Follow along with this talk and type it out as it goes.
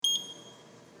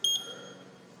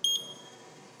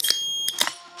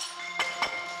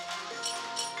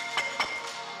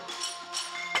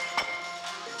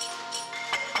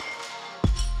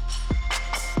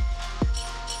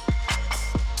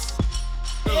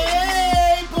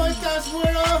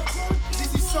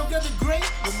Together Great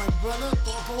with my brother,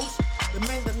 co-host, the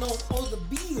man that knows all the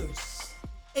beers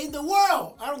in the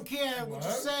world. I don't care what you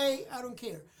say. I don't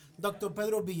care. Dr.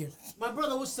 Pedro Beer. My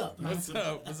brother, what's up, man? What's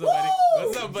up? What's up, buddy?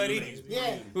 What's up, buddy?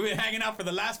 Yeah. We've been hanging out for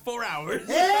the last 4 hours.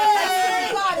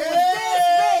 Hey!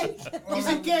 Hey! Just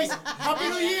in case. Happy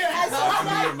New Year. Happy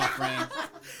New Year, my friend.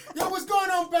 Yo, what's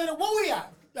going on, Pedro? Where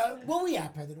we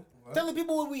at, Pedro? Tell the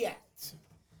people where we at.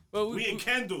 Well, We in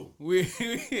Kendall. We in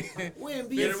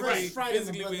Beer Fresh Friday, my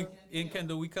Basically, brother. in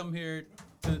Kendall, we come here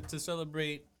to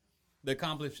celebrate the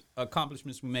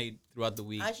accomplishments we made throughout the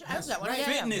week. I was that one. Right.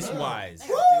 Yeah. Fitness-wise,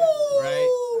 Woo!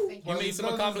 right? You made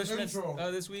some accomplishments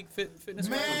this week, fitness-wise?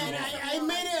 Man,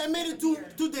 I made it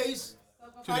 2 days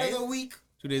out days? of the week.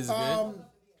 2 days is good.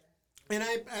 And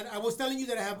I was telling you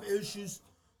that I have issues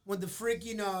with the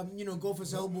freaking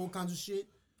golfer's elbow kinds of shit.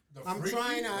 I'm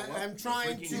trying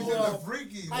to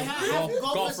freaky. I have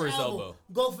Golfer's elbow.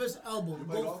 Golfer's elbow.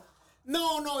 play golf?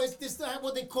 No, it's this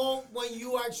what they call when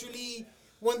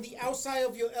the outside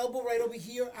of your elbow right over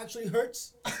here actually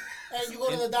hurts, and you go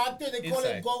to the doctor. They call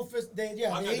Inside. it golfer's. The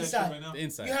inside. The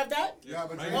inside. You have that? Yeah,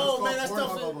 but Oh man, that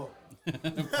stuff.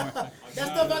 That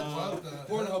stuff.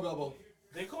 Pornhub elbow.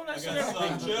 They call that I shit got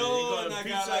some Jill, and I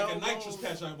got like a elbow. nitrous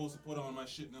patch I'm supposed to put on my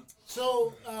shit now.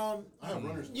 So, I have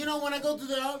runners. when I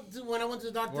went to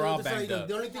the doctor, We're all they said, banged up.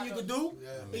 the only thing you could do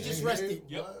is just rest it.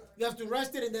 Yep. You have to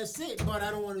rest it and that's it. But I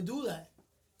don't want to do that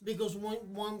because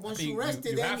once you rest it,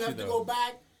 you then have you have to, to though. go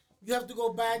back. You have to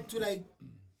go back to like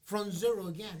from zero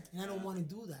again, and I don't want to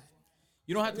do that.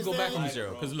 You don't have to go back from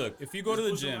zero. Because look, if you go to the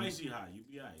Put some gym, icy hot, you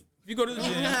be alright. if you go to the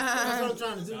gym, That's what I'm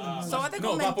trying to do. So what they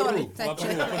no, call Vaporru. mentores. Put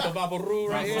the Vaporru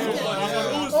right here.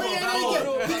 Oh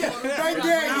yeah, right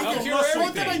there. I'll cure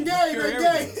Ponte everything. Bengay, Cure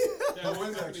Bengay. Yeah, what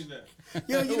company is that?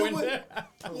 Yo, you know When- what?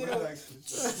 You know,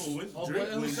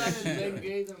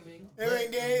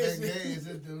 Bengay is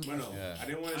Bueno, Yeah. I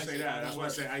didn't want to say that. That's why I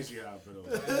say icy hot. But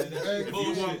Hey, if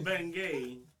you want Ben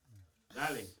Gay,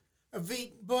 dale. a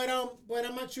V, but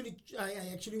I'm actually I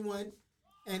actually went,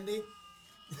 and they.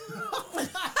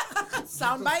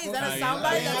 Soundbite? Is that a Yeah.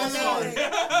 soundbite?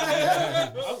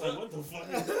 Yeah. I was like, what the fuck is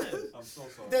that? I'm so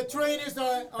sorry. The trainers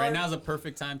are Right now is a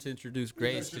perfect time to introduce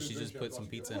Grace because she just put some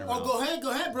pizza in her Oh, mouth.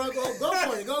 go ahead, bro. Go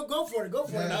for it. Go for it. Go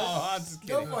for it. No, I'm just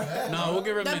Go kidding. for it. No, we'll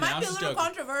give her a That minute. might I'm be a just little joking.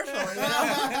 controversial. You know?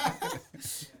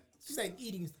 She's like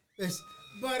eating this,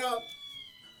 but Yo,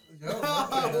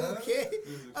 okay.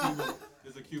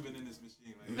 There's a Cuban in this machine.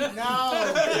 Like, No,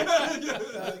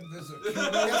 there's a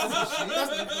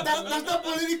that's not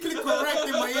politically correct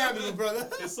in Miami, brother.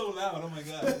 it's so loud. Oh my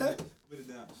god. Put it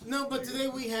down. No, but today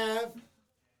we have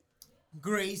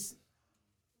Grace,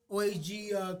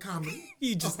 OAG comedy.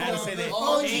 You just had to say that.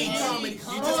 OAG H. comedy. You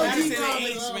just had to say the comedy.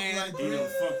 H, man. You know,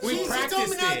 fuck. We She told me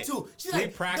practiced not it. to. She's We like,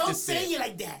 don't practiced say it. it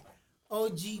like that.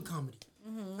 OG comedy.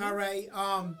 All right.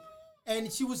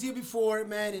 And she was here before,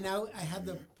 man, and I had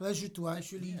the pleasure to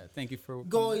actually Yeah, thank you for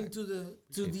go into the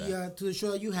Appreciate to the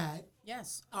show that you had.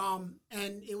 Yes.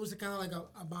 And it was kind of like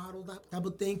a bottle type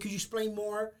of thing. Could you explain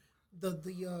more the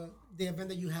event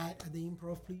that you had at the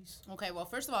Improv, please? Okay, well,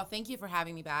 first of all, thank you for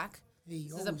having me back. Hey,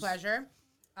 This is a always. pleasure.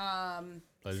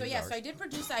 Pleasure's So, yeah,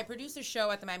 ours. so I produced a show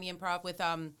at the Miami Improv with,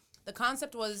 the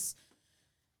concept was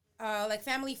like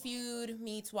Family Feud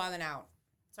meets Wild 'N Out.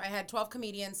 So I had 12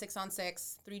 comedians, 6 on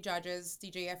 6, 3 judges.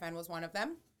 DJ FN was one of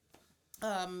them.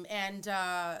 And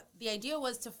the idea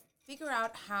was to figure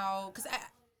out how, because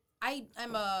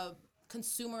I'm a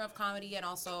consumer of comedy and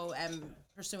also am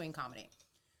pursuing comedy.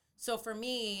 So for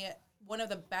me, one of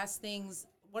the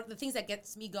the things that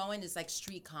gets me going is like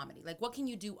street comedy. Like what can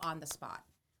you do on the spot?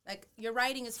 Like your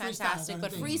writing is Freestyle fantastic, kind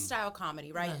but of thing. freestyle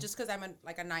comedy, right? Right. Just because I'm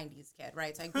like a 90s kid,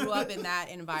 right? So I grew up in that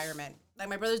environment. Like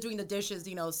my brother's doing the dishes,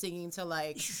 singing to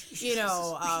like,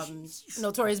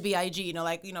 Notorious B.I.G.,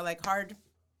 like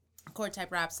hardcore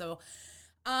type rap. So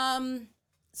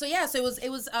yeah, so it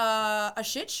was a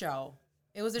shit show.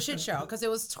 It was a shit show because it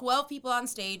was 12 people on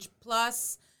stage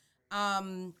plus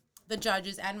the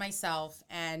judges and myself.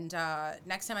 And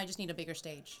next time I just need a bigger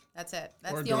stage. That's it.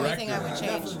 That's Or the only thing I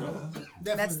director. would change.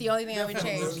 That's the only thing I would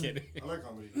change. I like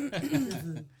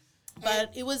comedy.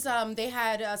 But it was they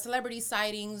had celebrity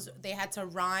sightings. They had to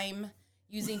rhyme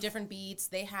using different beats.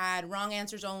 They had wrong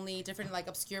answers only, different like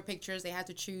obscure pictures. They had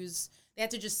to choose. They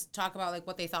had to just talk about like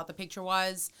what they thought the picture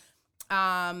was.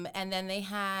 And then they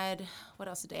had, what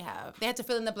else did they have? They had to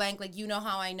fill in the blank, like,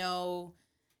 how I know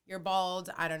you're bald.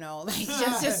 I don't know, like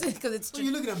just because it's. What are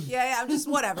you looking at me? Yeah, I'm just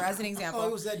whatever as an example. Oh,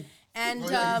 it was that. And Oh,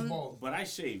 yeah, he's bald. But I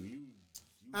shave. You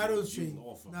I don't you shave.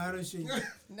 off of No, I don't shave. and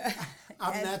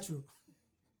I'm natural.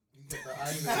 You get the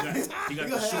eyes. He got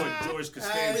the short George we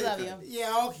Costanza. love you.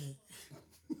 Yeah, okay.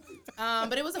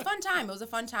 But it was a fun time. It was a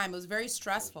fun time. It was very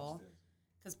stressful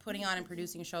because putting on and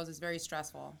producing shows is very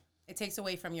stressful. It takes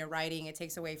away from your writing. It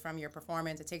takes away from your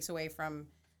performance. It takes away from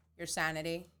your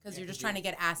sanity because you're just trying to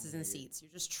get asses in seats.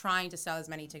 You're just trying to sell as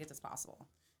many tickets as possible.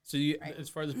 So you, as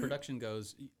far as production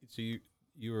goes, so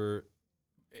you were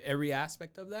every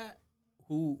aspect of that.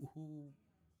 Who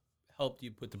helped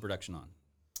you put the production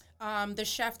on? The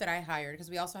chef that I hired, because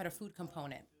we also had a food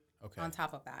component on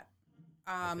top of that.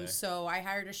 So I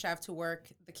hired a chef to work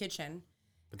the kitchen.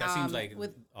 But that seems like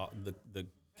with the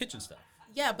kitchen stuff.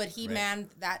 Yeah, but he manned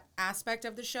that aspect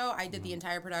of the show. I did the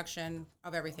entire production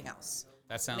of everything else.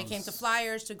 That sounds. When it came to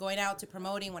flyers, to going out, to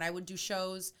promoting, when I would do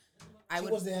shows, I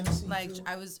would was the MC too.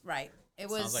 I was right. It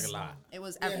was Sounds like a lot. It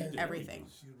was everything.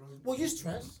 Well, you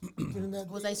stressed. Doing that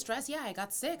Was I stressed? Yeah, I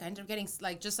got sick. I ended up getting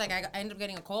I ended up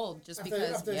getting a cold just After-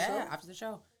 because. after the show? After the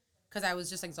show, because I was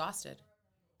just exhausted.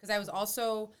 Because I was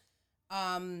also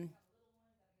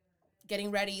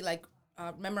getting ready,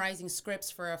 memorizing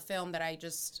scripts for a film that I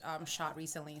just shot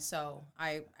recently. So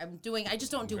I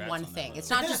just don't do Congrats one on that, thing. by It's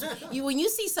the not just you. When you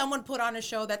see someone put on a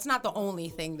show, that's not the only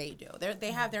thing they do.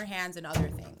 They have their hands in other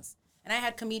things. And I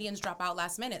had comedians drop out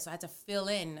last minute, so I had to fill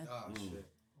in. Oh, shit.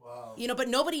 Wow. But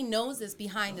nobody knows this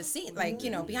behind the scenes.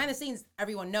 Behind the scenes,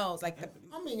 everyone knows. I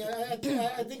mean, I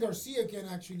think Garcia can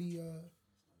actually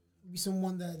be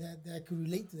someone that could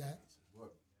relate to that.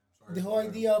 What? Sorry, The whole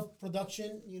idea of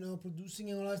production, producing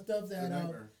and all that stuff. That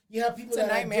nightmare. you have people It's a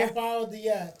that nightmare. jump out.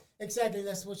 Exactly.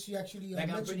 That's what she actually Like I'm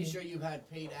mentioned. pretty sure you've had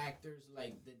paid actors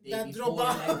like the day That before,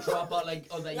 drop out. drop out, that Like,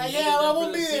 you yeah, I needed them won't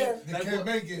for the be scene. there. They Like, can't what-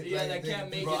 make it. Yeah, Like, they can't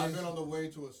make bro, it. I've been on the way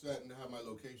to a set and have my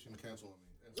location cancel on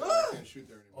me. And so I can't shoot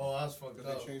there anymore. Oh, that's fucked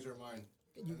Because up. they changed their mind.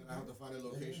 And then I have to find a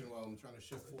location while I'm trying to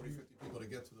shift 40, 50 people to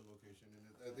get to the location. And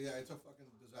it's a fucking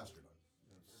disaster.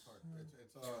 It's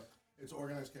hard. It's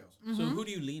organized chaos. So who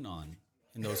do you lean on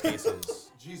in those cases?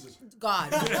 Jesus.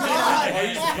 God.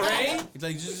 Pray? It's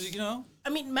like just I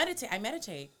mean, meditate. I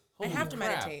meditate. I have to crap.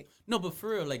 meditate. No, but for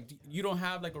real, you don't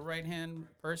have like a right hand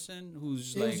person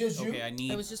who's It was like, just you? okay, I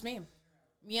need. It was just me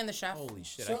and the chef. Holy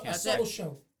shit, So I a can't. solo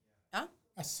show. Huh?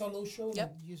 A solo show.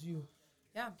 Yep. Like, just you.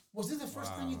 Yeah. Was this the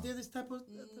first time you did this type of?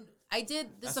 I did.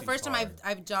 This is That the first seems time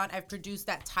I've produced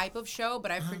that type of show,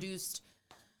 but I've produced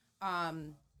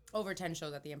over 10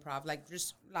 shows at the Improv, like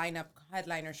just lineup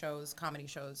headliner shows, comedy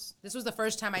shows. This was the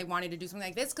first time I wanted to do something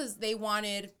like this because they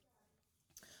wanted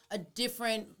a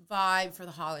different vibe for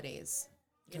the holidays,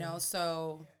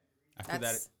 So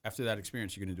After that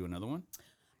experience, you're gonna do another one.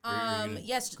 Or you're gonna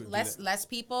yes, go do less that?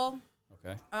 people,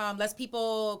 Okay. less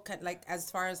people like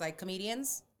as far as like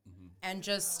comedians, and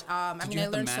just I Did mean you I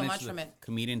have to learned so manage much the from it.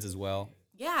 Comedians as well.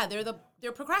 Yeah,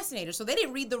 they're procrastinators, so they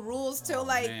didn't read the rules till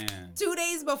like man. 2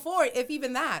 days before, if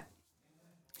even that.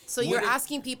 So you're Would it-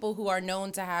 asking people who are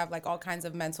known to have like all kinds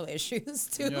of mental issues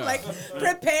to Yeah. like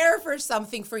prepare for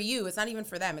something for you. It's not even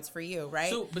for them; it's for you,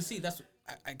 right? So, but see, that's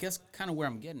I guess kind of where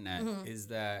I'm getting at is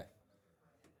that,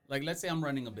 like, let's say I'm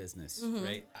running a business,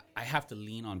 right? I have to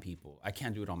lean on people. I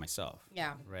can't do it on myself.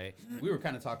 Yeah. Right. We were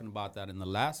kind of talking about that in the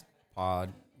last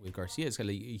pod with Garcia. It's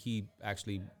he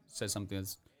actually said something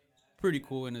that's pretty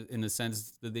cool in the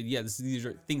sense that these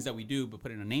are things that we do, but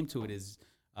putting a name to it is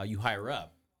you hire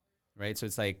up, right? So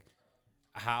it's like,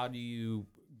 how do you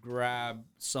grab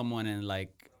someone and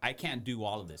like, I can't do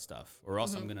all of this stuff or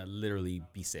else I'm gonna literally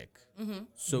be sick.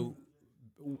 So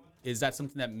is that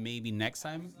something that maybe next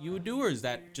time you would do, or is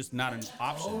that just not an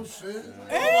option? Oh, shit.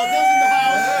 Hey,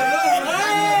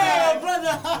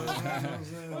 brother.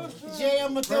 Jay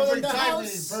and Mateo in the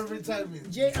house. Perfect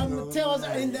timing. Jay and Mateo's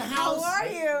in the house. How are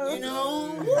you? You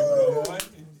know.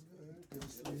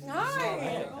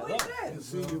 Hi. Holy shit.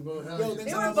 See you, bro. Yo,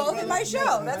 They were both in my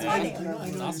show. That's funny. I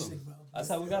know awesome. That's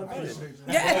how we got it.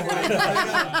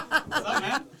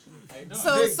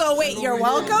 So wait, you're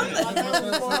welcome.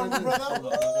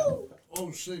 Oh,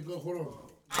 shit. Go, hold on.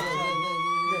 No.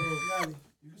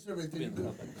 You can say everything you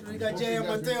do. We got Jay and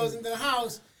Mateo's in the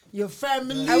house. Your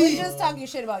family. I was just talking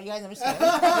shit about you guys. Understand?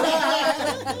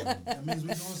 That means we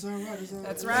doing something right.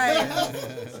 That's right.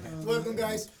 Welcome,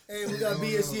 guys. Hey, we got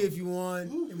BSC if you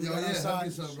want. And we Yo, got yeah, help outside.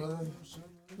 me some, brother.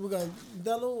 We got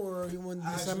Dello, or you want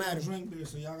I this actually matter? don't drink beer,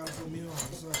 so y'all gotta put me on.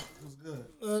 What's up? What's good?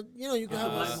 You can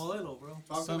have us. Modelo, bro.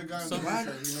 Talk to the guy in the some-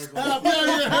 wheelchair. He knows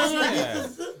Yeah.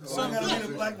 So I gotta be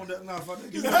the black one. Nah, fuck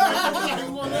that. Give me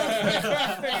You want a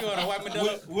white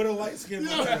Modelo? with a light skin. I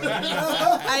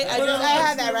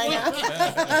have that right now.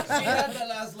 She had the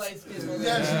last light skin.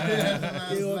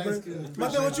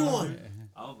 Mateo, what you want?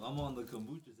 I'm I'm on the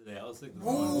kombucha today. I was sick this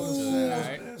Ooh. morning.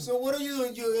 Alright. So what are you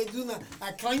doing? You doing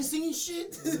a cleansing and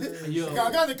shit? Yo. I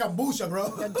got the kombucha, bro.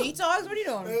 The detox? What are you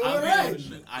doing? All I'm right.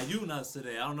 doing ayunas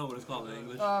today. I don't know what it's called in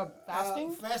English.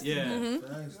 Fasting? Fasting. Yeah.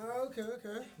 Thanks. Okay.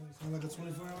 Sound like a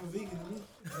 24-hour vegan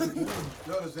to me.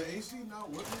 Yo, is the AC not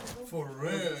working? For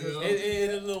real, yo.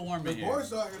 It's a little warm in The here.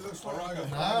 boys out here looks fine.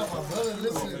 Nah, my brother,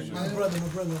 listen, My man.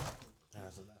 brother.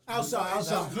 Outside.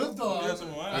 That's good,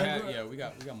 though. We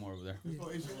got more over there.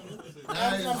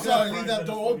 I'm sorry, leave that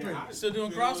door open. Still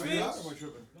doing CrossFit?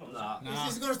 Nah.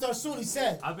 He's gonna start soon. He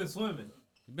said. I've been swimming.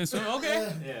 You've been swimming?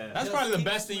 Okay. Yeah. That's probably the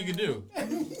best thing you could do.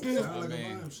 Sound like a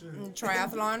mean- vibe, shit.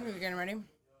 Triathlon? You're getting ready?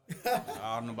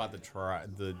 I don't know about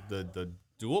the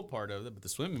dual part of it, but the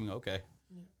swimming, okay.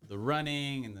 The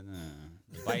running and then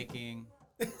the biking.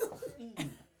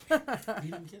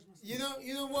 You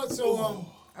know what? So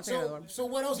I'll take another one. so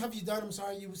what else have you done? I'm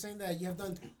sorry, you were saying that you have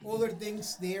done other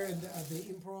things there and the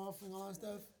improv and all that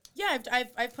stuff. Yeah,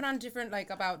 I've put on different, like,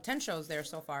 about 10 shows there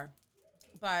so far.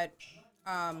 But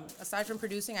aside from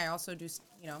producing, I also do,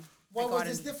 you know. Why I go was out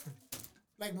this and- different?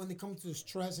 Like when it comes to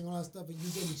stress and all that stuff, and you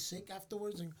getting sick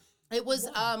afterwards. And It was,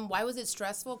 why was it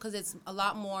stressful? Because it's a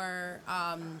lot more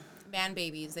man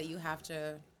babies that you have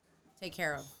to take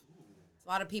care of. It's a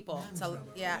lot of people. It's a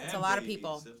lot of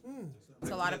people.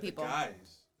 It's a lot of people. Guys.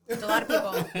 It's a lot of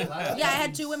people. Yeah, I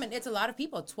had 2 women. It's a lot of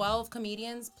people. 12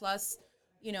 comedians plus,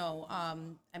 you know,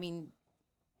 I mean,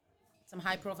 some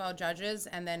high profile judges,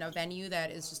 and then a venue that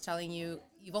is just telling you,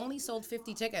 you've only sold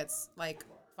 50 tickets like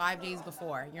 5 days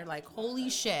before. And you're like, holy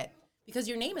shit, because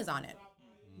your name is on it.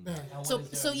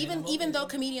 So even though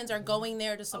comedians are going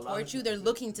there to support you, they're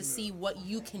looking to see what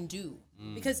you can do.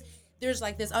 Because there's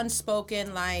like this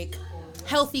unspoken, like,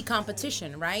 healthy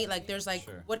competition, right? Like there's like,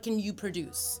 what can you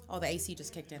produce? Oh, the AC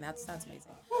just kicked in. That's amazing.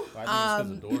 Well, I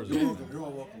think it's 'cause the doors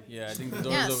are open. Yeah, I think the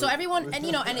doors Yeah, are so open. everyone, and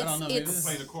you know, and I don't know, maybe it's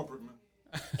Playing the corporate man.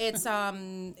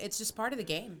 it's just part of the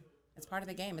game. It's part of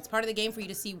the game. It's part of the game for you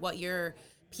to see what your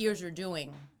peers are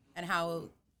doing and how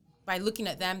by looking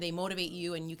at them they motivate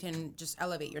you, and you can just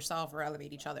elevate yourself or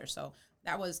elevate each other. So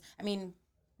that was, I mean,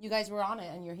 you guys were on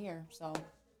it and you're here, so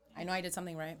I know I did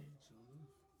something right.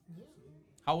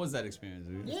 How was that experience,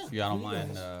 dude? Yeah, If you don't you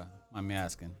mind, guys. mind me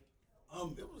asking.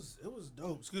 It was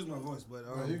dope. Excuse my voice, but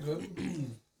You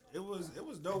good? it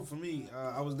was dope for me.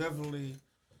 I was definitely,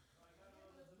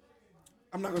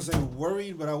 I'm not gonna say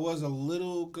worried, but I was a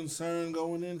little concerned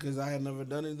going in because I had never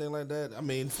done anything like that. I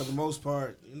mean, for the most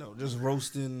part, you know, just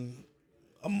roasting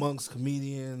amongst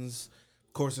comedians,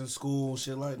 of course in school,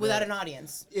 shit like Without that. an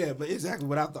audience. Yeah, but exactly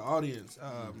without the audience.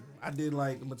 I did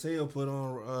like Mateo put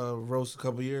on roast a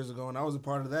couple years ago, and I was a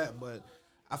part of that. But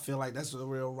I feel like that's a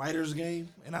real writer's game,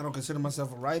 and I don't consider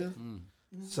myself a writer.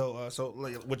 So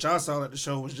like what y'all saw at the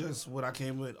show was just what I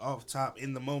came with off top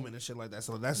in the moment and shit like that.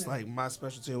 So that's like my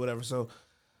specialty or whatever. So,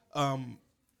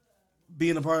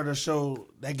 being a part of the show,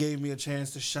 that gave me a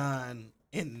chance to shine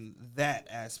in that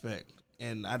aspect,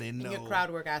 and I didn't know Your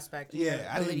crowd work aspect. yeah, your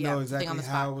I didn't ability know to think on exactly the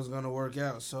how spot. it was gonna work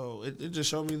out. So it just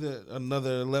showed me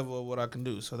another level of what I can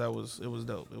do. So it was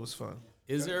dope. It was fun.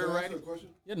 Is there a Can I ask right? you a question?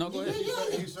 Yeah, no, go ahead.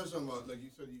 He said something about, like you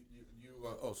said,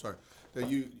 oh, sorry. That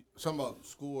something about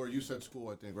school, or you said school,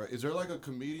 I think, right? Is there like a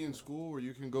comedian school where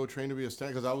you can go train to be a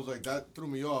stand? Because I was like, that threw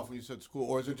me off when you said school.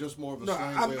 Or is it just more of a No,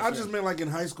 slang way of I just saying- meant like in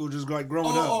high school, just like growing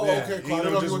up. Oh, yeah. okay, cool. You I don't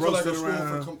know, know if just you went to like a roasting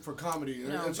around. school for comedy.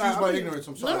 No. Excuse my ignorance,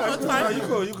 I'm sorry. No, it's No, fine.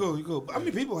 you cool. I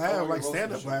mean, people have Oh, like you're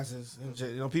stand-up roasting classes and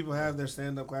shit. You know, people have their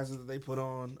stand-up classes that they put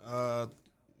on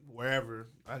wherever,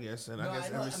 I guess. And No, I guess I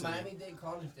know every at city. Miami-Dade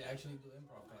College they actually do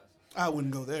improv classes. I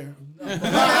wouldn't go there.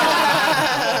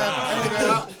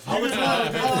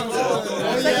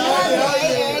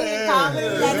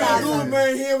 Dude,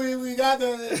 man, here we got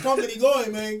the company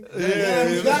going, man. Yeah,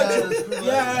 we got it.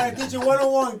 Yeah, Kitchen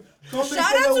 101. Company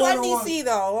Shout out to 101. NDC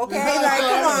though, okay? Like,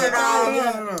 come on,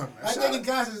 dog. No. I'm taking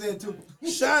classes there too.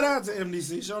 Shout out to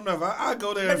MDC. Sure enough, I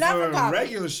go there But not for for comedy.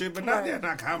 regular shit, but not there,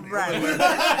 not comedy. Right.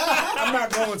 I'm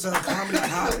not going to a comedy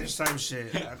college type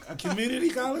shit. A community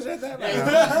college at that?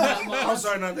 Like, I'm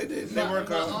sorry, no, they did. They were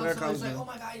college. They're Also, college. it's like, oh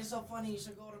my god, you're so funny. You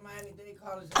should go to Miami-Dade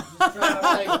College. Just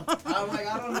try to, I'm like,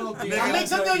 I don't know. Dude. Make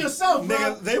something of yourself, bro.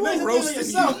 Nigga, they Make will something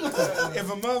of roast you.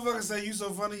 If a motherfucker say you so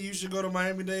funny, you should go to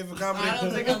Miami-Dade for comedy. I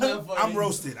don't think I'm that funny. I'm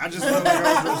roasted. I just felt like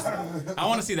I was roasted. I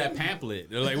want to see that pamphlet.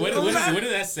 They're like, what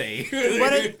did that say?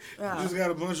 Just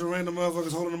got a bunch of random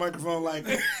motherfuckers holding the microphone like,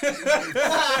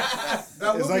 That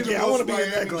would It's like, be the yeah, I wanna most be in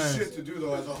that Miami class. shit to do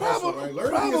though as a hustle, right? Learn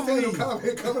to be a Probably. stand-up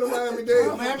comic, coming to Miami-Dade,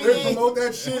 Miami-Dade. promote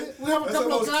that shit. We have a That's the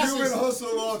couple of most classes. Cuban hustle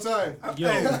of all time. Yo,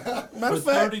 matter for of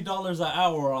fact, $30 an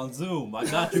hour on Zoom, I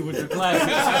got you with your classes.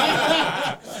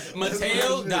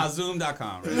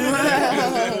 Mateo.zoom.com. Right?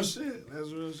 That's real shit.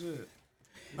 That's real shit.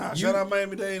 Nah, shout out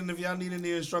Miami-Dade, and if y'all need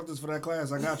any instructors for that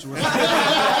class, I got you.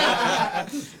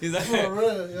 He's like, For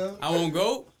real, yeah. I won't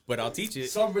go, but I'll teach it.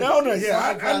 No,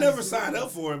 yeah, I never signed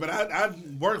up for it, but I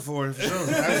work for it for sure.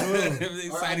 Absolutely.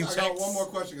 Signing I checks. got one more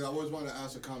question because I always wanted to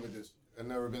ask a comic this. I've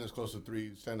never been as close to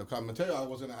 3 stand-up comics. Mateo, I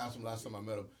was going to ask him last time I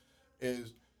met him,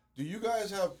 is do you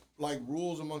guys have, like,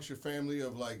 rules amongst your family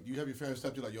of, like, do you have your family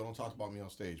step to you, like, yo, don't talk about me on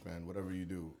stage, man, whatever you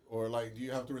do? Or, like, do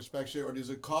you have to respect shit? Or does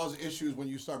it cause issues when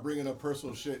you start bringing up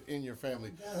personal shit in your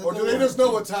family? Or do they just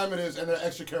know what time it is and they're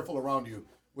extra careful around you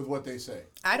with what they say?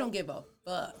 I don't give a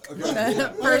fuck.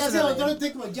 Personally. Don't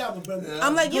take my job, brother.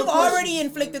 I'm like, you've already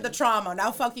inflicted the trauma.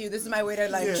 Now fuck you. This is my way to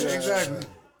like. Yeah, exactly.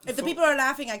 If the people are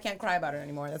laughing, I can't cry about it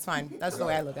anymore. That's fine. That's the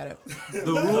way I look at it.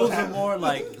 The rules are more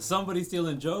like somebody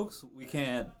stealing jokes. We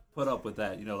can't put up with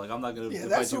that. You know, like I'm not gonna that's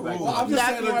invite you a back. rule. Well, I'm just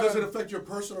That's saying, like, more does of it affect your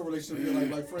personal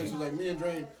relationship? Like for instance, like me and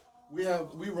Drain, we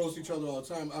roast each other all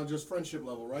the time on just friendship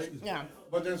level, right? Yeah.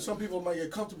 But then some people might get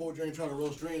comfortable with Drain trying to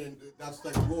roast Drain, and that's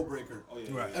like a rule breaker. Oh,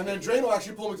 yeah. Right. And then Drain will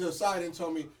actually pull me to the side and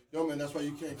tell me, yo, man, that's why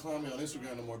you can't clown me on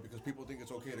Instagram no more because people think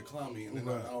it's okay to clown me, and then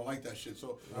I don't like that shit.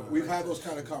 So we've had those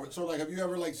kind of conversations. So, like, have you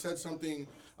ever, like, said something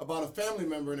about a family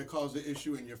member and it caused an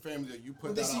issue in your family that you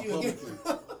put that out publicly?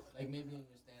 Like maybe on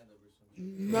your stand-up or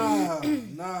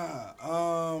something.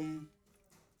 Nah.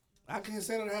 I can't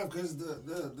say that I have because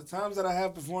the times that I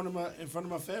have performed in front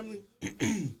of my family,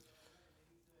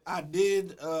 I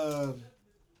did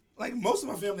like most of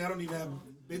my family I don't even have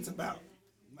bits about.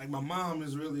 Like my mom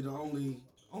is really the only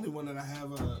one that I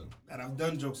have that I've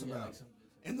done jokes about,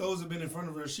 and those have been in front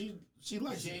of her. She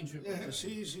likes it. Yeah,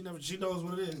 she knows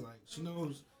what it is. Like she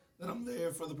knows that I'm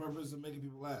there for the purpose of making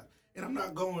people laugh, and I'm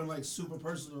not going like super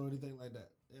personal or anything like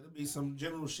that. It'll be some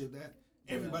general shit that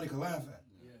everybody can laugh at.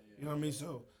 You know what I mean?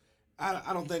 So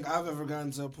I don't think I've ever gotten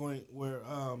to a point where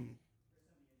I've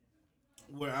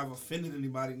offended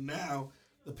anybody. Now,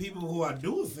 the people who I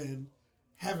do offend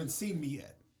haven't seen me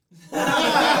yet. That's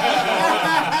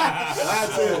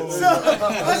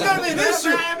gonna be this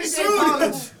shit.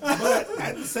 But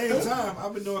at the same time,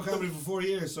 I've been doing comedy for 4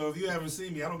 years, so if you haven't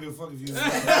seen me, I don't give a fuck if you.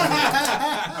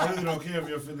 I really don't care if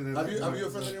you're offended. Have you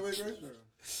offended anyway,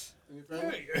 Grace? In your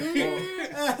family?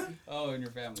 Oh, in your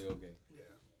family, okay.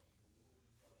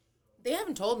 They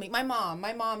haven't told me. My mom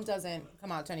doesn't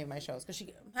come out to any of my shows because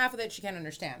half of it she can't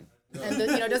understand, and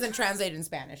it doesn't translate in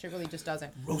Spanish. It really just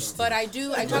doesn't. Roasted. But I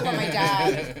talk about my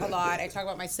dad a lot. I talk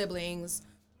about my siblings.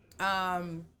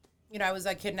 I was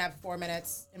like kidnapped for 4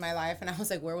 minutes in my life, and I was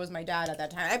like, where was my dad at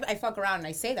that time? I fuck around and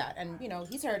I say that, and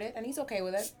he's heard it and he's okay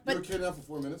with it. But You were kidnapped for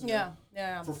 4 minutes? yeah.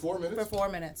 For 4 minutes? For 4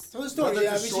 minutes. Tell the story. That's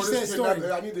Yeah, like the shortest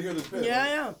kidnapping. I need to hear this bit.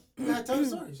 Yeah. Yeah, tell the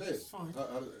story. Say it. It's fine.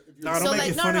 No, don't So, make like,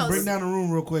 it no, funny. no, Bring s- down the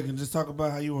room real quick and just talk about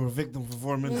how you were a victim for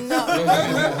 4 minutes. No.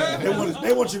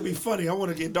 They want you to be funny. I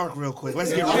want to get dark real quick.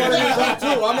 Let's get I want to real. be that too.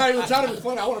 I'm not even trying to be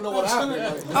funny. I want to know what happened.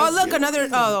 Like, Oh, look, another.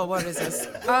 Oh, what is this?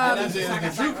 yeah,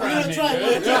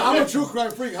 I'm a true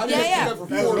crime freak. How do you Yeah, get yeah. kidnapped for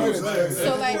 4 minutes?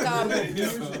 So like, I want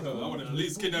to at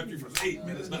least kidnap you for 8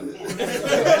 minutes, not 4.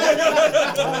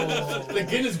 The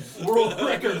Guinness World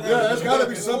Record. Yeah, there's got to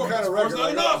be some kind of record. Not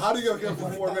Like, enough. how do you get kidnapped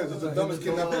for 4 minutes? It's the dumbest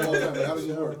kidnapping of all time. Like, how does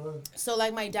it work? So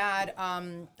like my dad,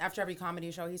 after every comedy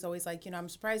show, he's always like, I'm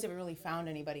surprised you haven't really found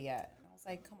anybody yet. And I was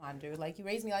like, come on, dude. Like you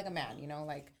raised me like a man,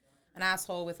 like an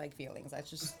asshole with like feelings. That's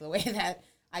just the way that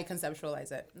I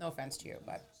conceptualize it. No offense to you,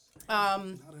 but How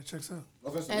that checks out.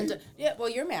 and yeah, well,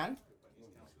 you're a man.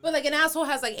 But like an asshole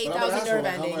has like But I'm an 8,000 asshole. nerve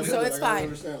Like, how am I endings, so offended? it's Like, I don't fine.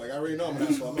 understand. Like, I already know I'm an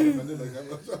asshole. I'm not offended. Like,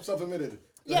 I'm self-admitted.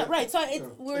 Yeah, right. So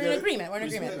we're in agreement. We're in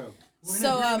agreement.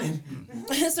 So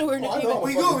so we're in Oh, I know.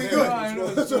 agreement. We good.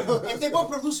 If they're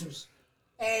both producers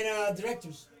and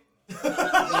directors. Well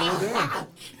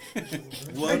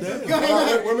done. Go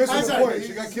ahead. We're missing I'm the sorry. point.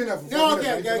 She got kidnapped for 4 No,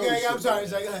 minutes. okay. I'm sorry.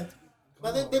 Go ahead.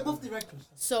 But they're both directors.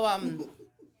 So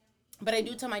but I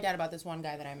do tell my dad about this one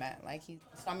guy that I met. Like he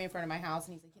saw me in front of my house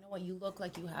and he's like, you know what, you look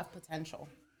like you have potential.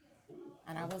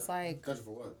 And I was like, Potential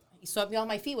for what? he swept me off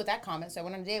my feet with that comment, so I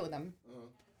went on a date with him.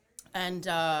 And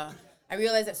I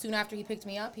realized that soon after he picked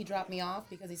me up, he dropped me off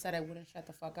because he said I wouldn't shut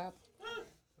the fuck up.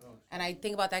 And I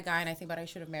think about that guy and I think about I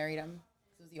should have married him.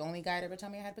 He was the only guy to ever tell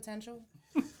me I had potential.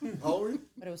 How old were you?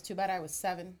 But it was too bad I was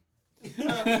 7.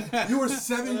 You were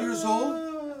 7 years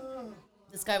old?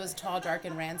 This guy was tall, dark,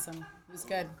 and ransom. He was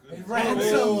good.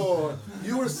 Oh,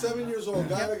 you were 7 years old,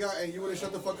 guy, and you wouldn't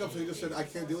shut the fuck up, so you just said, I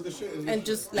can't deal with this shit? And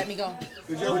just let me go.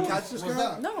 Did you ever catch this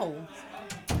guy? No.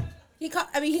 He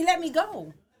let me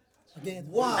go.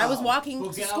 Wow. I was walking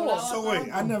to school. So wait,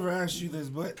 I never asked you this,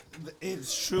 but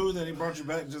it's true that he brought you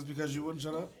back just because you wouldn't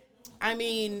shut up? I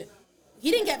mean,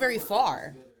 he didn't get very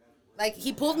far. Like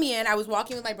he pulled me in. I was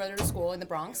walking with my brother to school in the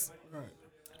Bronx,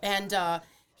 and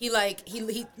he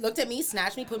looked at me,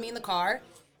 snatched me, put me in the car,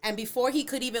 and before he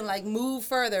could even like move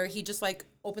further, he just like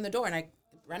opened the door and I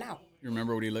ran out. You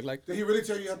remember what he looked like? Did he really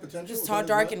tell you had potential? Just tall,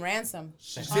 dark, and ransom.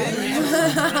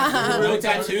 No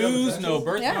tattoos, no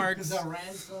birthmarks.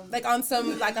 Like on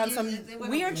some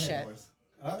weird shit.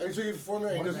 And so you formed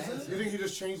that. You think he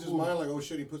just changed his mind? Like, oh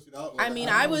shit, he pussed it out. Like,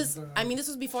 I mean, this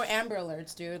was before Amber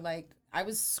Alerts, dude. Like, I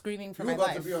was screaming for you my were about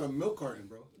life. to be on a milk carton,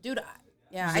 bro. Dude,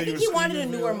 I think he wanted a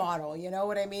newer model. You know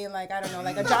what I mean? Like, I don't know,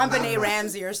 like a John Benet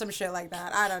Ramsey or some shit like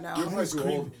that. I don't know. You're probably too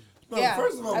old. No, Yeah,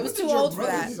 first of all, I was too old for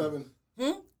that. 7.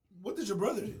 What did your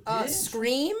brother do?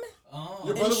 Scream.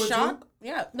 Your In brother went shock. too?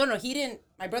 Yeah. No, he didn't.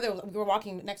 My brother, we were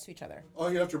walking next to each other. Oh,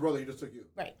 he left your brother. He just took you.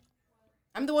 Right.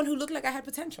 I'm the one who looked like I had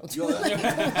potential. Yo, that's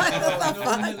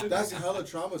hella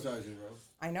traumatizing, bro.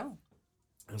 I know.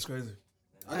 That's crazy.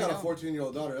 I got a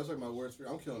 14-year-old daughter. That's like my worst fear.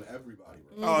 I'm killing everybody,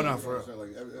 bro. Oh, no, for real.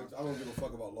 Like, I don't give a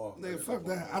fuck about law. Nigga, fuck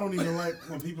that. I don't even like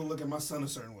when people look at my son a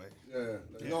certain way. Yeah.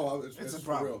 No, it's a for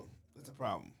problem. real. It's a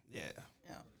problem. Yeah.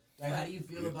 Like, how do you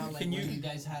feel about like Can when you- you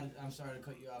guys had? I'm sorry to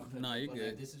cut you off. No, you're but, good.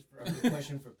 Like, this is a good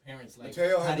question for parents. Like,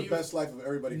 Mateo how had do the you- best life of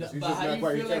everybody. No, Because he's but just how do not you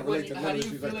quite. He feel can't like when relate to how do none of you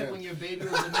this. He's feel like like that. when your baby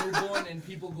was a newborn and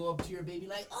people go up to your baby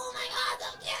like, oh my god, the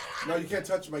kid. No, you can't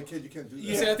touch my kid. You can't do that.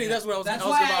 See, I think that's what I was That's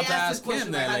also why I about to asked this ask him.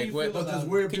 question, That like, how do like, you what? feel about There's that?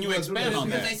 weird Can you people that do expand that. on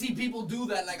Because that? I see people do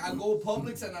that. Like, I go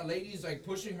Publix and a lady's like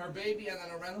pushing her baby, and then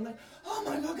a random like, oh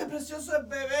my god, que precioso el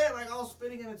bebé, like all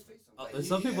spitting in its face. I'm like,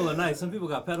 Some people are nice. Some people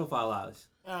got pedophile eyes.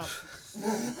 I'm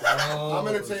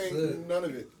entertaining none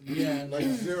of it. Yeah, Like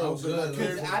zero. So I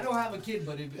Because can't- I don't have a kid,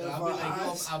 but if,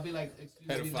 I'll be like,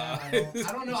 excuse me, now,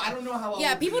 I don't know how.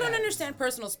 Yeah, people don't understand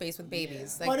personal space with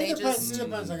babies. Like But they it depends. just. It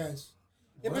depends, I guess.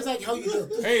 It depends like how you do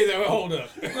it. Hey, there, hold up.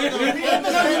 Okay,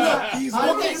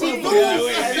 see,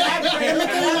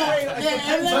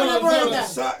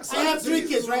 I have 3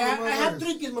 kids, right? I have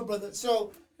 3 kids, my brother.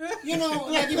 So, you know,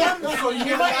 like if I'm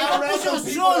pushing a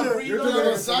stroller, You're doing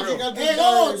it for real. hey,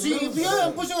 no, see, if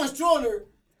you're pushing a stroller,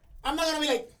 I'm not gonna be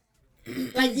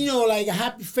like you know, like a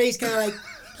happy face, kind of like,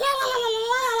 la la la la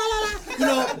la la la. You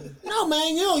know, no,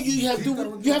 man, you know, you have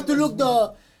to look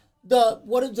the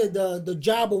what is it, the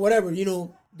job or whatever, you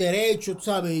know, derecho,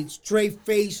 sabe, straight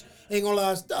face and all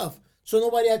that stuff. So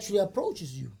nobody actually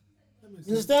approaches you.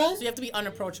 You understand? So you have to be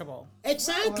unapproachable.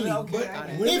 Exactly.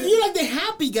 If you're like the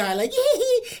happy guy, like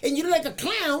and you're like a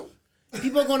clown,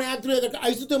 people are gonna act like I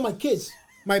used to tell my kids,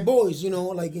 my boys, you know,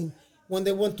 like when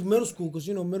they went to middle school, because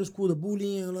you know middle school, the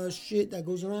bullying and all that shit that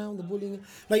goes around, the bullying.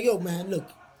 Like, yo, man, look,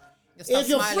 Stop if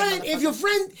your smiling,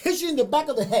 friend hits you in the back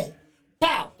of the head,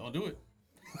 pow, Don't do it.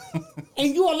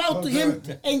 and you allow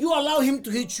him to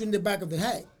hit you in the back of the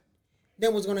head,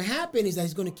 then what's gonna happen is that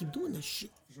he's gonna keep doing that shit.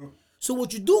 So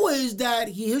what you do is that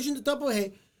he hits you in the top of the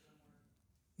head,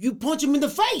 you punch him in the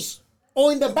face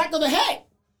or in the back of the head.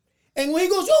 And when he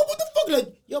goes, oh, what the fuck?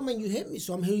 Like, yo, man, you hit me,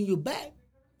 so I'm hitting you back.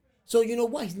 So you know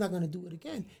what? He's not going to do it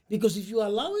again. Because if you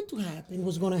allow it to happen,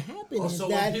 what's going to happen is so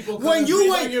that when people come when and you breathe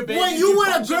with on your baby, when you you with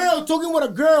a punch girl, talking with a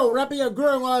girl, rapping a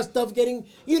girl and all that stuff, getting,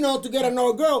 you know, to get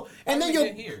another girl, and then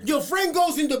your friend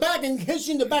goes in the back and hits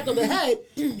you in the back of the head,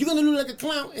 you're going to look like a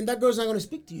clown, and that girl's not going to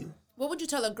speak to you. What would you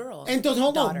tell a girl? And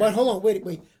hold on,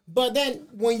 wait. But then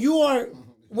when you are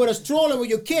with a stroller with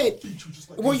your kid,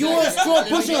 when you are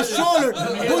pushing a stroller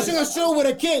with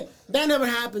a kid, that never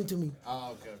happened to me.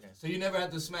 Oh, okay. So you never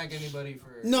had to smack anybody for.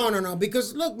 No.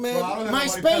 Because look, man, Bro, I don't have my nobody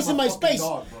space pet is my my fucking space.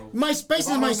 dog, bro. My space If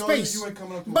I is my don't know you, space. you ain't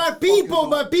coming up to my But fucking people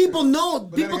dog. know.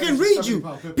 But People then can again, read it's you.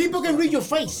 70 pound People can read your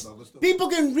face. People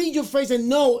can read your face and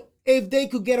know if they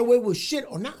could get away with shit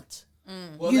or not.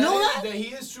 Well, You know that? He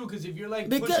is true because if you're like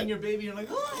Because- pushing your baby, you're like,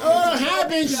 Oh,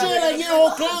 happen shit like you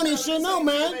know, clown and shit. No,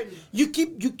 man. You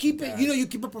keep it. You know, you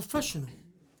keep it professional.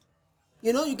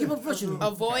 You know, you keep it professional.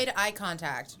 Avoid eye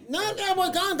contact. Not that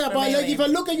what contact, but like if I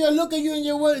look at you and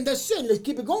you're and that's it. Let's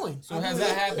keep it going. So has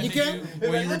that happened You to you can't-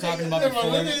 when you were talking about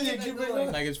before? before?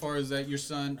 Like as far as that, your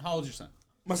son, how old's your son?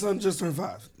 My son just turned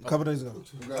 5 a couple days ago.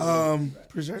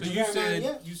 Appreciate So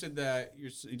you. you said that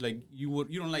like you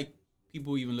don't like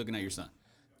people even looking at your son.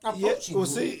 Yeah, well,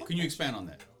 see, Can you expand on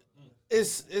that?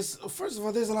 it's first of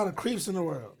all, there's a lot of creeps in the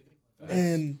world,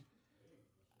 and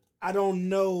I don't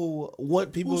know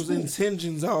what people's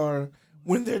intentions are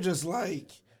when they're just like,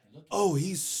 "Oh,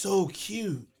 he's so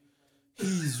cute.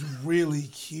 He's really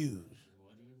cute."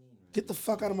 Get the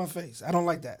fuck out of my face. I don't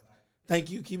like that. Thank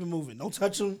you. Keep it moving. Don't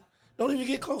touch him. Don't even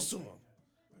get close to him.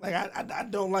 Like I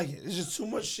don't like it. It's just too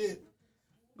much shit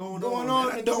going on.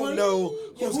 And I don't know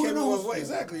who's capable of what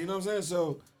exactly. You know what I'm saying?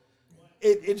 So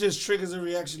it just triggers a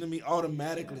reaction to me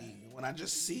automatically when I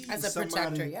just see As a somebody.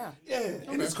 protector, yeah. Yeah,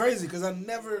 and it's crazy because I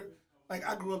never like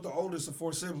I grew up the oldest of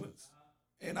 4 siblings,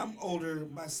 and I'm older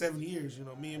by 7 years. You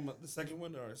know, me and the second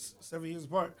one are 7 years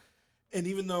apart. And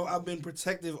even though I've been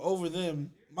protective over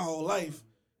them my whole life,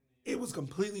 it was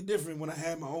completely different when I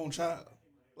had my own child.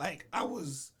 Like I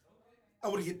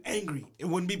would get angry. It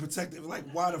wouldn't be protective. Like,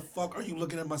 why the fuck are you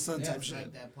looking at my son? Type shit.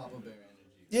 Like that Papa Bear energy.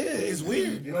 Yeah, it's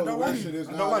weird. You know, the like worst shit is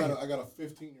I now don't like it. I got a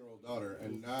 15-year-old daughter,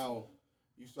 and now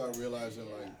you start realizing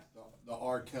like the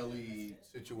R. Kelly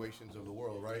situations of the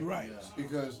world, right? Right.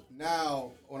 Because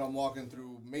now when I'm walking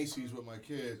through Macy's with my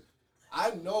kid,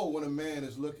 I know when a man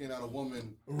is looking at a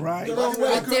woman. Right.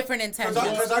 With different intentions.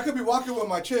 Because I could be walking with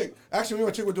my chick. Actually, me and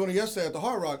my chick were doing it yesterday at the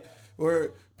Hard Rock,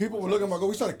 where people were looking at my girl.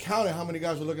 We started counting how many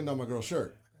guys were looking down my girl's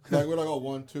shirt. Like we're like, oh,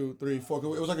 1, 2, 3, 4.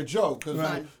 It was like a joke because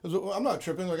I'm not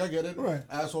tripping. Like I get it. Right.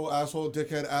 Asshole,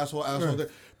 dickhead, asshole. Dick.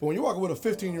 But when you're walking with a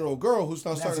 15-year-old girl who's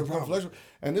now starting to become flexible,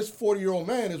 and this 40-year-old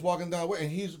man is walking down the way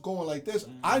and he's going like this,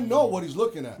 I know what he's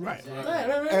looking at. Right.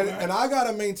 And I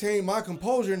gotta maintain my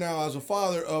composure now as a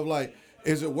father of like,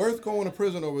 is it worth going to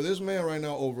prison over this man right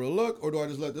now over a look, or do I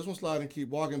just let this one slide and keep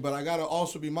walking? But I gotta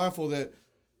also be mindful that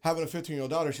having a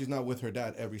 15-year-old daughter, she's not with her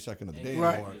dad every second of the day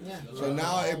anymore. Yeah. So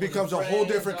now it becomes a whole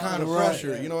different kind of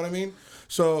pressure. You know what I mean?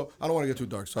 So I don't want to get too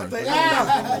dark. Sorry. We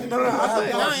got it.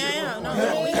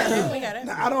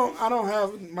 I don't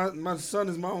have my son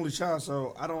is my only child,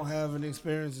 so I don't have any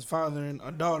experience as father and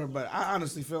a daughter. But I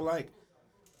honestly feel like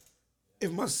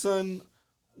if my son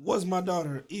was my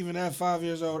daughter, even at 5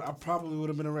 years old, I probably would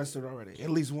have been arrested already,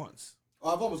 at least once.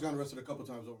 I've almost gotten arrested a couple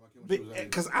times over my kid when she was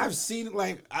Because I've seen,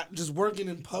 like, just working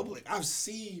in public, I've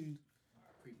seen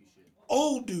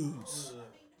old dudes,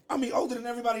 I mean, older than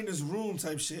everybody in this room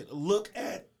type shit, look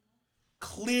at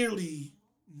clearly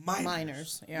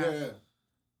minors. Yeah.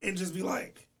 And just be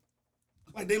like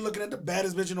they looking at the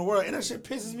baddest bitch in the world, and that shit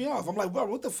pisses me off. I'm like, bro,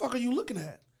 what the fuck are you looking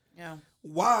at? Yeah.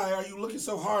 Why are you looking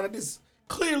so hard at this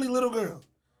clearly little girl?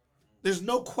 There's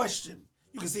no question.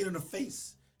 You can see it in her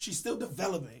face. She's still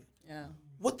developing. Yeah.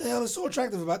 What the hell is so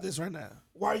attractive about this right now?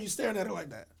 Why are you staring at her like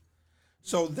that?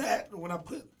 So that, when I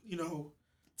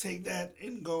take that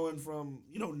and going from,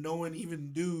 knowing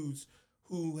even dudes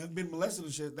who have been molested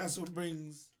and shit, that's what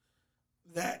brings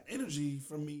that energy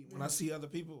from me when I see other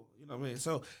people. You know what I mean?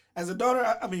 So as a daughter,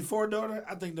 for a daughter,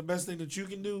 I think the best thing that you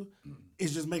can do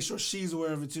is just make sure she's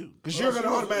aware of it too. Because you're going to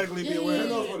automatically be aware. She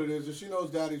knows what it is. And she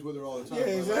knows daddy's with her all the time. Yeah,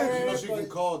 exactly. She knows she can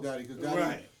call daddy because daddy.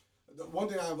 Right. The one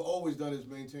thing I've always done is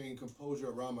maintain composure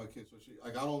around my kids. So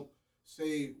I don't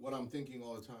say what I'm thinking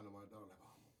all the time to my daughter. Like,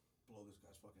 oh, I'm gonna blow this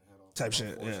guy's fucking head off. Type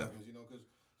shit, 4 yeah. seconds, because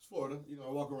it's Florida.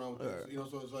 I walk around with this.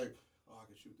 So it's like, oh, I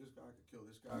can shoot this guy, I can kill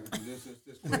this guy, I can do this,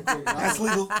 quick. That's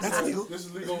legal. That's legal. This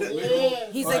is legal.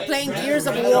 He's like playing Gears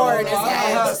of War in his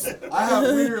head. I have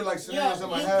weird scenarios in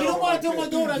my head. You know what I tell my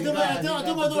daughter? I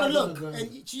tell my daughter, look,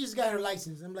 and she just got her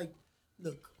license. I'm like,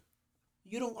 look,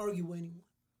 you don't argue with anyone.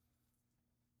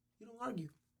 You don't argue.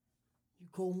 You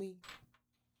call me,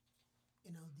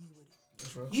 and I'll deal with it.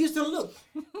 That's right. You used to look.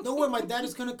 Don't worry, my dad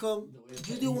is gonna come.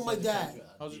 You deal with my dad.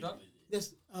 How's your dad?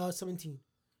 That's 17.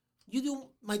 You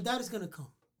do. My dad is gonna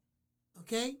come.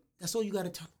 Okay, that's all you gotta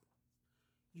tell him.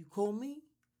 You call me,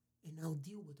 and I'll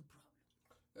deal with the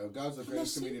problem. God's the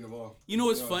greatest comedian of all. You know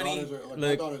what's funny?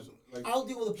 My daughter's I'll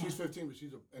deal with the problem. She's 15,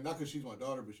 but and not because she's my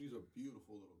daughter, but she's a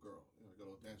beautiful little girl. Like a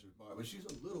little dancer's body, but she's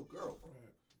a little girl.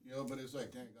 But it's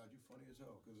like, dang, God, you funny as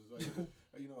hell. Because it's like,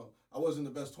 I wasn't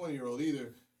the best 20-year-old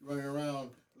either, running around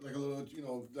like a little, being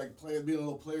a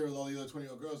little player with all the other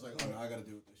 20-year-old girls. Like, oh, no, I got to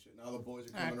deal with this shit. Now the boys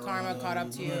are coming around. Karma caught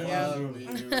up to you,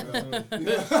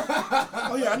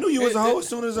 Oh, yeah, I knew you was a hoe as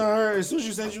soon as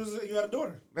you said you had a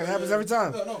daughter. That happens every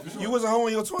time. No, for sure. You was a hoe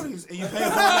in your 20s, and you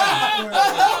paying for it.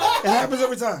 It happens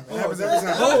every time. I was a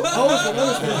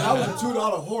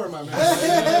 $2 whore, my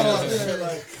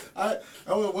man.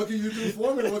 What can you do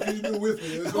for me and what can you do with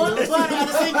me? But at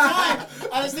the same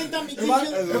time,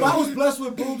 if I was blessed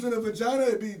with boobs and a vagina,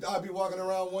 I'd be walking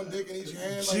around one dick in each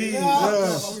hand. Jesus.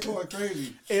 I'd be going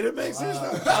crazy. And it makes sense.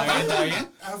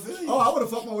 I feel you. I would have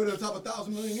fucked my way to the top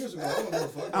 1,000 million years ago. I don't give a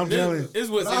fuck. I'm jealous. This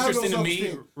is what's interesting to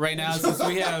me right now, since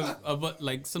we have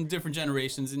some different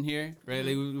generations in here, right?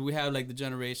 Like we have the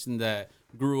generation that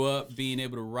grew up being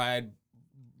able to ride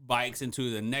bikes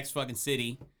into the next fucking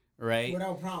city. Right,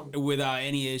 without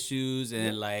any issues,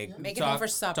 and making home for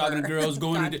supper, talking to girls,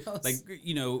 going to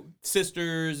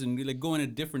sisters, and going to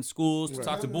different schools to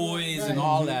talk to boys and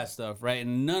all that stuff, right?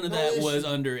 And none of that was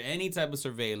under any type of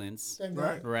surveillance,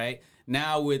 right?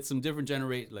 Now with some different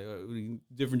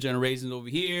different generations over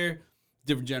here,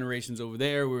 different generations over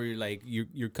there, where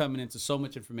you're coming into so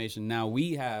much information. Now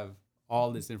we have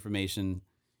all this information.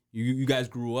 You guys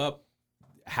grew up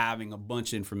having a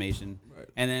bunch of information.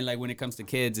 And then like when it comes to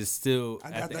kids, it's still I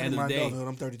at got the that end in of my the day. adulthood.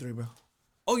 I'm 33, bro.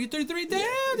 Oh, you're 33?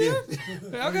 Damn, dude.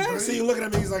 Okay. See you looking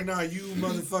at me. He's like, nah, you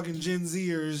motherfucking Gen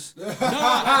Zers.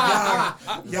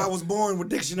 y'all was born with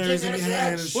dictionaries in your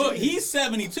hands. Well, he's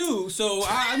 72, so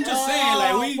I'm just saying,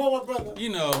 like you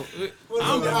know,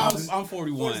 I'm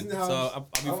 41, so I'll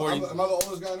be 40. Am I the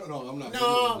oldest guy? No, I'm not.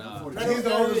 No. He's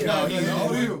the oldest guy. How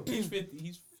old are you? He's 50.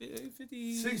 He's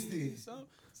 50. 60. So,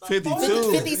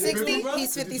 52. 50, 60?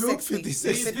 He's 50, 60.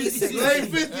 56. 50, 60.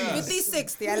 Late 50s. 50,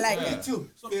 60. I like it. 52.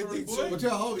 What's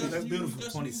your hold? That's beautiful.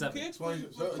 27. What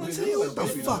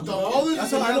the fuck? The oldest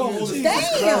That's how I know.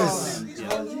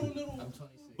 Damn.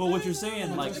 But what you're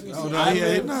saying, like, Oh, no,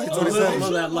 yeah, no, I he's live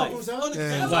 27. that life.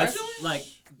 Yeah. Like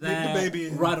that, baby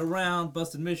in. ride around,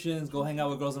 bust admissions, go hang out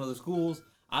with girls in other schools.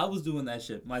 I was doing that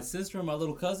shit. My sister and my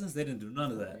little cousins, they didn't do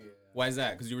none of that. why is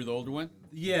that? Because you were the older one?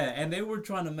 Yeah, and they were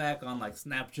trying to mac on like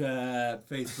Snapchat,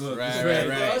 Facebook. Right.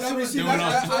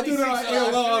 I do that on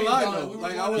AOL online though.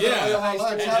 Like I was on AOL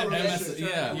online chat room and shit.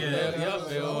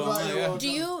 Yeah.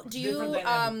 Do you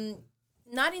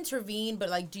not intervene, but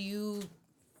like, do you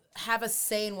have a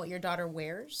say in what your daughter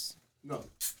wears? No.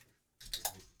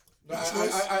 By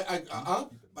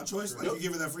choice? Like, you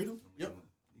give her that freedom? Yep.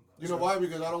 You know why?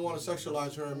 Because I don't want to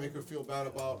sexualize her and make her feel bad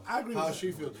about I agree with how that.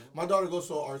 she feels. My daughter goes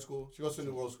to an art school. She goes to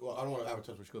New World School. I don't want to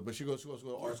advertise where she goes, but she goes to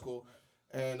an art school.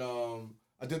 And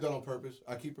I did that on purpose.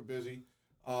 I keep her busy.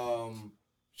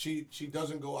 She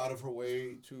doesn't go out of her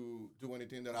way to do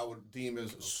anything that I would deem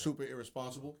as super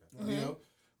irresponsible, you know?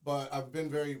 But I've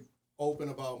been very open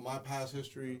about my past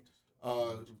history,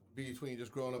 between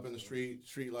just growing up in the street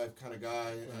life kind of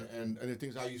guy, and the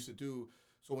things I used to do.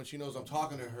 So when she knows I'm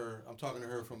talking to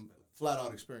her from flat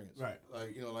out experience. Right.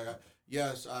 Like, you know, like,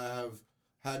 yes, I have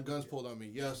had guns pulled on me.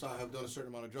 Yes, I have done a certain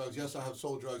amount of drugs. Yes, I have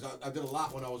sold drugs. I did a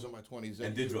lot when I was in my 20s.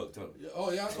 And did drug tell me.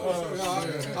 Oh, yeah. I'm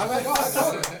like, oh, I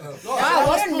told her. No, Wow,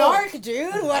 what a narc,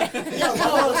 dude. What?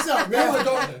 what's up,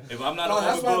 man? If I'm not an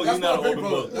open book, you're not an open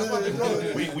book. That's my big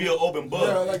brother. We an open book.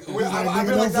 Yeah, like, I've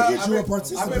been like that.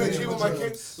 I've been achieving my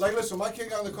kid. Like, listen, my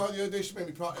kid got in the car the other day. She made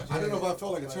me proud. I didn't know if I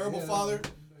felt like a terrible father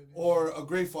or a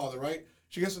great father, right?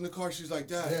 She gets in the car. She's like,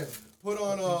 Dad, put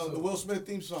on the Will Smith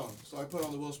theme song. So I put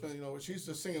on the Will Smith, you know, she's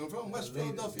just singing. I'm from West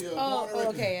Philadelphia.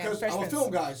 Okay, yeah. Because I'm a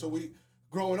film guy, so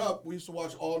growing up, we used to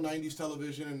watch all 90s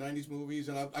television and 90s movies,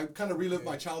 and I kind of relived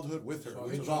my childhood with her,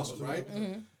 which was awesome, right?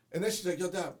 And then she's like, yo,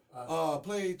 Dad,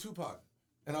 play Tupac.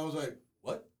 And I was like,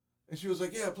 what? And she was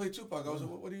like, yeah, play Tupac. I was like,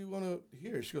 what do you want to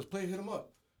hear? She goes, play Hit 'Em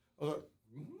Up. I was like,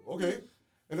 okay.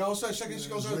 And all of a sudden, she just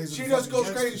goes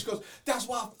crazy. She goes, that's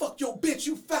why I fuck your bitch,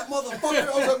 you fat motherfucker.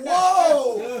 I was like,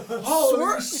 whoa,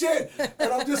 holy shit.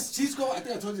 And she's going, I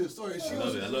think I told you the story.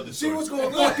 I love this She story. was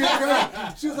going fucking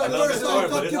crazy. She was like, love first this side, story,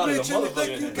 but fuck your it's bitch, not and a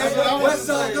thank you, motherfucker. gang. West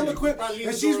side, come equip.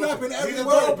 And she's rapping every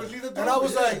word. And I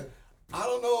was like, I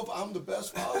don't know if I'm the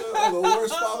best father or the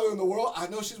worst father in the world. I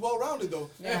know she's well-rounded, though.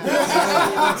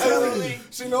 Yeah.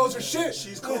 She knows her shit.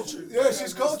 She's cultured. Yeah,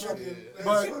 she's cultured.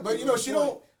 But you know, she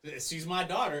don't. She's my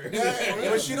daughter. Yeah,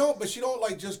 but she don't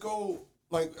like just go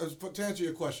like to answer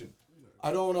your question.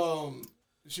 I don't I'll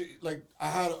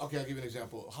give you an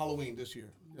example. Halloween this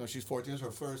year. You know, she's 14. It's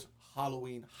her first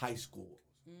Halloween high school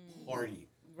party.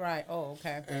 Right. Oh,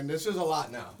 okay. And this is a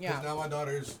lot now. Yeah. Because now my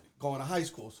daughter's going to high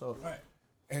school. So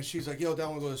and she's like, yo, Dad, I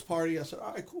want to go to this party. I said,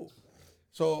 all right, cool.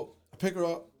 So I pick her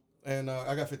up, and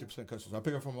I got 50% customers. I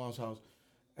pick her from mom's house,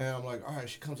 and I'm like, all right,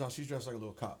 she comes out. She's dressed like a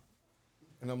little cop.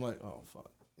 And I'm like, oh, fuck.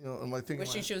 You know, I'm like thinking.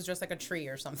 Wishing she was dressed like a tree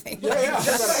or something. Yeah.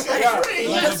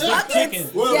 Chicken.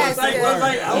 Well, Yes, like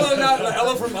Ella, not like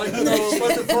Ella from like,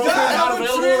 Spencer Pro, not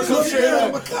available or some shit.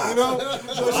 You know?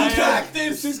 So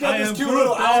she's got this cute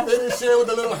little outfit and shit with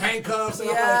the little handcuffs.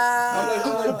 And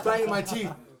I'm like banging my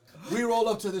teeth. We roll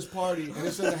up to this party, and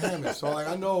it's in the Hammond. So, like,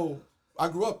 I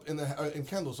grew up in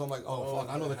Kendall, so I'm like, oh, fuck,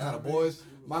 I know the kind of boys.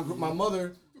 My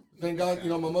mother, thank God, you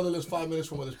know, my mother lives 5 minutes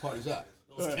from where this party's at.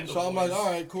 So I'm like, all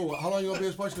right, cool. How long you gonna be at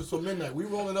this party? Till midnight. We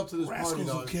rolling up to this party,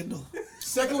 dog.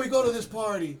 Second we go to this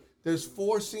party, there's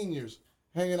 4 seniors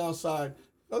hanging outside.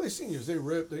 No, they're seniors. They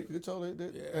ripped. You could tell and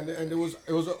it was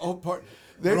a whole part.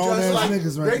 They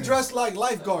dressed like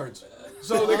lifeguards.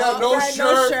 So they got no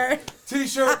shirt,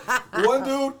 t-shirt. One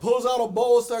dude pulls out a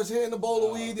bowl, starts hitting the bowl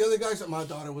of weed. The other guy said, my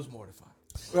daughter was mortified.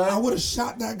 Right? I would have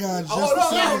shot that guy just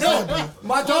no.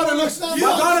 My daughter looks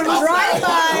right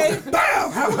by.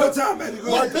 Bam! Have a good time, man.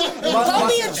 Go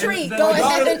be a treat. Go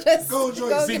ahead and just go enjoy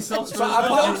it. Be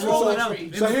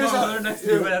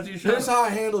Here's how I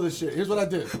handle this shit. Here's what I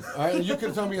did. All right, and you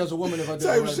can tell me as a woman if I did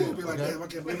it right. Be like, damn, I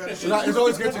can't believe that shit. It's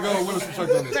always good to go with some on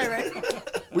this. Right.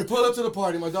 We pull up to the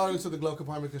party. My daughter goes to the glove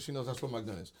compartment because she knows that's where my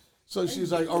gun is. So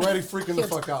she's like already freaking the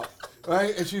fuck out,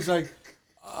 right? And she's like,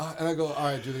 and I go, all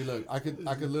right, Julie, look, I could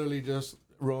literally just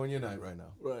ruin your night right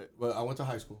now. Right. But I went to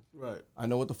high school. Right. I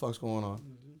know what the fuck's going on.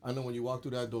 I know when you walk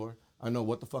through that door, I know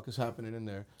what the fuck is happening in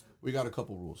there. We got a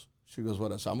couple rules. She goes,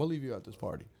 what else? I'm gonna leave you at this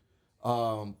party.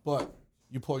 But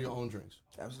you pour your own drinks.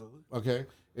 Absolutely. Okay?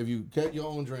 If you get your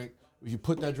own drink, if you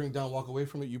put that drink down, walk away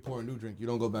from it, you pour a new drink. You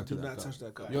don't go back to Do that not cup. touch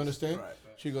that cup. You understand? Right.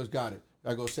 She goes, got it.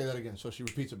 I go, say that again. So she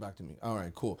repeats it back to me. All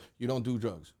right, cool. You don't do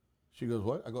drugs. She goes,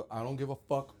 what? I go, I don't give a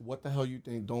fuck what the hell you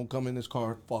think. Don't come in this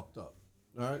car fucked up.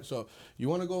 All right? So you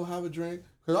want to go have a drink?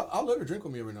 Because I'll let her drink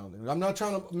with me every now and then. I'm not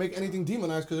trying to make anything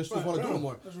demonized because I just want to do it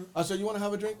more. I said, you want to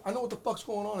have a drink? I know what the fuck's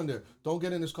going on in there. Don't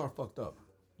get in this car fucked up.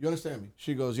 You understand me?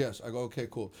 She goes, yes. I go, okay,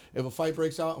 cool. If a fight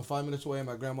breaks out, I'm 5 minutes away at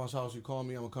my grandma's house. You call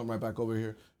me, I'm going to come right back over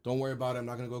here. Don't worry about it. I'm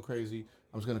not going to go crazy.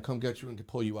 I'm just going to come get you and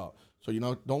pull you out. So,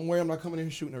 don't worry. I'm not coming in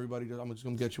here shooting everybody. I'm just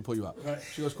going to get you, pull you out. Right.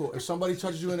 She goes, cool. If somebody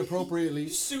touches you inappropriately. You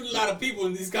shoot a lot of people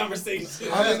in these conversations.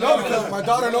 I didn't know because my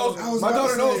daughter knows. My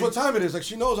daughter knows what time it is. Like,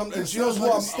 she knows. And she knows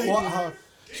who I'm.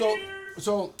 So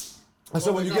I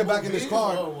said, when you get back in this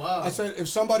car, I said, if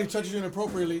somebody touches you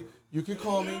inappropriately, you can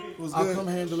call me. I'll come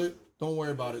handle it. Don't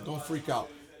worry about it. Don't freak out.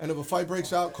 And if a fight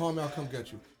breaks out, call me. I'll come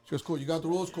get you. She goes, cool. You got the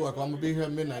rules? Cool. I go, I'm going to be here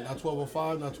at midnight. Not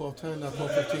 12:05, not 12:10, not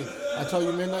 12:15. I tell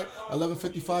you midnight,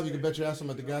 11:55, you can bet your ass I'm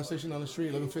at the gas station down the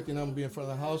street. 11:59, I'm going to be in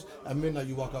front of the house. At midnight,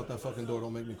 you walk out that fucking door.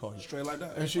 Don't make me call you. Straight like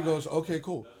that. And she goes, okay,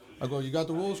 cool. I go, you got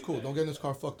the rules? Cool. Don't get in this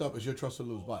car fucked up. It's your trust to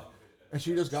lose. Bye. And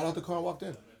she just got out the car and walked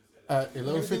in. At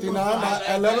 11:59,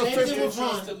 at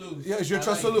 11:50, yeah, it's your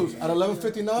trust to lose. At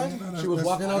 11:59, she was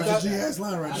walking out that. She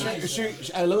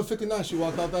at 11:59, she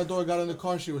walked out that door, got in the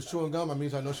car. She was chewing gum. That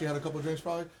means I know she had a couple drinks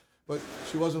probably, but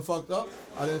she wasn't fucked up.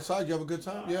 I didn't inside. You have a good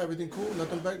time? Yeah, everything cool.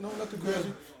 Nothing back. No, nothing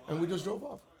crazy. And we just drove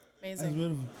off.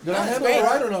 Amazing. Did I handle it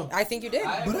right or no? I think you did.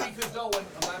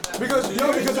 Because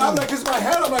I'm like, it's my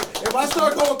head. I'm like, if I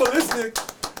start going ballistic.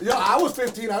 Yeah, I was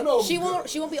 15. I know. She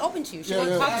won't be open to you. She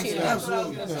won't talk to you.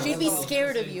 Absolutely. She'd be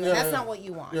scared of you. That's not what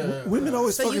you want. Women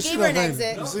always So you gave her an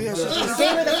exit. You gave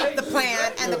her the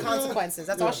plan and the consequences.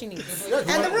 That's all she needs.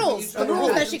 And the rules. The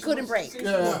rules that she couldn't break.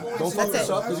 Yeah. Don't fuck this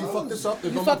up because you fucked this up.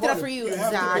 You fucked it up for you.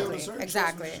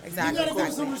 Exactly. You gotta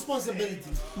give some responsibility.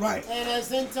 Right. And at the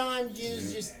same time,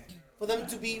 just for them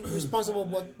to be responsible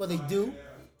for what they do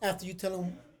after you tell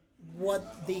them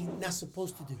what they're not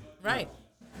supposed to do. Right.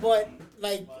 But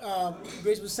like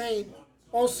Grace was saying,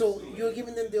 also you're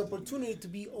giving them the opportunity to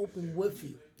be open with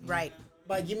you. Right.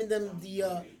 By giving them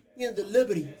the the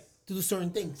liberty to do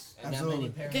certain things.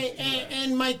 Absolutely. Okay,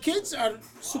 and my kids are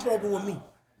super open with me.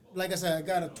 Like I said, I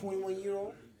got a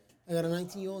 21-year-old, I got a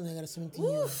 19-year-old, and I got a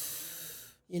 17-year-old.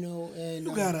 And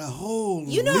You got a whole.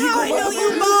 You know how I know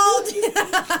you bald?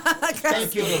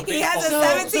 Thank you. He has a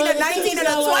 17, a 19, and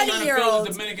a 20-year-old.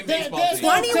 Dominican baseball.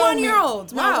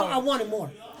 21-year-old. Wow. I wanted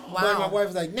more. Wow. But my wife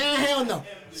was like, nah, hell no.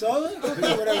 So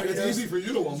okay, whatever. It's easy for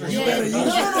you to want more. No.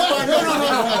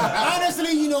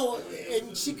 Honestly,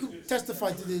 and she could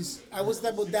testify to this. I was the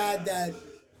type of dad that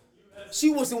she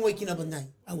wasn't waking up at night.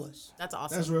 I was. That's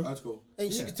awesome. That's real. That's cool.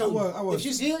 And she could tell you, if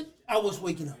she's here, I was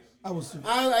waking up. I was.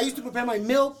 I used to prepare my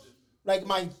milk, like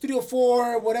my 3 or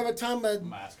 4, whatever time,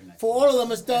 for all of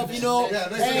them and stuff, and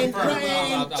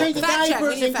change the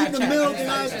diapers and keep the milk and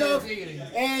all that stuff.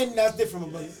 And that's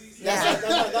different, buddy.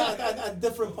 That's a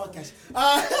different podcast.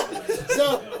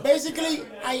 So basically,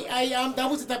 that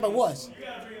was the type I was.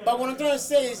 But what I'm trying to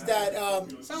say is that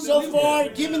so far,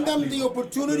 giving them the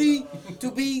opportunity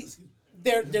to be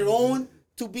their own,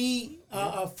 to be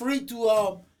free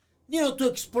to to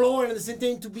explore, and at the same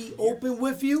time to be open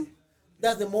with you,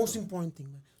 that's the most important thing,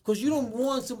 man. Because you don't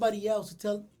want somebody else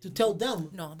to tell them.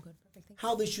 No, I'm good. Perfect.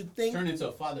 How they should think. Turn into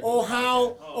a father. Or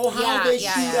how they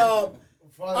should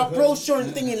approach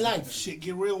certain thing in life. Shit,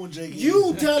 get real when Jake.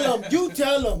 You tell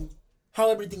them how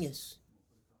everything is.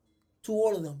 To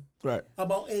all of them. Right.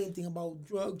 About anything, about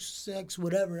drugs, sex,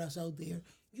 whatever that's out there.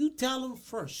 You tell them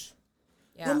first.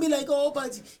 Yeah. Don't be like, oh,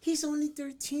 but he's only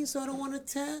 13, so I don't want to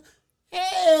tell.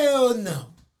 Hell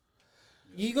no.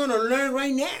 You're going to learn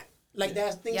right now. Like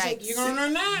that thing said, you're going to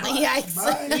learn now. Yikes.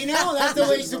 That's the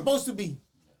way it's supposed to be.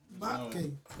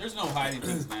 Okay. There's no hiding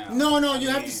things now. No, you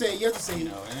have to say it. You have to say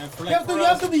it. And for You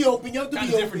have to be open. You have to kind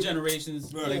be of open. different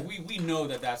generations, like we know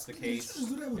that's the case.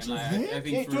 And I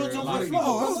think Yeah, for a lot of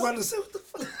Oh, I was people about to say what the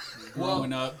fuck.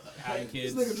 growing up, having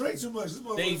kids, This nigga drank too much. This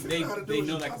they motherfucker figure out how to do they it.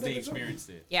 know that 'cause they experienced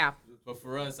it. Yeah. But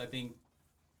for us, I think,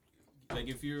 like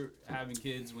if you're having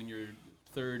kids when you're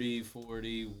 30,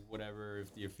 40, whatever,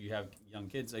 if you have young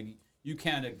kids, like you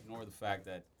can't ignore the fact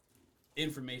that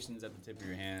information's at the tip of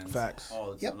your hands. Facts.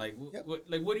 All the time. Yep. Like, Yep.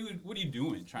 what are you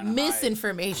doing? Trying to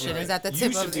Misinformation hide? is at the You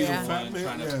tip should of be the yeah. one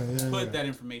trying to put yeah. that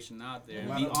information out there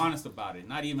and be honest about it.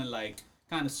 Not even like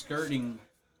kind of skirting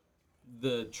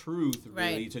the truth really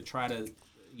Right. to try to,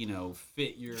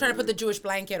 fit your. Trying to put the Jewish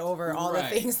blanket over all the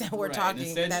things that we're talking.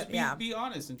 Instead, That, just be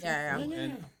honest and truthful. Yeah, yeah.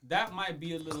 And that might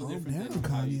be a little Calm different down,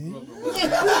 than how you Kanye. grew up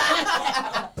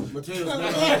or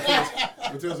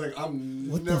whatever. Mateo's like, I'm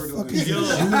What never the doing fuck is this.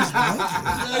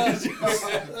 a Jewish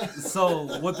blanket?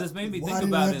 So what this made me Why think do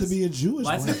you about have to is be a Jewish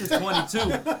my blanket? sister's 22,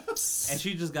 and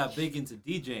she just got big into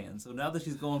DJing. So now that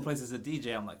she's going places as a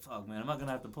DJ, I'm like, fuck, man, am I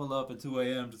gonna have to pull up at 2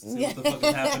 a.m. just to see what the fuck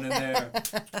is happening there?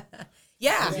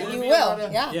 Yeah, Yeah. you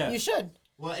will. Yeah. Yeah, you should.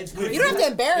 Well, it's You don't have to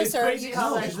embarrass it's her. crazy You how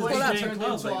No, that she's question just turned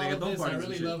clubs, into like, they all got of dome this. I parties and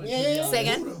really shit. love it. Yeah, yeah, yeah. Say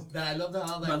again? That I love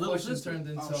how My that little question sister. turned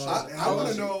into. I want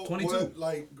to know 22. what,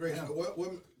 like, Grace, what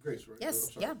Grace, right? Yes,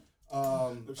 I'm sorry.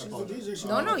 yeah. If she's a DJ, she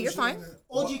No, might no, do you're shit fine. like that.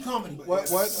 OG comedy.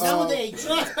 What? Nowadays.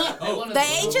 The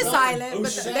H is silent,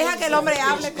 but deja que el hombre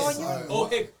hable,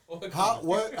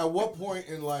 coño. At what point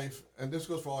in life, and this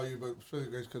goes for all you, but especially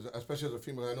Grace, because especially as a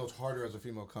female, I know it's harder as a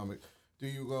female comic. Do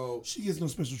you go? She gets no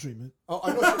special treatment. Oh,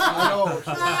 I know.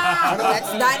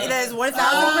 That is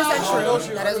 1,000%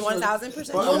 true. That is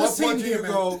 1,000% But true. at what point do you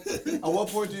go? At what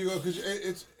point do you go?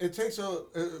 Because it takes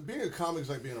being a comic is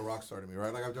like being a rock star to me,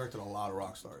 right? Like I've directed a lot of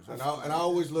rock stars, and I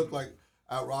always look like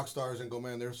at rock stars and go,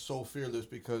 man, they're so fearless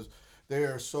because they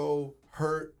are so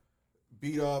hurt,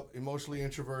 beat up, emotionally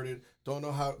introverted, don't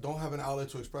have an outlet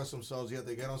to express themselves, yet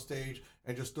they get on stage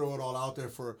and just throw it all out there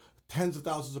for tens of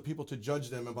thousands of people to judge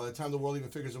them, and by the time the world even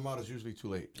figures them out, it's usually too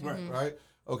late. Right?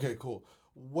 Okay, cool.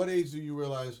 What age do you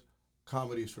realize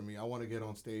comedy is for me? I want to get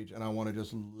on stage and I want to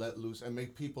just let loose and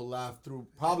make people laugh through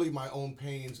probably my own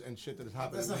pains and shit that has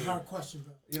happened. That's to a me. hard question,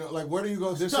 bro. You know, like where do you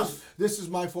go? This is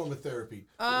my form of therapy.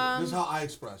 This is how I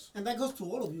express. And that goes to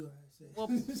all of you, I say. Well,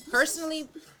 personally,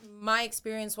 my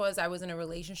experience was I was in a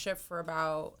relationship for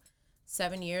about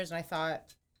 7 years, and I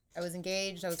thought I was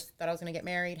engaged. Thought I was gonna get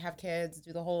married, have kids,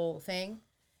 do the whole thing,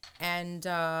 and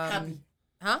Happy.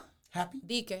 huh? Happy?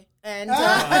 Dike. And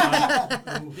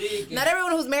not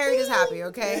everyone who's married is happy.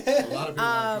 Okay. A lot of people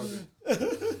aren't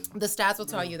joking. The stats will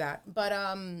tell you that. But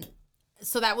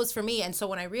so that was for me. And so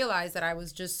when I realized that I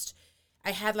was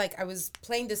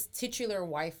playing this titular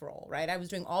wife role, right? I was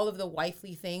doing all of the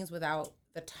wifely things without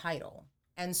the title.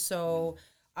 And so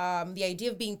the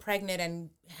idea of being pregnant and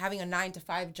having a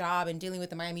 9-to-5 job and dealing with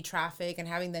the Miami traffic and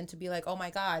having them to be like, oh my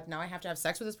God, now I have to have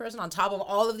sex with this person on top of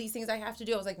all of these things I have to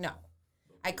do. I was like, no,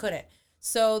 I couldn't.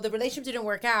 So the relationship didn't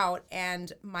work out.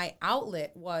 And my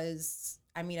outlet was,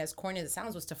 I mean, as corny as it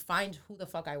sounds, was to find who the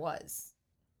fuck I was.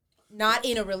 Not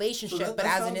in a relationship, but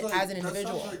as an individual. That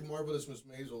sounds like Marvelous Miss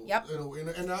Maisel. Yep.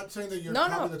 And not saying that you're No,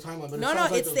 copying no. the timeline, but No, it no,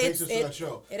 sounds like it's- the basis it- to that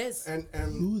show. it is. And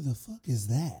Who the fuck is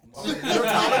that? you're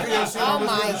comedy and Oh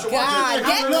my so God,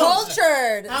 watch it. get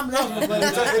cultured. I'm loving it,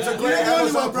 It's a great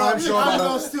Amazon Prime show I'm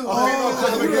about those two. a female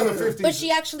comic in the 50s. But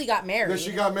she actually got married. That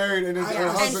she got married and her and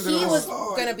husband he didn't was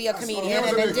want- going to be a comedian He and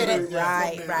was then gonna did be it. a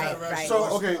Right, comedian. right. So,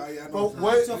 okay, I know. but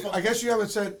what, I guess you haven't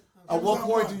said, at what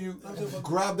point do you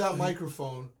grab that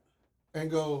microphone and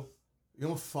go, you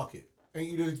know, fuck it. And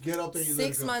you just get up there and you let it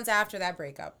 6 go. months after that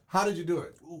breakup, How did you do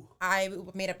it? I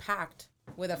made a pact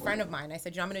with a friend of mine. I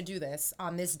said, I'm going to do this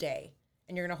on this day,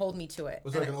 and you're going to hold me to it.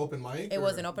 Was it like an open mic? It or-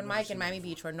 was an open mic in Miami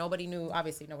Beach where nobody knew who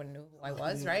I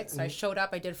was, right? So I showed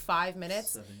up, I did 5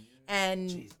 minutes,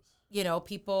 and, you know,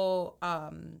 people,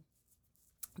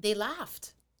 they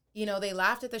laughed. You know, they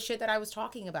laughed at the shit that I was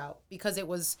talking about because I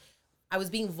was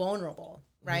being vulnerable,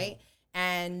 right?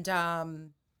 And,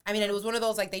 I mean, it was one of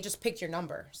those, like, they just picked your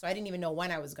number. So I didn't even know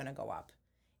when I was going to go up.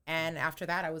 And after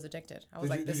that, I was addicted. I was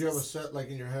Did you have a set, like,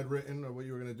 in your head written or what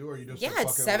you were going to do? Or you just yeah, said,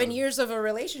 it's fuck it, 7 whatever? years of a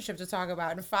relationship to talk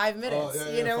about in 5 minutes.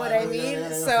 yeah, You know 5 what I minutes, mean? yeah,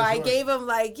 So for I sure. gave them,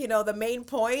 like, you know, the main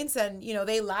points, and, you know,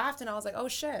 they laughed, and I was like, oh,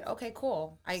 shit. Okay,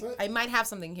 cool. I might have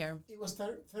something here. It was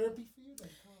therapy for you?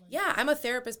 Like, Yeah, I'm a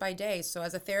therapist by day. So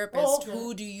as a therapist, okay.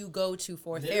 who do you go to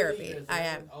for therapy? I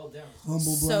am. Humble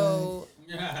So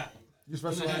You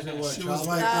specialize in what? She was child-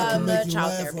 like, I can make you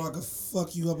child laugh therapy. or I can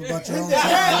fuck you up about your own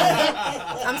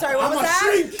child. I'm sorry, what was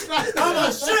that? I'm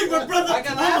a shrink, my brother.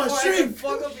 I'm a shrink.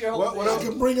 Fuck up your whole What I else?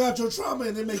 can bring out your trauma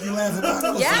and then make you laugh about it.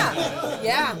 What's up?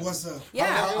 Yeah. What's up?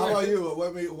 Yeah. How about you?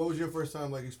 What was your first time,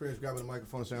 like, experience grabbing the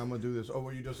microphone and saying, I'm going to do this? Or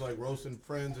were you just, like, roasting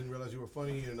friends and realized you were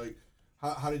funny? And, like,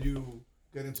 how did you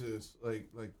get into this? Like,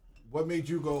 what made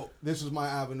you go, this is my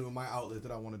avenue and my outlet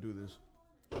that I want to do this?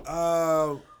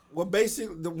 Well,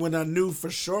 basically, when I knew for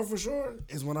sure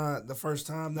is when the first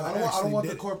time that I I don't actually want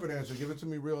did the it. corporate answer. Give it to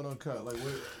me real and uncut. Like,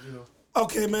 what, you know.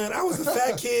 Okay, man, I was a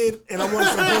fat kid and I wanted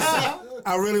some pussy.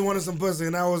 I really wanted some pussy,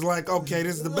 and I was like, okay,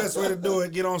 this is the best way to do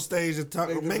it. Get on stage and talk,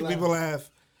 make people laugh,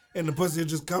 and the pussy will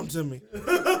just come to me.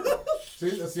 See,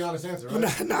 that's the honest answer,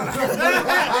 right? Nah.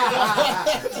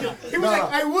 He was like,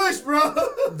 I wish, bro.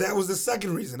 That was the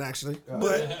second reason, actually.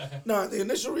 But no, the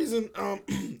initial reason,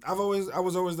 I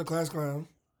was always the class clown.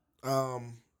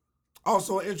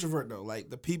 Also an introvert though. Like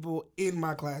the people in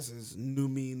my classes knew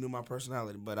me, knew my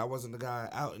personality, but I wasn't the guy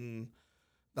out in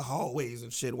the hallways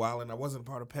and shit wilding. I wasn't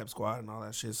part of Pep Squad and all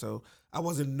that shit, so I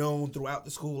wasn't known throughout the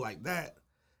school like that.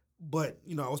 But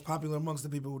you know, I was popular amongst the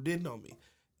people who did know me,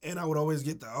 and I would always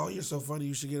get the, "Oh, you're so funny,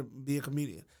 you should be a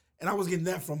comedian." And I was getting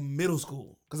that from middle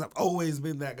school because I've always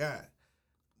been that guy.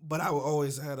 But I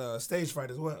always had a stage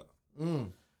fright as well.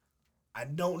 I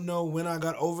don't know when I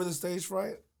got over the stage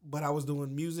fright, but I was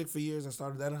doing music for years. I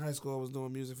started that in high school. I was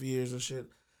doing music for years and shit.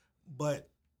 But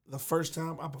the first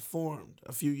time I performed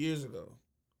a few years ago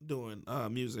doing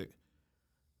music,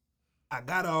 I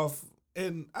got off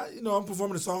and I'm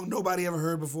performing a song nobody ever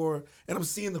heard before, and I'm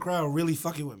seeing the crowd really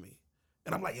fucking with me.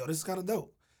 And I'm like, yo, this is kind of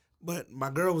dope. But my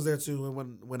girl was there too,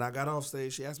 and when I got off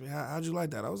stage, she asked me, how'd you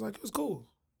like that? I was like, it was cool.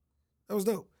 That was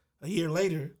dope. A year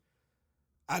later,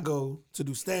 I go to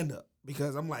do stand-up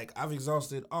because I'm like, I've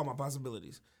exhausted all my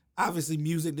possibilities. Obviously,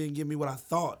 music didn't give me what I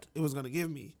thought it was going to give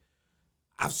me.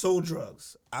 I've sold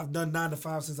drugs. I've done 9 to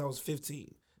 5 since I was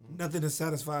 15. Nothing has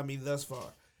satisfied me thus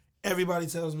far. Everybody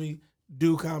tells me,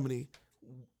 do comedy.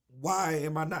 Why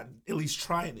am I not at least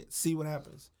trying it? See what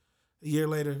happens. A year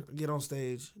later, I get on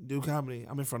stage, do comedy.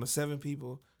 I'm in front of 7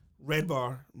 people. Red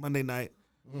Bar, Monday night,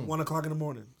 1 o'clock in the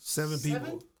morning. 7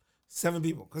 people. 7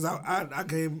 people. Because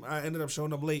I ended up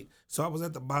showing up late, so I was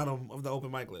at the bottom of the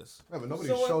open mic list. Yeah, but nobody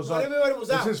shows up.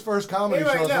 It's his first comedy show.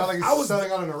 It's not like he's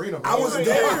selling out an arena. Bro. I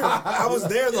was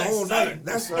there the whole night.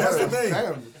 That's the thing.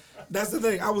 Damn. That's the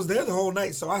thing. I was there the whole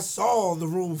night, so I saw the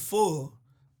room full.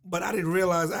 But I didn't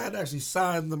realize I had actually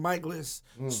signed the mic list.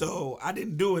 So I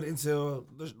didn't do it until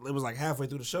it was like halfway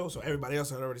through the show. So everybody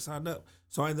else had already signed up.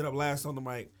 So I ended up last on the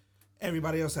mic.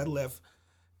 Everybody else had left.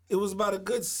 It was about a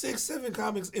good 6-7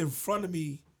 comics in front of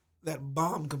me that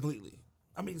bombed completely.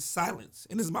 I mean, silence.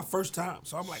 And this is my first time.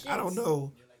 So I'm like, I don't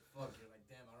know. You're like, fuck. You're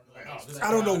like, damn,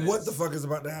 I don't know what the fuck is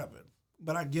about to happen.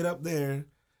 But I get up there,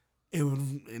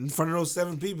 and in front of those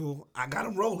 7 people, I got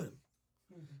them rolling.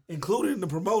 Including the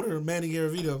promoter, Manny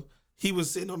Garavito. He was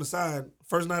sitting on the side.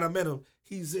 First night I met him,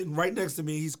 he's sitting right next to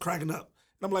me. He's cracking up.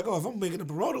 And I'm like, oh, if I'm making the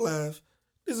promoter laugh,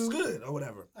 this is good or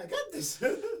whatever. I got this.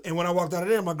 And when I walked out of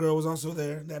there, my girl was also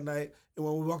there that night. And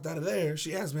when we walked out of there,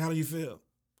 she asked me, how do you feel?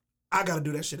 I got to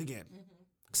do that shit again.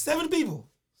 7 people.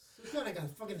 It's not like a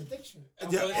fucking addiction.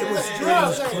 Yeah, it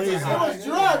was crazy. It was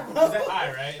drug, bro. Was that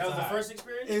high, right? That was the first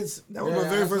experience? That was my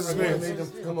very first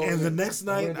experience. And the next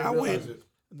night, I went.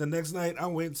 The next night, I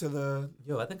went to the...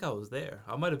 Yo, I think I was there.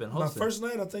 I might have been hosting. My first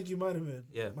night, I think you might have been.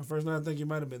 Yeah. My first night, I think you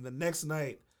might have been. The next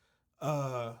night,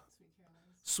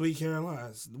 Sweet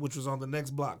Carolines, which was on the next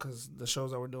block, because the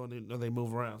shows that we're doing, they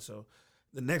move around. So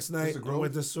the next night, I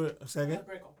went to... Second?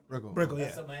 Brickell, yeah.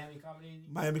 That's a Miami comedy?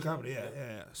 Miami comedy,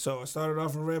 yeah. So I started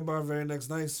off in Red Bar, very next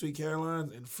night, Sweet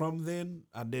Carolines, and from then,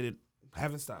 I did it,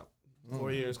 haven't stopped.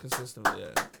 4 years consistently,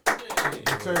 yeah.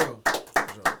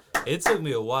 It took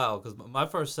me a while because my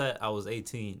first set, I was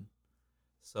 18.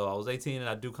 So I was 18 and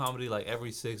I do comedy like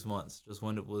every 6 months, just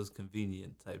when it was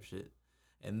convenient type shit.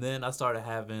 And then I started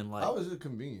having like... How is it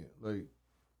convenient? Like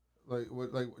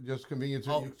just convenient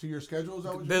to your schedule? Is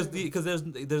that what because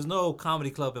there's no comedy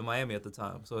club in Miami at the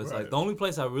time. So it's like the only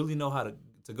place I really know how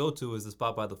to go to is the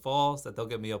spot by the falls that they'll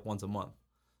get me up once a month.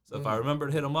 So if I remember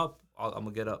to hit them up, I'm going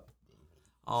to get up.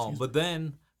 But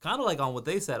then... kind of like on what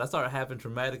they said, I started having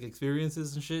traumatic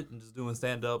experiences and shit and just doing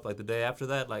stand-up like the day after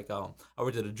that. Like, I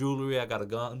worked at a jewelry, I got a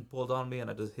gun pulled on me, and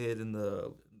I just hid in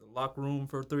the locker room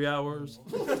for 3 hours.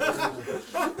 That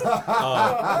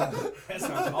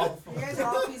sounds awful. You guys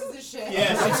are all pieces of shit.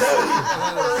 Yeah,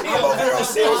 I'm over here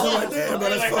serious like damn, but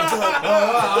that's fucked up.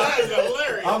 That is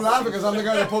hilarious. I'm laughing because I'm the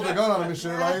guy that pulled the gun on him and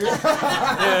shit. Like,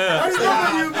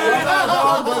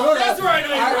 That's where I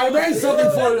know I made something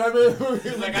for you. I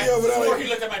mean, like, I swore he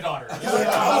looked at my daughter. I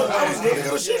was really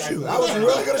going to shoot you. I was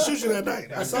really going to shoot you that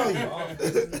night. I saw you.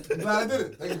 glad I did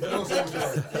it. Thank you for no saying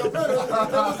That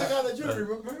was the guy that you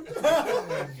remember?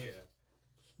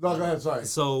 No, go ahead. Sorry.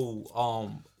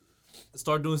 So,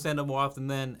 started doing stand-up more often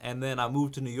then, and then I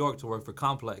moved to New York to work for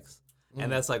Complex. And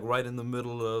that's like right in the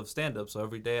middle of stand-up. So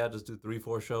every day I just do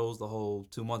 3-4 shows the whole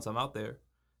 2 months I'm out there.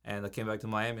 And I came back to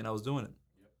Miami and I was doing it.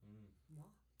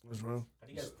 What's wrong? How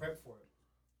do you guys prep for it?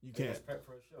 You How do you can't. guys prep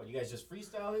for a show? You guys just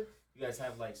freestyle it? You guys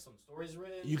have like some stories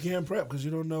written? You can't prep because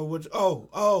you don't know which...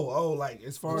 like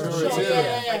as far as...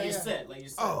 Like your set.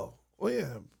 Oh, well,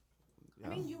 yeah. I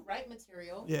mean, you write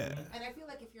material. Yeah. And I feel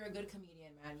like if you're a good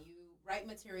comedian, man, you write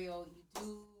material, you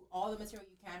do all the material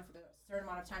you can for the certain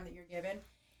amount of time that you're given,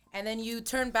 and then you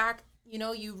turn back, you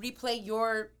replay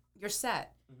your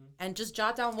set and just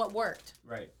jot down what worked.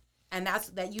 Right. And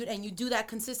you do that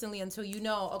consistently until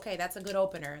okay, that's a good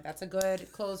opener, that's a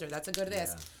good closer, that's a good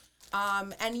this.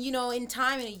 And in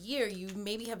time, in a year, you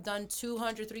maybe have done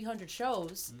 200, 300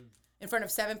 shows in front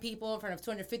of 7 people, in front of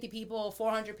 250 people,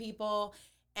 400 people.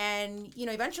 And,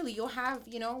 eventually you'll have,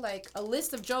 like a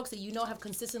list of jokes that have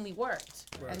consistently worked.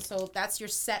 Right. And so that's your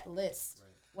set list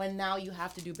when now you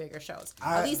have to do bigger shows.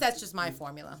 At least that's just my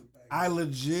formula. I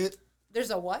legit.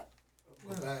 There's a what?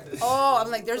 Oh,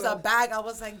 I'm like, there's a bag. I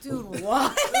was like, dude, what?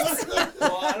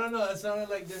 Well, I don't know. It sounded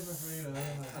like different for you.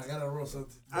 I gotta roll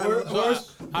something.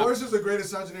 Boris is the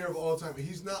greatest engineer of all time.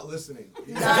 He's not listening.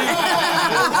 He has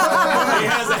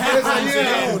a headphones in.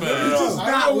 He's just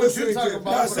not listening to it.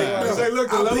 Say,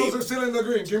 look, the levels are still in the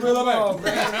green. Give me the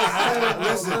back.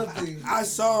 Listen, I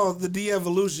saw the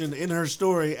de-evolution in her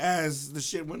story as the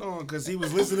shit went on because he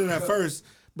was listening at first.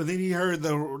 But then he heard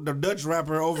the Dutch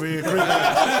rapper over here cricket,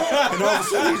 and all of a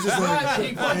sudden he's just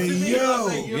like, "Hey yo,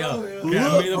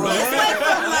 look, It went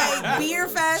from like beer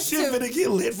fest shit to finna get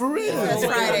lit for real." That's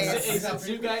Fridays. Since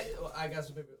you guys, I got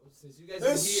some paper. Since you guys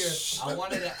are here, I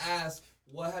wanted to ask,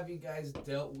 what have you guys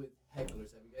dealt with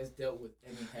hecklers? Have you guys dealt with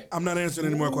any hecklers? I'm not answering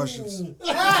any more questions.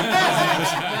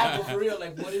 But for real,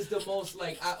 like, what is the most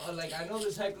I know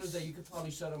there's hecklers that you could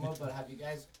probably shut them up, but have you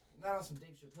guys? Not on some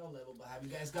Dave Chappelle level, but have you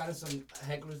guys gotten some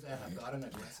hecklers that have gotten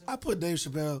aggressive? I put Dave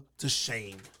Chappelle to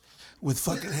shame with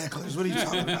fucking hecklers. What are you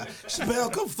talking about?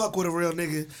 Chappelle, come fuck with a real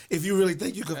nigga if you really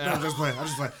think you could. No, I'm just playing.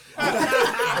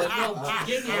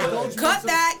 Cut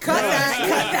that.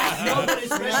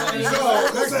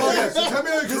 So tell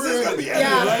me This is gonna be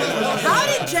How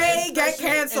did Jay get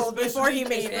canceled before he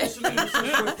made it?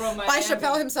 By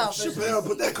Chappelle himself. Chappelle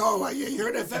put that call like, yeah, you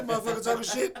heard that fat motherfucker talking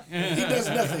shit? He does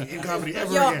nothing in comedy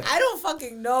ever Yo, again. I don't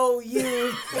fucking know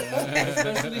you.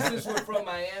 Especially since we're from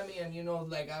Miami and,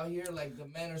 like out here, like the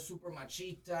men are super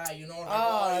machista,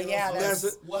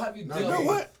 That's what have you done? You know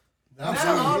what? Not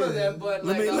all of them, but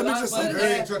let me just say,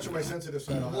 I ain't touching my sensitive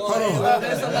side. Hold on.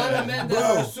 There's a lot of men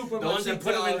that are super machista.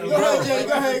 Go ahead,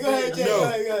 Jay. Go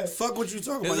ahead. Fuck what you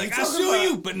talking about. Like, I'll sue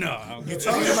you, but no. You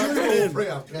talking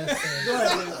about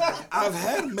Go I've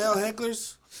had male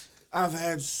hecklers. I've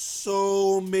had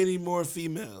so many more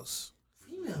females.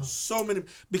 So many.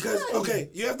 Because, okay,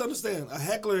 you have to understand, a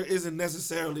heckler isn't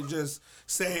necessarily just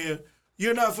saying,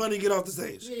 you're not funny, get off the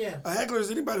stage. Yeah. A heckler is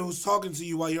anybody who's talking to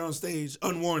you while you're on stage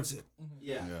unwarranted.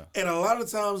 Yeah. And a lot of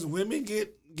times women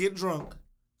get drunk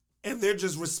and they're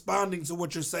just responding to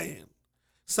what you're saying.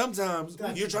 Sometimes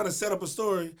you're trying to set up a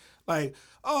story like,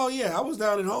 oh yeah, I was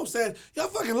down in Homestead. Y'all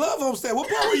fucking love Homestead. What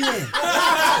part were you in?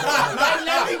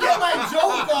 Let me get my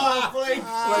joke off.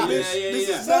 This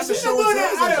is not the show.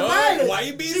 Why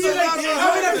you being She's so like,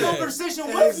 loud? having a conversation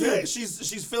with you. Exactly.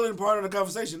 She's feeling part of the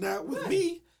conversation. Now with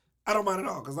me, I don't mind at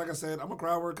all because, like I said, I'm a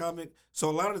crowd work comic. So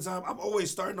a lot of the time, I'm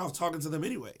always starting off talking to them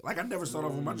anyway. Like I never start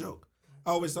off with my joke. I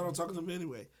always start off talking to them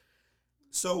anyway.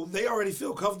 So they already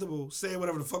feel comfortable saying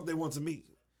whatever the fuck they want to me.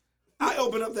 I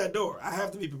open up that door. I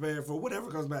have to be prepared for whatever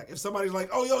comes back. If somebody's like,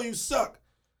 "Oh, yo, you suck,"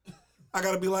 I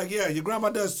gotta be like, "Yeah, your grandma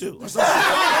does too." Or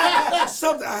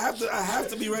something. I have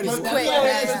to be ready for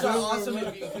That's it. awesome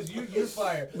because you're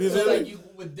fire. So like you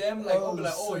with them, like I'll be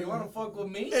like, "Oh, you want to fuck with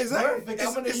me?" Exactly. Perfect.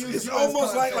 I'm gonna use It's you as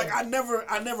almost like content.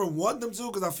 I never want them to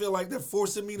because I feel like they're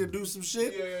forcing me to do some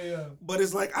shit. Yeah. But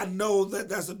it's like I know that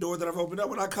that's a door that I've opened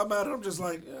up. When I come out, I'm just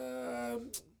like, where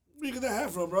you get that hat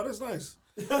from, bro? That's nice.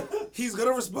 He's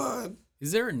gonna respond.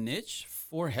 Is there a niche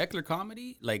for heckler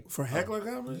comedy? Like For heckler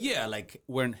comedy? Yeah, like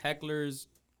when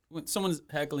someone's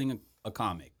heckling a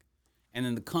comic, and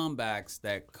then the comebacks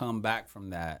that come back from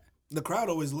that. The crowd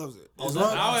always loves it.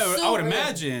 I would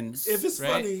imagine if it's right?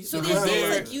 funny. So the there's crowd things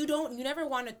loves like it. you never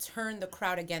want to turn the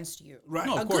crowd against you. Right.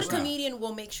 No, A of good course not. comedian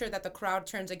will make sure that the crowd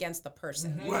turns against the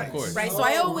person. Right. Of course. Right. So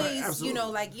I always, absolutely.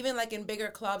 like even like in bigger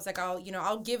clubs, like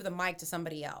I'll give the mic to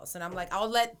somebody else, and I'm like, I'll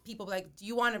let people be like, do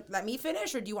you want to let me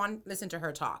finish or do you want to listen to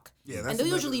her talk? Yeah, that's and they'll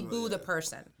the usually best, boo the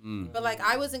person. But like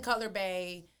I was in Cutler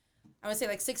Bay, I would say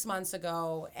like 6 months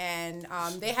ago, and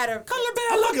they had a Cutler Bay.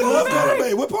 I love Cutler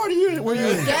Bay. What part are you in? Where you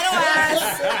in? Ghetto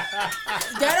ass,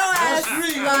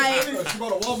 like. She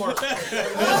bought a Walmart.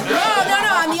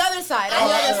 No, on the other side,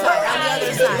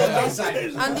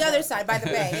 on the other side by the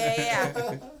bay,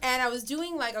 yeah. And I was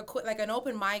doing like an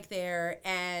open mic there,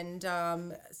 and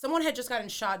someone had just gotten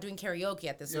shot doing karaoke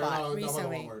at this spot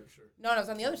recently. No, it was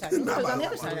on the other side. It was on the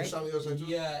other side, right?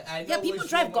 Yeah, I know Yeah, people which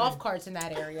drive one. golf carts in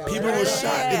that area. People were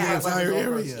shot in the entire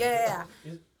area. Yeah.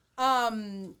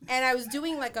 And I was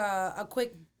doing like a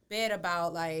quick bit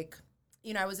about like,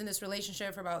 you know, I was in this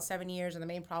relationship for about 7 years, and the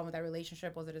main problem with that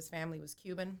relationship was that his family was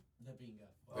Cuban.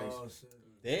 Oh,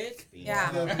 shit.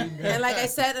 Yeah. And like I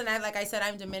said,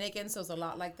 I'm Dominican, so it's a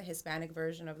lot like the Hispanic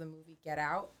version of the movie Get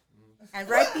Out. And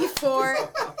right before,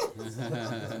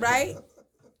 right?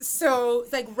 So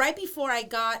it's like right before I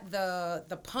got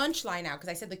the punchline out, because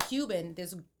I said the Cuban,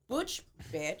 this butch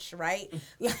bitch, right?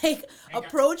 Like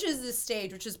approaches this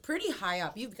stage, which is pretty high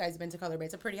up. You guys have been to Color Bay.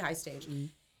 It's a pretty high stage.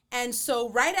 And so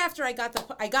right after I got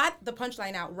the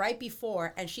punchline out right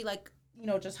before, and she like, you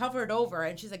know, just hovered over,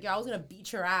 and she's like, yo, I was gonna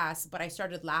beat your ass, but I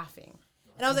started laughing.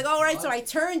 And I was like, all right, so I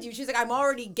turned you. She's like, I'm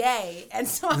already gay. And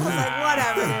so I was like,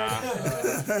 whatever,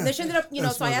 dude. And then she ended up, you know,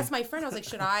 so I asked my friend, I was like,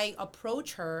 should I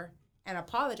approach her and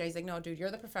apologize? He's like, no, dude,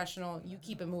 you're the professional. You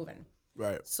keep it moving.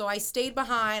 Right. So I stayed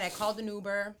behind. I called an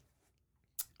Uber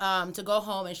to go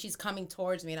home, and she's coming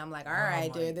towards me, and I'm like, all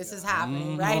right, dude, this is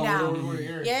happening right now.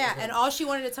 Yeah, and all she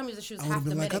wanted to tell me was that she was half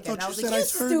Dominican. I was like, you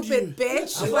stupid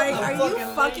bitch. Like, are you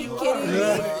fucking kidding me?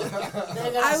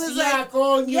 I was like,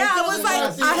 yeah, I was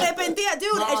like, arrepentida,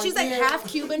 dude. And she's like half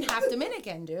Cuban, half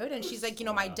Dominican, dude. And she's like, you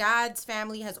know, my dad's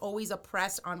family has always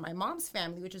oppressed on my mom's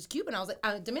family, which is Cuban. I was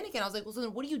like, Dominican. I was like, well, so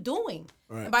then what are you doing?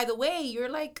 Right. And by the way, you're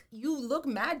like, you look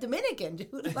mad Dominican,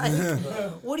 dude. Like,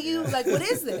 what do you, like, what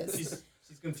is this?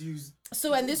 She's confused.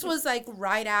 So, and this was like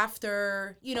right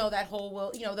after, you know, that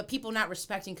whole, you know, the people not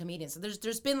respecting comedians. So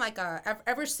there's been like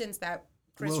ever since that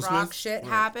Chris Rock shit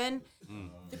happened,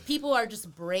 the people are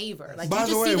just braver. Like, you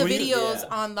just see the videos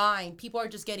online. People are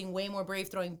just getting way more brave,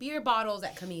 throwing beer bottles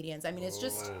at comedians. I mean, it's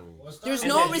just, there's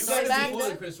no respect anymore.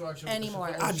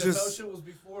 Chappelle show was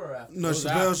before or after? No,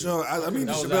 Chappelle show. I mean,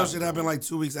 the Chappelle shit happened like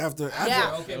 2 weeks after.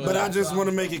 But I just want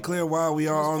to make it clear while we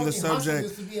are on the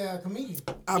subject. To be a comedian.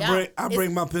 I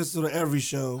bring my pistol to every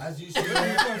show. I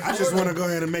just want to go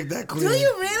ahead and make that clear. Do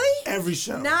you really? Every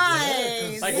show.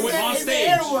 Nice. Like on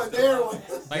stage.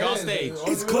 Like on stage.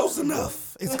 It's close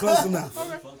enough. It's close enough.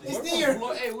 It's near.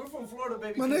 Hey, we're from Florida,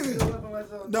 baby. My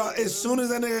nigga. No, as soon as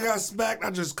that nigga got smacked,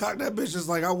 I just cocked that bitch just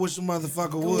like I wish a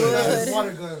motherfucker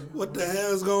would. What the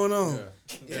hell is going on?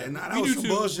 Yeah, nah, that was some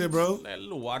bullshit, bro. That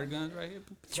little water guns right here.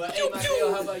 But, hey,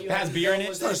 Mateo, how about you? It has beer in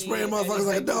it. Start spraying motherfuckers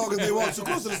like a dog as they walk too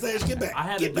close to the stage. Get back. I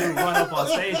had a dude run up on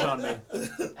stage on me.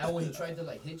 And when he tried to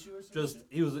like hit you or something? Just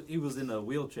he was in a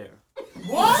wheelchair.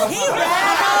 What? He ran.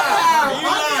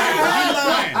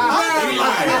 You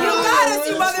lying. You got us,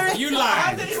 you mother. You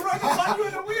lying. He run up on you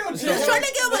in a wheelchair. He was trying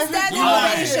to give him a standing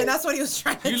ovation. That's what he was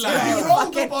trying to do. You lying. You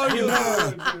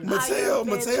fucking.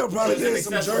 Mateo probably did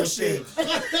some jerk shit.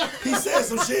 He said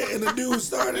some shit, and the dude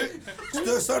started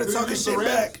talking shit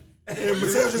back. And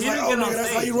Mateo's just like, oh, nigga,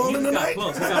 that's how you rolling tonight? He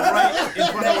got right in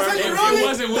front of where It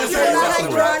wasn't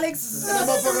Hydraulics. Oh,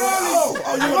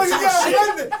 you want to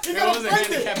talk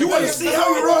shit? You want to see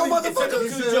how we roll, motherfucker?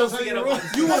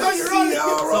 You want to see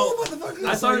how I roll, motherfucker?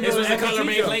 I started doing a color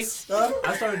made amputee place. jokes.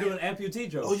 I started doing amputee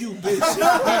jokes. Oh, you bitch.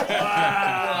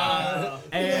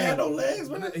 And You had no legs,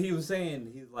 man. he was saying,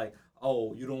 he's like,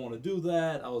 oh, you don't want to do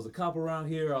that. I was a cop around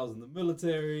here. I was in the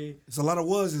military. It's a lot of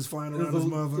wuzzes flying around this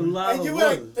It's a motherfucker. lot of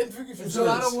wuzzes. It's a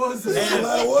lot of wuzzes. It's a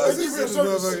lot of wuzzes in this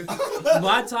motherfucker.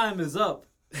 My time is up.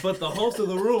 But the host of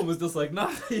the room is just like, nah,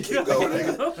 you Keep going,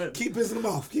 nigga. Keep pissing them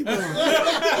off. Keep going.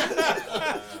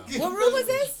 What room was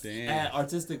this? At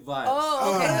Artistic Vibes.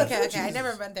 Oh, okay. I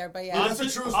never went there, but yeah.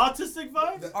 Autistic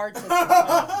vibe? Artistic.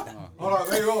 Hold on,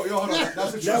 there you go. Yo, hold on.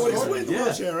 That's a true That way story. in the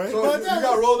wheelchair, right? So you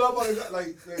got rolled up on it,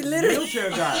 like Literally. Wheelchair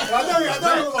guy. I thought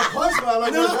it was a punchline.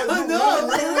 Like,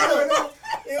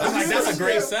 That's a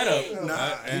great setup.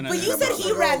 But you said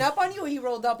he ran up on you or he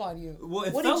rolled up on you? Well,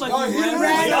 it What felt did like you- he he ran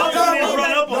ran up. up. He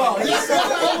run up on me.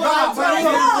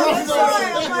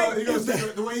 He goes,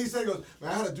 the way he said, he goes,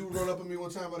 man, I had a dude run up on me one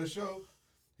time at a show.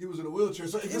 He was in a wheelchair,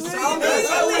 so it just sounded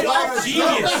like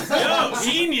Genius. Yo,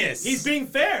 genius. He's being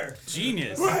fair.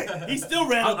 Genius. Right. He still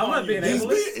ran up I'm on not you. being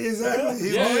ableist. Exactly.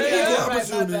 He's Yeah, being yeah, equal My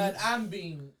opportunity. bad. I'm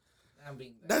being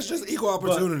That's just equal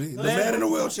opportunity. The man in the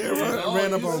wheelchair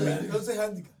ran up on me. Don't say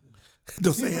handicap.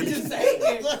 Don't say handicap.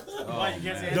 Why, you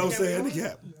can't say Don't say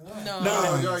handicap? handicap. No. No.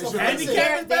 Handicap is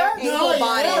They're bad?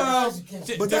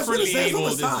 able-bodied. But that's what it Differently says on abled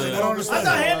the is sign. I don't I understand.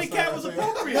 thought handicap was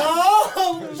appropriate.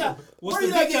 No! What's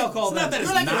the decal called Not that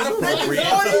then? it's not appropriate.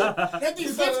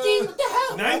 1950? What the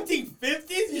hell?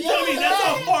 1950s? You tell me that's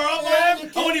how far up I am?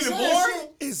 I wasn't even born?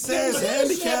 It says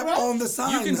handicap on the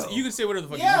sign, though. You can say whatever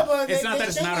the fuck Yeah, you want. but It's they- not that they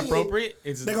it's not changing it. appropriate.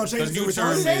 It's They gonna change the it to new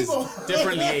term is disabled.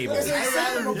 differently abled. It's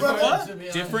acceptable, brother.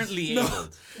 What? Differently abled.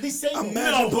 Disabled.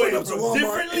 Imagine pulling up to Walmart and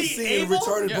differently seeing able?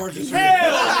 retarded Yeah. parking.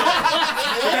 Hell!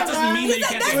 But that doesn't mean that you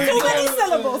can't That's say too many handicap.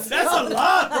 syllables. That's a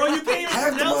lot, bro. You can't even Half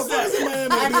the pronounce motherfuckers in that.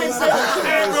 Miami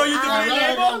Hey, bro, you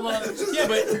different Yeah,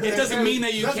 but it doesn't mean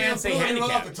that you can't say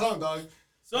handicap. the tongue, dog.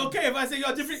 So okay, if I say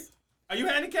y'all different, are you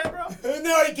handicapped, bro?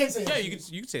 No, you can't say Yeah, that.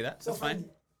 you can say that. That's fine. so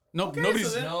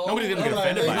Nobody's then- gonna get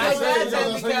offended by My it. dad's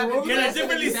handicapped. Can I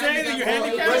differently say that you're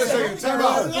handicapped? Wait a second, time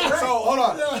out. So, hold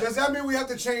on. Does that mean we have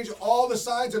to change all the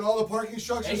signs and all the parking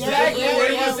structures? Exactly. Yeah, What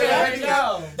do yeah, you say yeah,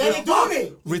 handicap? Then they doing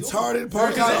it. Retarded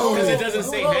parking Because only. it doesn't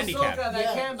say handicap.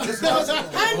 That can't be.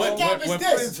 Handicap is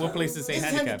this. What place does say This is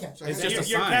handicap? handicap. It's just a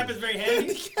Your cap sign. is very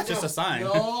handy. It's just a sign.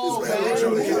 No,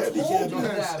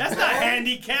 That's not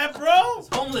handicap, bro.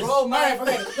 Homeless. Bro, my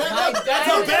Forget it. my That's a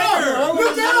dad. beggar.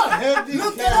 Look it up.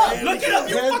 Look it up. Look it up.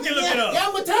 You fucking look it up. Yeah,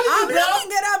 I'm gonna tell you, I'm bro.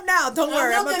 looking it up now. Don't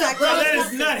worry. I'm looking gonna it fact up, Bro, check.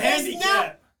 that is not It's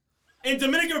handicap. In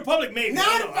Dominican Republic, maybe. I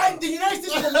don't know. Not the United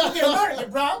States of America,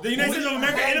 bro. The United States of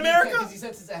America in America?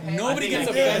 Nobody gets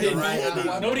offended.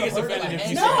 Nobody gets offended if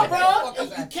you say No, it. bro.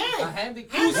 You can't.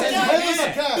 handicap?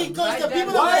 Because the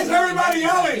people Why that is everybody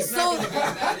yelling? So, Go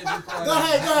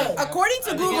ahead, go ahead. according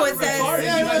to Google, it says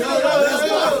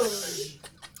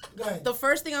Go ahead. the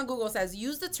first thing on Google says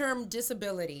use the term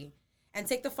disability and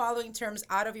take the following terms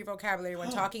out of your vocabulary when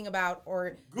talking about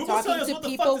or Google's telling talking us to what the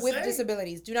people fuck to with say.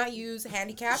 disabilities. Do not use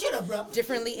handicapped, Shut up, bro.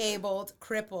 differently abled,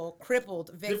 crippled,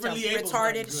 victim, Differently abled.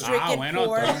 retarded, Ah, stricken, bueno,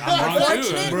 poor, I'm wrong too,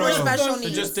 unfortunate, bro. or special So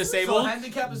needs. just disabled?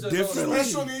 Handicap is a Different.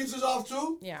 Special needs is off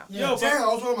too? Yeah. Yo, Damn, I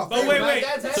was one of my but wait,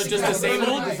 favorites. wait. So just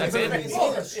disabled? That's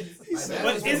it?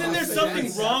 But isn't there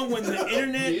something wrong when the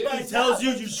internet tells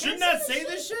you should not say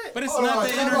this shit? But it's Hold not on, the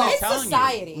time internet out. It's telling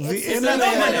society. The It's internet-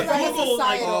 society. Right, Google,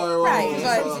 society. right,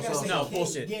 but No,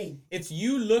 bullshit. It's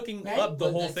you looking up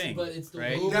the whole thing, But it's the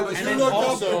right? Google. Yeah, but And you then looked up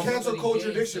also- the cancel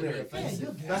culture dictionary.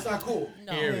 That's not cool.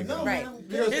 Here we go. right.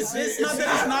 It's not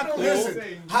that it's not cool.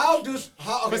 Listen, how?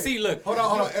 Okay. But see, look. Hold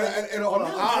on, and hold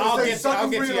on. I'll Say get to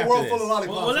something you free in a after world this. full of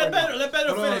lollipops. Well, let right now. Beto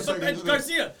Hold on a finish. second. But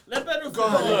Garcia, let Beto Go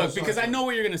ahead. finish. Look, because I know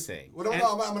what you're gonna say. Well, no, And-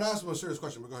 no, I'm gonna ask him a serious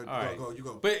question. But go ahead. All right. You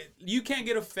go. But you can't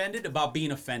get offended about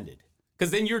being offended.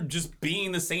 Because then you're just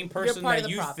being the same person part that of the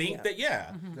you problem, think yeah. that,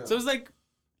 yeah. So it's like,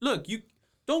 look, you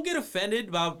don't get offended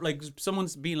about like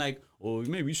someone's being like, oh,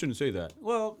 maybe you shouldn't say that.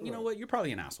 Well, you know what? You're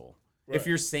probably an asshole if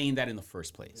you're saying that in the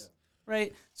first place.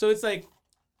 Right? So it's like,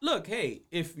 look, hey,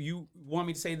 if you want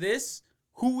me to say this,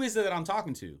 who is it that I'm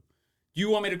talking to? Do you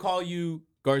want me to call you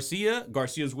Garcia,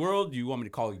 Garcia's World? Do you want me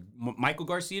to call you Michael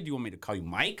Garcia? Do you want me to call you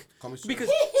Mike? Call me sir. Because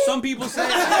some people say,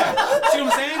 yeah, see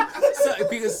what I'm saying?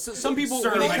 Because some people,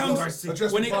 when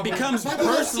it becomes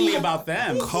personally about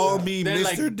them, Call me they're Mr.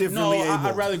 like, Differently no, Able.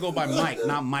 I'd rather go by Mike,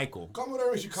 not Michael. Call me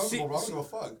whatever makes you comfortable, bro. I don't give a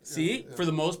fuck. See, for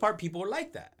the most part, people are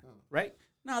like that, right?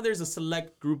 Now there's a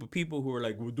select group of people who are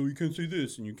like, well, no, you can't say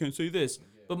this and you can't say this.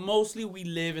 But mostly we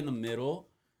live in the middle,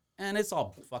 and it's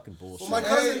all fucking bullshit. Well,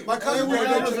 my cousin we brought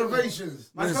got up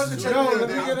reservations. My cousin checked Yo, me the let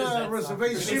me other get day. a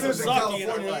reservation. She lives in Sake in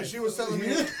California, her and she was telling me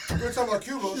we were talking about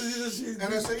Cuba,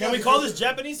 and I said, Can we call this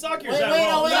Japanese sake or is Wait, that wait,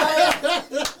 wrong?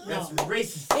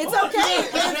 Racist. it's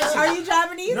okay. Are you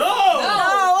Japanese? No!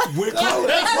 No. We're calling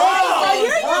That's wrong! So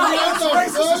you're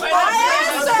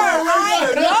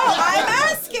I'm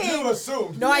asking. You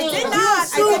assumed. No, I did not.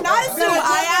 I did not assume.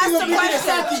 I asked a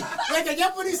question. Like a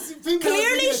Japanese female.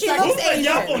 Clearly, she looks looks Asian.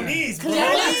 Japanese, bro.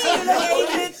 Clearly, you look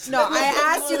Asian. No,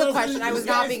 I asked you the question. I was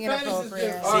not being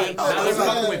inappropriate. See, now there's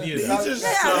nothing with you. He then. just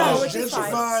Yeah, no, which is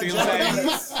fine. gentrified See what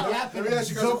I'm saying? Let me ask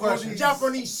you guys a question.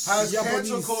 Japanese. Has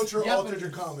cancel culture altered your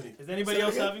comedy? Is anybody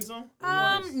else having some?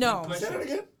 No. Say that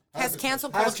again. Has cancel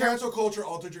Has culture? cancel culture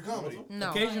altered your comedy?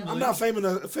 No. I'm not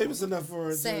famous enough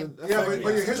for it. Same. Yeah, but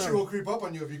your history will creep up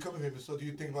on you if you become famous. So do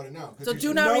you think about it now? 'Cause So you do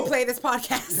should- not No. replay this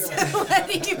podcast. I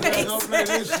think it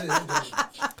makes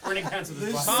We're gonna cancel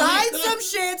this podcast. Sign some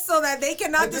shit so that they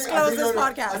cannot disclose this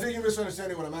I podcast. think you're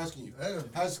misunderstanding what I'm asking you.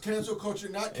 Has cancel culture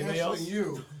not Anybody canceling else?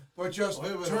 you, but just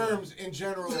terms in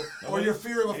general, or your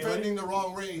fear of offending the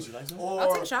wrong race, I'll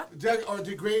or take a shot. or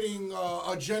degrading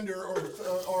a gender,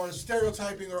 or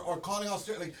stereotyping, or calling out,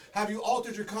 like, have you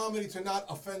altered your comedy to not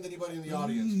offend anybody in the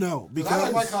audience? No, 'Cause I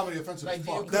like my because comedy offensive as Like,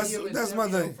 do you fuck. That's my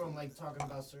thing. From like talking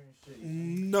about certain shit.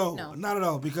 no, No. not at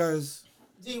all. Because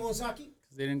Do you want sake?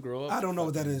 They didn't grow up. I don't know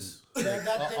what that is. That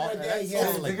thing right there, That's yeah.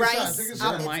 all, like, Rice. Take a it's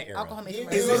shot. in my era. Alcohol makes you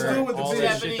Is rice. it Where good with the all big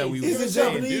that shit that we Is would it say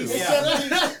and Japanese? do, It's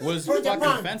yeah, was From fucking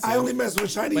Japan. offensive. I only mess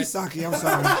with Chinese sake. I'm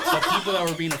sorry. The people that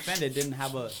were being offended didn't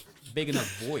have a big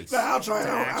enough voice. I'll try.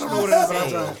 I don't know what it is, but I'll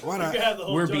try. Why You can not? have the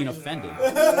whole We're joke being in offended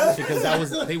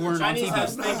because they weren't on Chinese have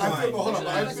TV. snake I feel, wine. hold on,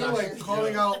 I feel like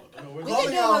calling out We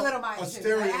can do a little a mine too.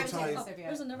 stereotype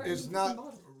is not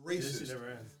racist.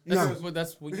 No. But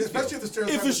that's what you Because feel. especially if the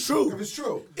stereotype If it's true. If it's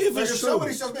true. If like it's if true.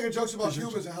 somebody starts making jokes about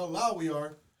Cubans and how loud we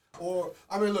are, Or,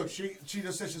 I mean, look, she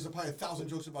just said she's probably 1,000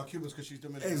 jokes about Cubans because she's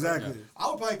Dominican. Exactly. I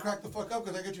would probably crack the fuck up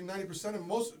because I get you 90%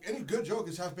 of any good joke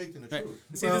is half baked in the truth.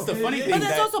 See, that's the funny thing. But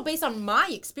that's also based on my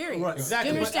experience. Right.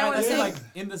 Exactly. Do you understand what I'm I feel saying? like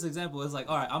in this example, it's like,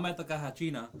 all right, I'm at the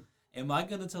Cajachina. Am I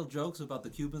gonna tell jokes about the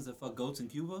Cubans that fuck goats in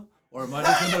Cuba, or am I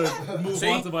just gonna move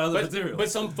on to my other material? But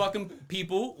some fucking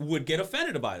people would get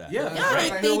offended by that. Yeah.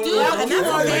 Yeah, they do, and that's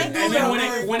okay. And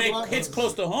then when it hits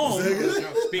close to home,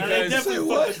 because and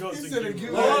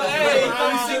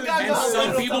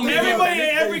some people may get Everybody in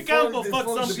offended. every campo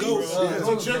fucks some goats. It's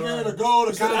a chicken and a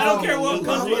goat. I don't care what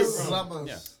country it's from.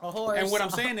 A horse. And what I'm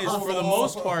saying is, for the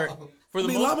most part, I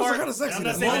mean, llamas are kind of sexy. I'm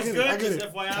not though. saying I it's get it, I good, get just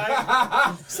it. FYI.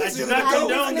 I do not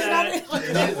condone that.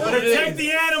 Protect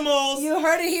the animals. You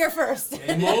heard it here first.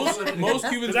 most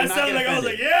Cubans That would not sounded get like I was offended.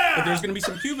 like, yeah. But there's gonna be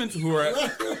some Cubans who are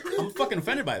I'm fucking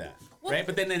offended by that, right?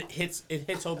 But then it hits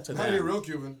home to How are you them. real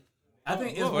Cuban? I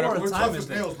think it's whatever. more We're a tough time as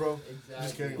thing. nails, bro.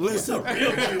 Just kidding. Listen, I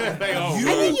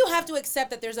think you have to accept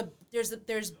that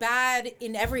there's bad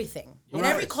in everything, in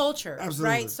every culture, Absolutely.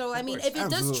 right? So I mean, if it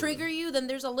does Absolutely. trigger you, then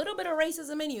there's a little bit of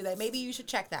racism in you that maybe you should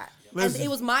check that. Listen. And it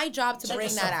was my job to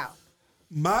bring that out.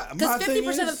 my Because thing 50%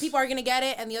 is, of the people are gonna get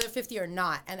it, and the other 50 are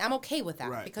not, and I'm okay with that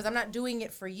Right. because I'm not doing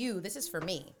it for you. This is for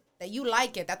me. That you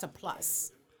like it, that's a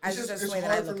plus. That's It's just just the it's way that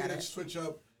I hard for look me at to it. switch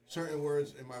up certain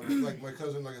words in my like my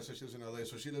cousin. Like I said, she lives in LA,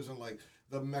 so she lives in like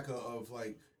the mecca of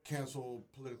like cancel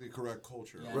politically correct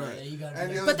culture. Right. Yeah, you gotta And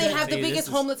be- the other But they day- have the Hey, biggest this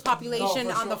is- homeless population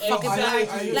No, for on the sure. fucking I planet.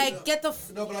 hear Like, you. get the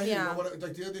No, but I hear yeah. you. What,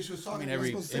 like the other day she was talking. I mean, we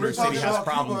every were inner talking city has about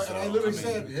Cuba, problems, and I so, literally I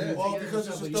said, mean, well, because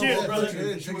it's just Cheers, the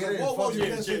brother. She was like, whoa, you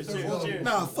can't say third world.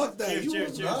 nah, fuck that. Cheers, You-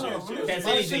 cheers, cheers, cheers, cheers. Can't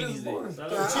say anything these days.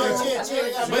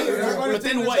 Cheers. But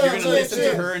then what? You're gonna listen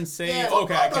to her and say,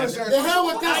 okay, I can't. The hell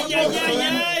with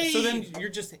that. So then you're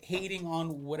just hating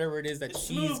on whatever it is that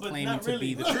she's smooth, but claiming not to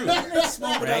be really. the truth. That's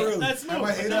Right? smooth, Am I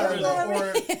but hating not on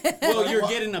really. her Well, you're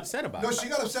getting upset about No, it. she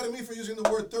got upset at me for using the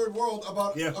word third world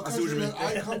about Yeah, a I see what country you mean. that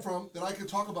I come from that I can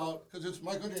talk about because it's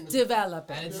my country. Develop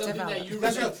And it. it's something Develop that you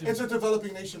That's relate to. it's a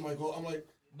developing nation, Michael. I'm like,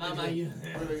 Mama, you.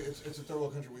 really, it's a third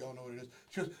world country. We all know what it is.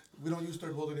 She goes, we don't use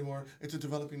third world anymore. It's a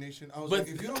developing nation. I was But- like,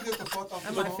 if you don't get the fuck off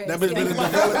I'm the my phone, face. That bitch been in Yeah.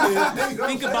 development.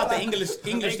 Think about the English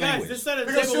Hey guys, language. this side of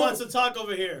the Because table you- wants to talk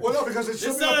over here. well, no, because it's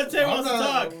This side of the table wants to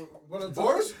talk.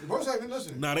 Boris ain't even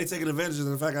listening. Nah, they taking advantage of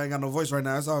the fact I ain't got no voice right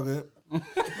now. It's all good. No,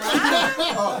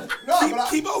 but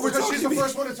keep over because she's talking the me.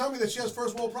 first one to tell me that she has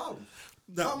first world problems.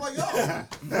 So I'm like, yo,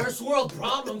 First world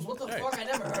problems. What the fuck? I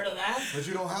never heard of that. but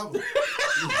you don't have them.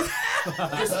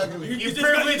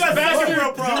 You got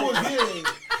basketball problems.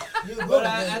 But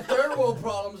at third world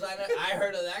problems, I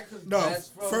heard of that because No, that's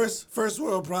from, first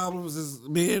world problems is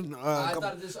being I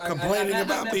thought this. complaining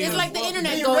about being. It's like the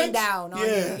internet Being going rich? down. On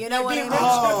Yeah. you. You know what I mean?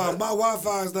 Oh, my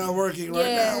Wi-Fi is not working right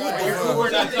Yeah. now. What the Your fuck?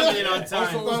 Uber not coming in on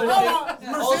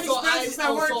time. Mercedes-Benz is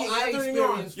not working. I After New York.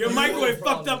 experienced Your first microwave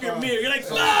world fucked up your problems. mirror. You're like,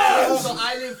 So no!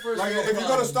 I live first Like world if you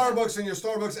go to problems. Starbucks and your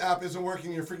Starbucks app isn't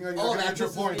working, you're freaking out. You're Oh, gonna that get your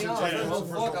pisses points. me It's off. like, Oh, that's the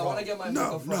first fuck, I world want to get my No,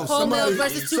 milk no. from. Whole milk Somebody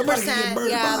versus can get 2%. murdered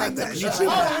Yeah, behind like that. the- You Oh, should-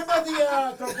 remember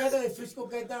the croqueta, the fish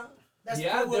croqueta? That's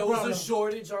Yeah, third world there was problem. a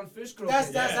shortage on fish croquettes.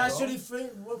 That's bro. actually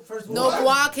first No world.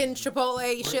 guac and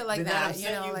Chipotle, shit like Did that that. upset You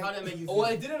know, you? How like. did it make you Oh, feel?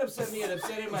 it didn't upset me. It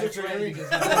upset my Is it your friend ring? because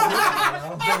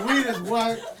The weed is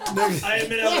whack. I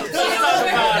admit I was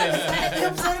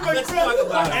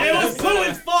and it was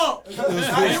Putin's fault. It was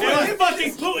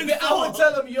fucking Putin's I would fault.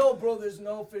 tell him, yo, bro, there's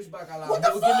no fish bacalao. What the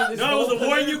They would give me this No, it whole was the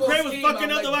war in political Ukraine was scheme. fucking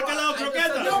I'm up the like, bacalao bro, I just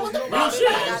croqueta. said there was no Real shit.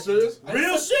 bacalao.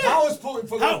 Real shit. How is Putin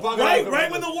fucking up bacalao?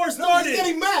 Right when the war No, he's started,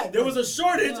 getting mad. there was a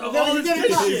shortage of No, all he's this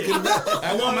getting fish mad. shit.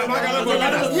 I want my bacalao A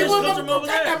lot of the croqueta. He fish wants comes a from over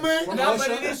there. croqueta, man. No, but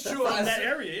it is true. From that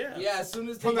area, yeah. Yeah, as soon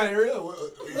as From they that area? From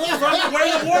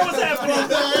where the war was at,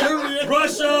 from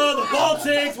Russia, the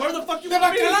Baltics, where the fuck you The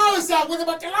want to be? bacalao is out. Where the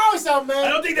bacalao is out, man. I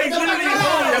don't think they The literally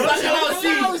bacalao. know. The Bacalao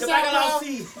bacalao is the out, bacalao man.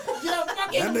 sea. Yeah,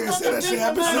 fucking That nigga said that shit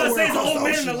happened I'm gonna somewhere say the across old the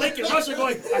man in the ocean. lake in Russia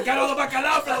going, I got all the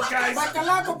bacalao for those guys.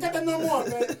 Bacalao croqueta no more,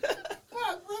 man.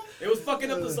 Fuck, bro. It was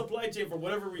fucking up the supply chain for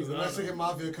whatever The reason. Mexican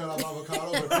mafia cut out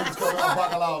avocados, but Putin's cut out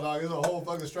bacalao, dog. There's a whole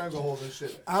fucking stranglehold and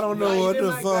shit. I don't know what even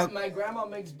the my fuck. my grandma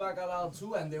makes bacalao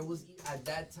too, and there was at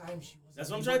that time she was. That's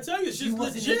what I'm trying to tell you. She She's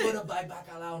wasn't legit. able to buy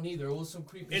bacalao neither. It was some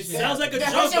creepy It shit. sounds like a The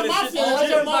joke, Russian but it's just mafia, the legit.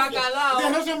 Russian mafia. bacalao. The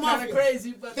Russian Kinda mafia.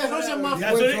 crazy, but The Russian whatever. mafia.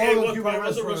 That's what it All the was. Cuban It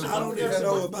was a restaurants. Russian I don't mafia. even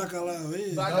know what bacalao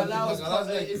is.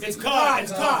 Bacalao is It's cod.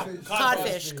 It's cod.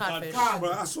 Codfish. Codfish. Cod.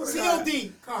 Bro, I swear to God.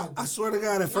 COD. Cod. I swear to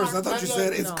God, at first I thought you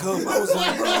said it's No. cum. I was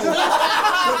like, bro,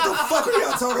 what the fuck are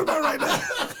y'all talking about right now?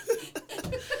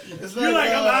 You're like,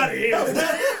 I'm out of here.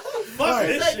 Fuck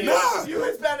this shit. Nah, You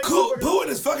Hispanic cool. over here. Putin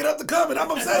is fucking up the cum, and I'm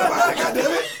upset about it.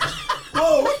 Goddamn it!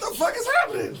 Whoa, what the fuck is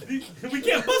happening? We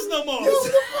can't bust no more. What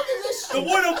the fuck is this shit? The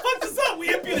war don't fuck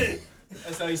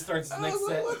he starts his next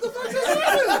set.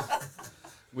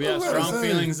 We have strong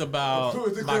feelings about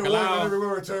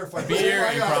bacalao, beer,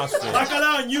 and CrossFit.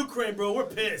 Bacalao in Ukraine, bro. We're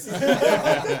pissed.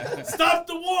 Stop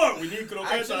the war. We need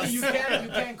croquetas. Actually, you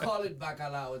can't call it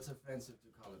bacalao. It's offensive to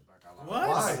call it bacalao. What?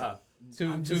 Why? To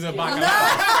the bacalao.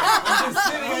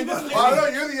 Oh, no,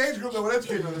 you're the age group that would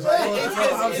educate on this.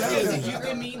 You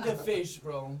can mean the fish,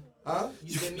 bro. Huh?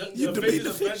 You can mean You The demean fish the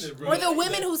is fish. offended, bro. Or the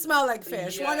women who smell like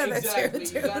fish. Yeah, One of the exactly.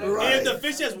 two. You gotta- Right. And if the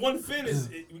fish has one fin,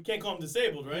 we can't call him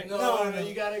disabled, right? No,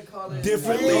 you gotta call it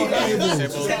Differently able.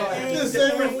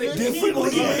 Differently Differently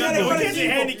You gotta able. put it in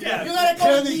handicap. You gotta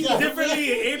call it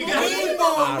Differently able. I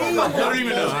don't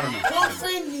even know. I don't know. Don't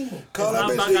friend Nemo. Call that Not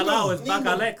bitch bacalao, Nemo. it's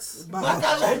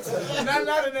bacalex.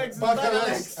 Not an ex.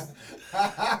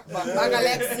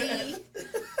 Bagalexi.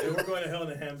 And we're going to hell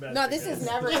in a handbag. No, this is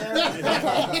never aired.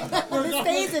 Okay. This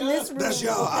stays in this room. That's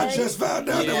y'all. I okay? just found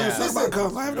out that we was talking about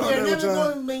cum. I have no You're idea what never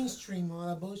y'all. going mainstream, all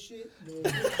that bullshit.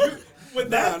 With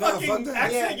that Nah, fucking fuck that.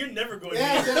 accent, Yeah. you're never going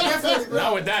Yeah, to definitely, bro.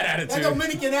 Not with that That attitude.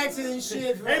 Dominican accent and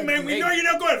shit. Hey, man, we know you're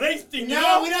not going racing, you No,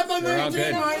 know? we're not going We're all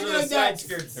mainstream good. or anything like that.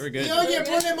 Very good. Y oye,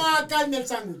 pone más carne al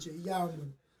sándwich. Ya, hombre.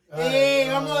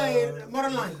 Vamos a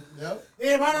bottom line.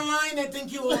 Bottom line, I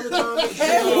thank you all the time.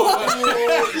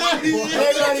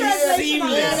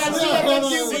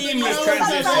 Seamless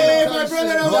transition. Hey, my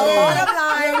brother over there. Bottom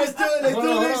line. Let's do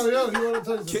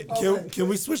this. Can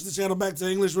we switch the channel back to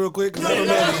English real quick? 'Cause No, I you don't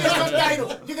gotta read the know.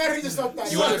 subtitle. You gotta read the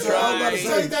subtitle. You want to try?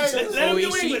 Subtitle. Let him do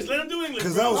Oishi. English. Let him do English.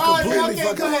 Because I was Oh, completely okay, go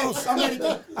fucking ahead. lost. I'm ready.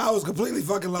 I was completely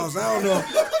fucking lost. I don't know.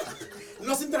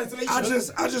 Lost in translation.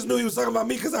 I just knew he was talking about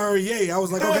me because I heard yay. I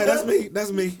was like, okay, that's me.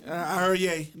 That's me. I heard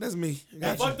yay. That's me. The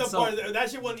Gotcha. fucked up part,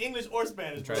 that shit wasn't English or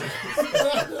Spanish. Right?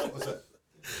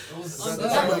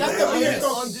 That's the beer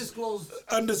talking. Undisclosed. That's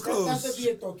the Undisclosed.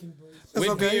 beer talking, bro. That's With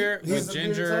okay. beer, He's- with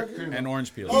ginger, and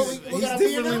orange peel. Oh, we He's got a beer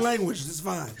differently now? language. It's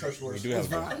fine. We do have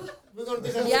beer. We're gonna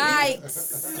taste another beer.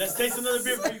 Yikes. Let's taste another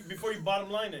beer before you bottom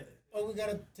line it. Oh, we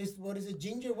gotta taste, what is it,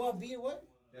 ginger, what, beer, what?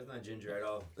 That's not ginger at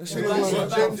all. That shit look like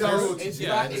It's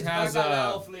Yeah, it it's has,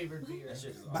 bacalao flavored beer.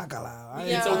 bacalao. I,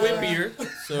 It's a whip beer,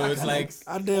 so it's like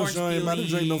I damn sure ain't about to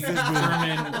drink no fish beer.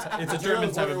 German. It's a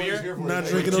German type of beer. I'm not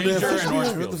drinking no damn Ginger fish and beer.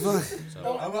 orange What the peel. fuck?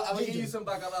 I'm gonna give you some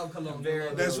bacalao cologne.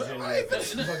 That's right.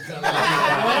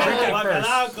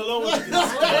 Bacalao, cologne. You do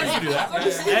that.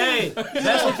 Hey,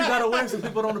 that's what you gotta wear so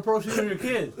people don't approach you and your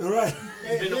kid. All right.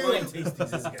 Been a blind tasting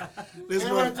this guy. This You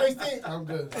wanna one. taste it? I'm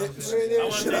good.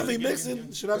 Should I be mixing?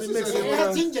 Should I be mixing It has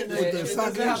with ginger, man. the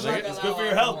sausage? It's good for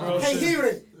your health, bro. Hey, hear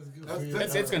it.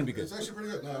 It's gonna be good. It's actually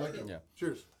pretty good. No, I like it. Yeah.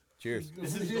 Cheers. Cheers.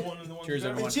 This is the one and the one. Cheers,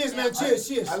 everyone. Cheers, man, cheers,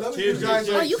 cheers. I love Cheers, you guys.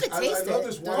 cheers. Oh, you could taste I love it.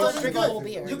 this That's wine. a drink a whole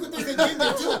beer. You could taste the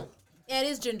ginger, too. Yeah, it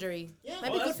is gingery.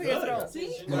 Might be good that's for your good. throat.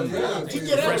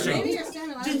 Ginger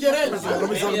ale. Ginger ale.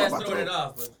 Maybe that's throwing it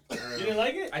off, but You didn't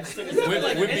like it? I just took You didn't Whip-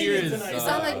 like whip any beer of it is, tonight. You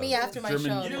sound like me after my German-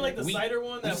 show. You didn't like the Wheat. cider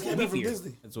one? That Just one? came from beer.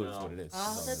 Disney. That's what it is.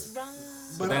 Oh, that's right.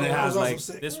 But Then it I has was also like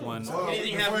sick. this one.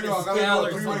 anything Before having we go, a I gotta scale go.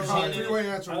 or Three-way something. three-way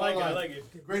answer. I like it. one I line. like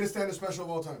it. Greatest stand-up special of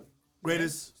all time.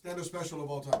 Greatest Stand-up special of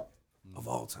all time. of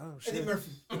all time. Eddie Shit.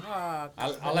 Murphy. I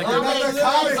like Oh, it. not the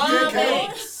comic,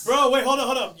 dickhead. Bro, wait, hold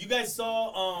up. You guys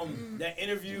saw that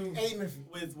interview Eddie Murphy.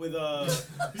 with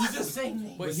He's just saying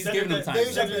names. But he's Cedric giving him time.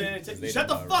 David Cedric- Shut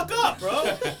the fuck up, bro.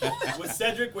 With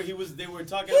Cedric, where they were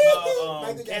talking about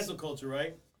Michael cancel culture,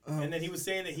 right? And then he was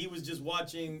saying that he was just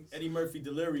watching Eddie Murphy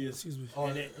Delirious. Excuse me.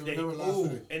 And They were last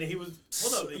week. and he was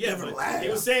hold up, yeah, Never but laugh. he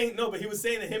was saying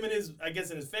that him and his, I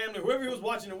guess, and his family, whoever he was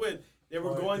watching it with, they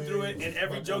were going through it, and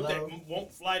every joke that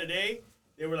won't fly today,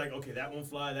 they were like, okay, that won't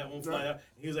fly, that won't fly. That.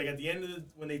 He was like, at the end of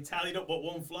when they tallied up what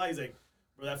won't fly, he's like,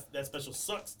 bro, that special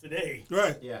sucks today.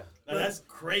 Right. Yeah. Like, that's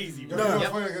crazy, You bro. know, it's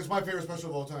funny, it's my favorite special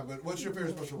of all time. But what's your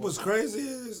favorite special of all What's time? crazy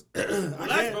is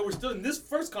Relax, bro. We're still in this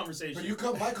first conversation. But you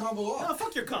cut my combo Nah, off.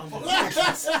 fuck your combo.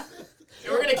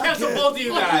 We're gonna cancel both of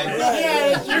you guys.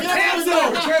 Yeah, you're canceled.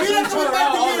 You're not coming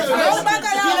back to beer No fest.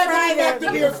 bacalao You're not for coming back either.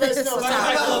 to beer fest. No. No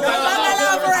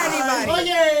bacalao for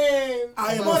anybody. Oye.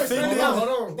 I am Boris, offended. hold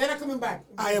on. They're not coming back.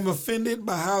 I am offended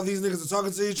by how these niggas are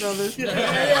talking to each other. Yeah,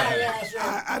 that's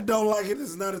right. I don't like it. This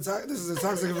is not this is a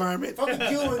toxic environment. Fucking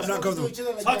Cubans I'm not talking to comfortable. each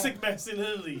other like Toxic that.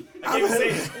 masculinity. I can't even say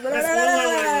it.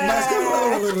 That's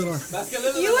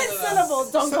one way. You and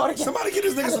syllables don't go together. Somebody get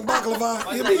this nigga some baklava.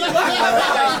 Give me-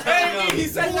 He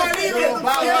said He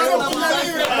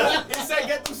said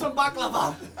get through some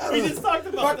baklava. We just talked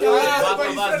about that.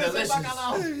 Baklava's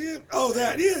delicious. Oh,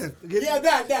 that, yeah. Yeah,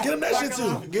 that. Get him that shit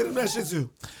too. Get him that shit too.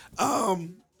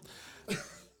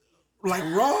 Like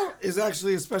Raw is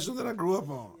actually a special that I grew up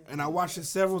on, and I watched it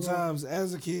several times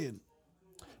as a kid.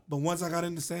 But once I got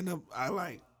into stand up,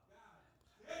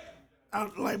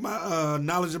 like my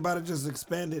knowledge about it just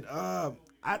expanded. I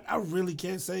really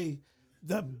can't say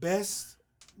the best,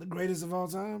 the greatest of all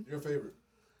time. Your favorite.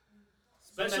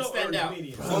 Special stand or out.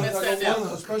 comedian?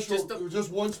 A special,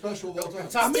 just one special of all time.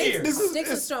 Top tier. This is Sticks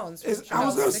and Stones. I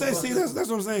was gonna Sticks say, and see, Stones. that's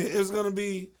what I'm saying. It was gonna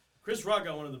be Chris Rock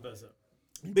got one of the best.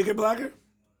 Bigger Blacker.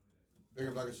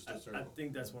 Bigger Black is just I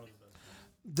think that's one of the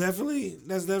best. Definitely,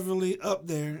 that's definitely up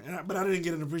there. But I didn't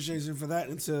get an appreciation for that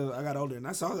until I got older, and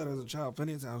I saw that as a child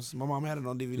plenty of times. My mom had it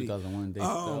on DVD. 2001 Dave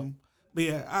Chappelle. But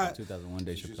yeah, 2001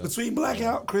 Dave Chappelle. between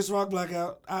Blackout, Chris Rock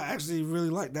Blackout, I actually really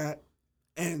like that,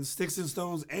 and Sticks and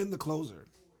Stones and The Closer,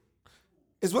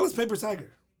 as well as Paper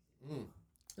Tiger.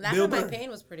 Laugh Bill at My Burr. Pain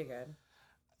was pretty good.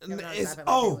 Kevin Hart's It's Laugh at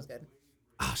My Pain oh, was good.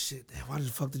 oh shit! Damn, why the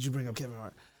fuck did you bring up Kevin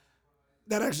Hart?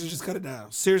 That actually just cut it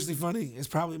down. Seriously funny. It's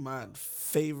probably my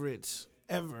favorite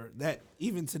ever. That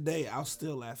even today I'll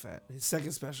still laugh at. His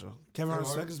second special, Kevin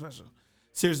Hart's second special.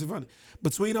 Seriously funny.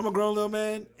 Between I'm a Grown Little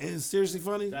Man and Seriously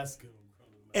Funny, That's good.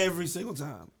 every single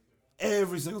time.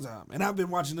 And I've been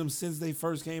watching them since they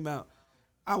first came out.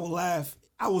 I will laugh.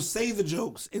 I will say the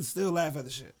jokes and still laugh at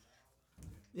the shit.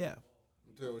 Yeah.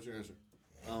 Tell what's your answer.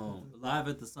 Live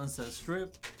at the Sunset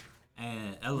Strip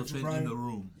and Elephant in the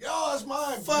Room. Yo, that's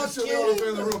mine. Fuck Pretty yeah. Elephant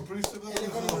in the Room. Pretty Elephant in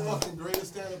the fucking greatest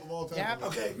stand-up of all time. Yeah.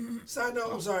 Okay. Side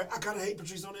note, I'm sorry. I kind of hate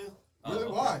Patrice O'Neal.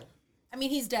 Really? Why? I mean,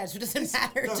 he's dead, so it doesn't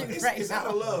matter No, to me it's, right it's now. out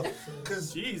of love.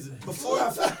 Because Jesus. before I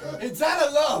It's out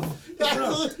of love.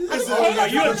 Are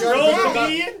you a troll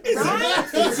comedian?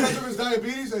 Because of his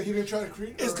diabetes that he didn't try to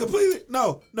create? It's completely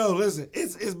no. Listen,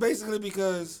 it's basically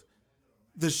because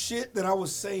the shit that I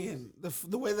was saying,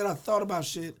 the way that I thought about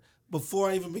shit before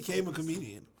I even became a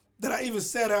comedian, that I even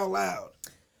said out loud.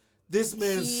 This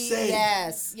man said,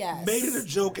 yes. made it a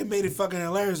joke and made it fucking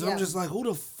hilarious. And I'm Yeah. just like, who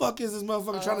the fuck is this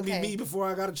motherfucker trying to be okay. me before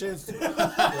I got a chance to? He's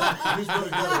really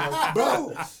good, right?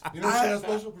 Bro, You know that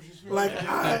special? like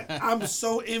I'm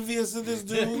so envious of this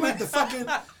dude. Like the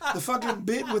fucking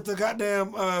bit with the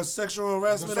goddamn sexual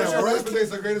harassment at Special work. Harassment Day is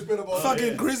the greatest bit of all time.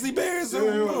 Fucking grizzly bears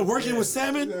Yeah. working with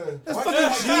salmon. Yeah. That's Why fucking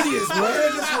can't I genius, Why bro.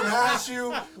 can't I just harass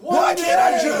you? Why can't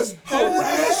I just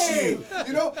harass you?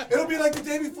 You know, it'll be like the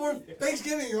day before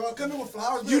Thanksgiving. You know, I'll come in with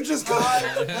flowers. You just come.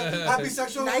 Happy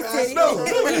sexual harassment. No.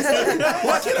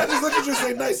 Why can't I just look at you and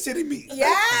say nice titty meat?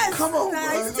 Yes. Come on,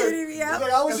 nice bro. titty meat. It's Yep.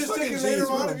 like, I was That's just fucking thinking later genius,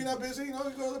 on, bro. if you're not busy, you know, you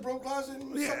go to the bro closet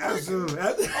and Yeah, suck absolutely.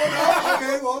 Oh, no,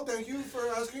 okay, well, thank you for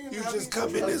asking. and You happy just come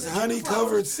in sexual this harassment.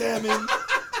 honey-covered salmon,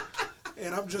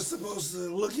 and I'm just supposed to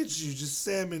look at you, just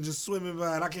salmon, just swimming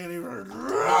by, and I can't even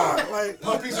like.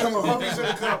 Puppies in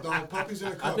the cup, dog. Puppies in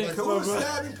the cup. think- Like, come who on, was bro.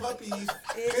 stabbing puppies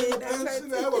in the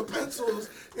pencil with pencils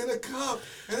in a cup?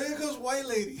 And then goes white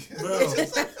lady. Bro.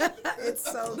 It's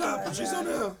so Nah, good. Patrice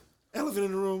O'Neal, Elephant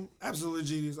in the Room, absolutely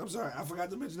genius. I'm sorry, I forgot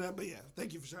to mention that, but yeah,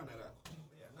 thank you for shouting that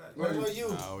out. What about you?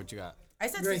 What you got? I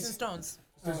said Sticks and Stones.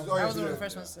 Oh, That was yeah, one of the yeah.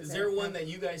 first ones to Is say. there one that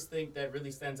you guys think that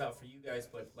really stands out for you guys,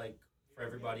 but like for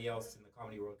everybody else in the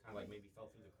comedy world, kind of like maybe fell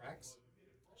through the cracks?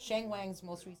 Shang Wang's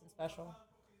most recent special.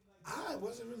 I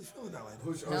wasn't really feeling that like that.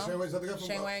 Who's No? Shane Wayne? Is that the guy from?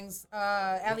 Shang Wang's,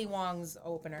 Ali Wong's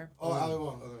opener. Oh, Ali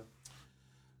Wong. Okay.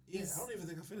 Yeah, I don't even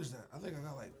think I finished that. I think I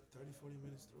got like 30, 40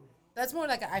 minutes through. That's more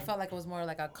like I felt like it was more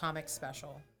like a comic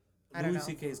special. I don't Louis know.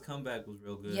 C.K.'s comeback was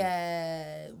real good.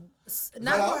 Yeah,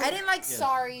 that out? I didn't like Yeah.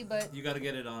 Sorry, but You got to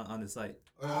get it on the site.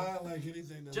 I like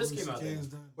anything that Just Louis came out CK there. has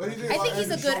done. What do you think I about think he's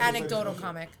a Andrew good Schultz's anecdotal latest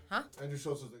comic, huh? special? Andrew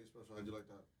Schultz's latest special. How'd you like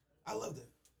that? I loved it.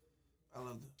 That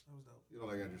was dope. You don't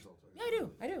like Andrew Schultz? Yeah,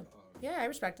 I do. Yeah, I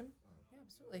respect him. Yeah,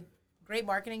 absolutely. Great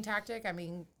marketing tactic. I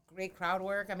mean, great crowd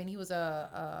work. I mean, he was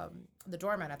the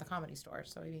doorman at the Comedy Store,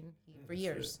 so I mean, for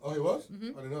years. Oh, he was? I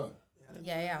didn't know that.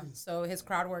 Yeah. So his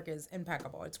crowd work is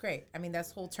impeccable. It's great. I mean,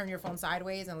 that's whole turn your phone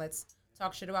sideways and let's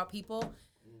talk shit about people.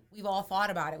 We've all thought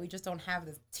about it. We just don't have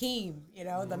the team,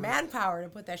 the manpower to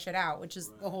put that shit out, which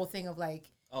is the whole thing of like,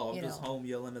 Oh, I'm you just know. home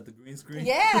yelling at the green screen.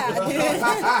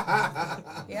 Yeah.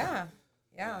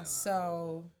 Yeah.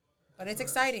 So, but it's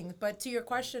exciting. But to your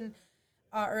question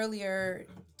earlier,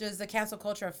 does the cancel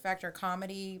culture affect your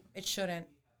comedy? It shouldn't.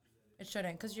 It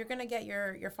shouldn't, because you're gonna get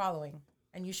your following,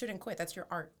 and you shouldn't quit. That's your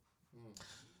art.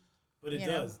 But it You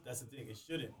know. does. That's the thing. It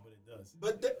shouldn't, but it does.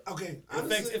 But okay,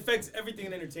 It affects everything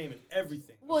in entertainment.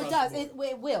 Everything. Well, it across does. the board.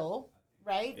 It will,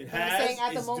 right? It But I'm has. saying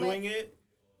at the It's moment. doing it,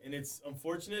 and it's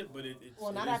unfortunate, but it's.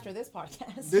 Well, not it is. after this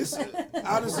podcast. this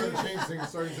honestly, We're gonna change things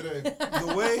starting today.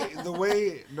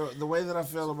 the way that I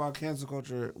feel about cancel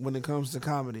culture when it comes to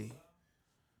comedy,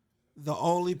 the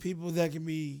only people that can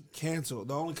be canceled,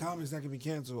 the only comics that can be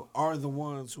canceled, are the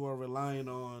ones who are relying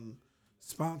on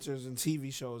sponsors and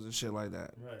TV shows and shit like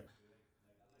that. Right.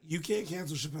 You can't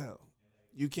cancel Chappelle.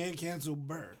 You can't cancel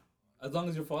Burr As long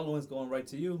as your following's going right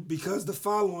to you. because the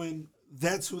following,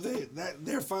 that's who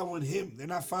they're following him. They're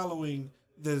not following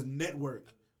the network,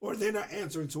 or they're not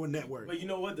answering to a network. But you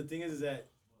know what? The thing is that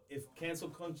if cancel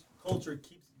culture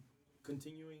keeps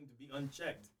continuing to be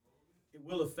unchecked, it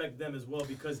will affect them as well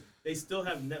because they still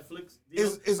have Netflix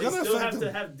deals. It's they gonna still affect have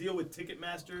them. to have deal with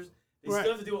Ticketmasters. They Right.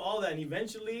 still have to deal with all that, and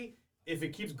eventually, if it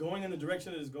keeps going in the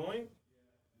direction that it's going,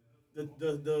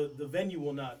 the venue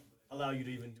will not allow you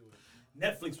to even do it.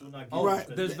 Netflix will not give Right.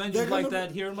 you There's venues like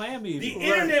that here in Miami. The even.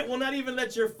 internet will not even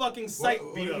let your fucking site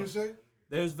What be did up. you say?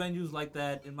 There's venues like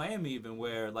that in Miami even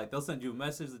where like they'll send you a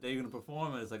message the day you're gonna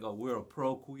perform and it's like, oh, we're a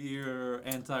pro-queer,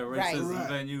 anti-racism Right.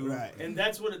 venue. Right. And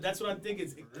that's what I think.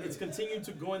 It's continued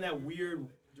to go in that weird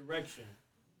direction.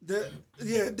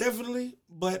 Yeah, definitely.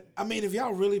 But I mean, if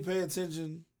y'all really pay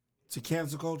attention to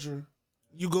cancel culture,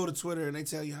 you go to Twitter and they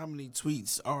tell you how many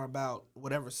tweets are about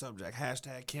whatever subject,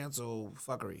 hashtag cancel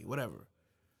fuckery, whatever.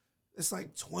 It's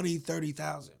like 20,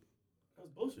 30,000. That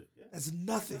was bullshit. Yeah. That's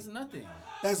nothing. That's nothing.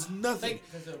 That's nothing.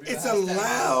 Like, It's a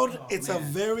loud, it's a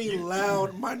very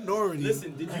loud minority.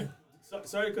 Listen, did you?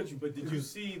 Sorry to cut you, but did you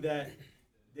see that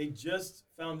they just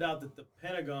found out that the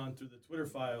Pentagon, through the Twitter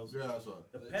files, Yeah, I saw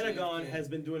it. the Pentagon has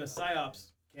been doing a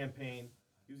psyops campaign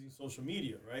using social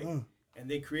media, right? And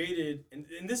they created, and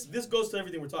this goes to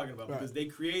everything we're talking about because they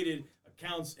created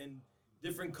accounts in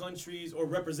different countries or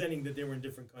representing that they were in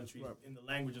different countries in the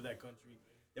language of that country.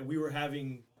 That we were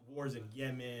having wars in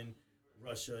Yemen,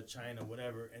 Russia, China,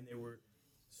 whatever, and they were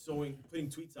putting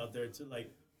tweets out there to like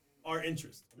our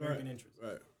interest, American interest.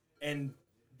 Right. And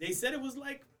they said it was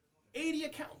like 80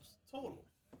 accounts total.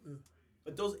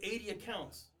 But those 80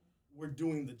 accounts were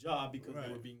doing the job because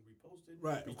they were being reposted,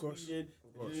 Right, of course.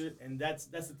 retweeted, and that's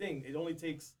the thing. It only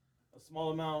takes a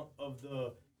small amount of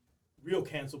the real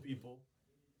cancel people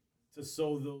to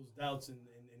sow those doubts and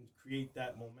create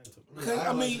that momentum.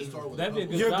 I mean, That'd be a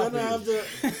good you're job gonna for you.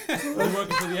 have to. We're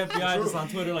working for the FBI just on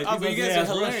Twitter like Oh, but these you guys ugly-ass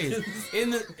are hilarious. Russians. In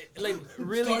the like,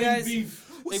 really, Starting guys. beef.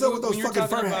 What's like, up with those when you're fucking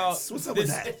talking fur about hats? What's up with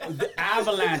this- that? The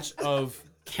avalanche of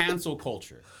cancel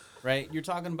culture, right? You're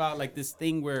talking about like this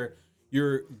thing where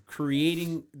you're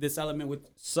creating this element with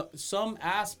some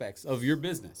aspects of your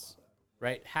business,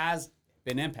 right, has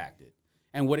been impacted.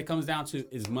 And what it comes down to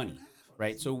is money,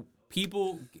 right? So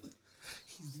people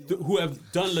who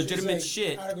have done legitimate like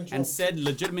shit out of control. and said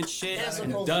legitimate shit Cancel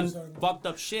and culture, done sorry. fucked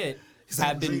up shit He's like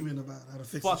have been dreaming about how to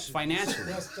fix fucked this shit. financially.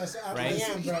 That's I Right?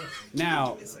 am, bro.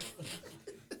 Now,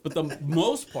 but the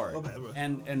most part,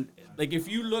 and like if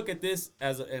you look at this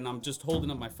and I'm just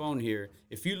holding up my phone here,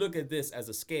 if you look at this as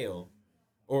a scale,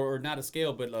 or not a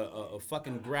scale, but a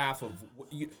fucking graph of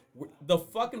the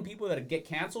fucking people that get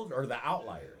canceled are the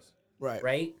outliers, Right.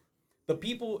 right? The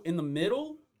people in the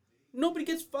middle, nobody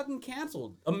gets fucking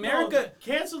canceled. America. No,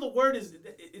 cancel the word it's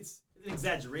an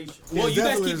exaggeration. Well, you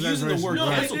guys definitely keep using the word No,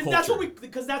 cancel but culture. that's what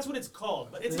because that's what it's called.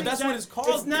 But it's But that's what it's called.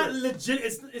 It's not legit.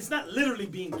 It's not literally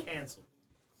being canceled.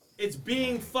 It's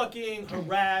being fucking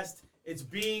harassed. It's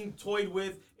being toyed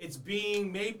with. It's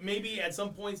being maybe at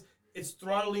some points it's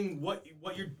throttling what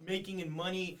you're making in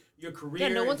money, your career.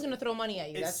 Yeah, no one's gonna throw money at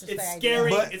you. That's It's just the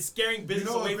scaring. But- It's scaring You business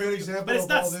know away a from great you, example but it's of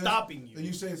not all this? stopping you. And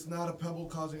you say it's not a pebble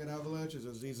causing an avalanche? Is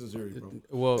Aziz Ansari, bro.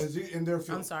 Well, in their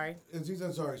field. I'm sorry. Aziz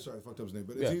Ansari, sorry, I fucked up his name,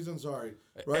 but Yeah. Aziz Ansari,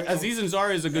 right? Aziz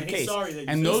Ansari is a good he's case, sorry that you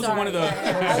and said those are sorry. one of the.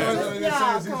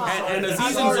 Yeah, come on. And Aziz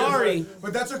I'm sorry, Ansari.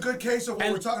 but that's a good case of what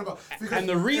And- we're talking about. because And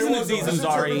the reason it was a Aziz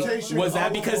Ansari misinterpretation was that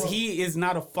of- because he is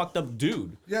not a fucked up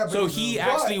dude. Yeah, but- so he but-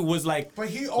 actually was like, But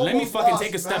he let me almost fucking lost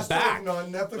take a step Master of back.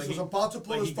 None. Netflix was about to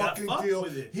pull but his he got fucking fucked deal.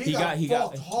 with it. He got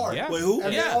fucked hard. yeah. Wait, who?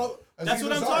 And Yeah. they all- That's Aziz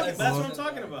what I'm Ansari. talking. That's what I'm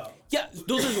talking about. Yeah,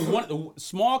 those are one of the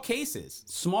small cases.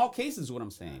 Small cases is what I'm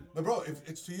saying. But bro, if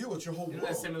it's to you, it's your whole world.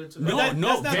 That's similar to No, that's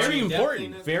not very true.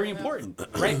 important. Very important.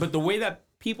 Right? But the way that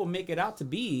people make it out to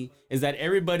be is that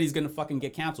everybody's gonna fucking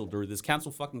get canceled or this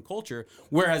cancel fucking culture.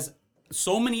 Whereas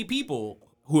so many people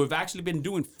who have actually been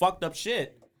doing fucked up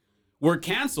shit were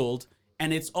canceled,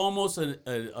 and it's almost an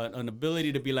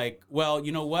ability to be like, well,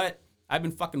 you know what? I've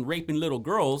been fucking raping little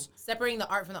girls. Separating the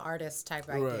art from the artist type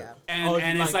idea.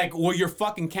 And it's like, well, you're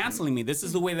fucking canceling me. This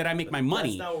is the way that I make my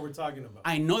money. That's not what we're talking about.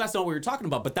 I know that's not what you're talking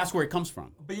about, but that's where it comes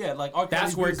from. But yeah, like R.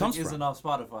 That's Kelly where it music comes isn't from. off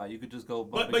Spotify. You could just go.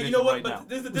 bump But you ignition know what? right But now.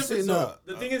 there's the We're difference. saying Though.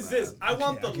 no. The thing is this: I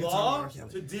want the I can't talk law about R. Kelly.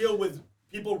 to deal with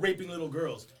people raping little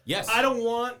girls. Yes. I don't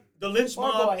want the lynch Or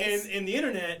mob boys. in the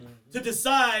internet to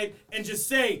decide and just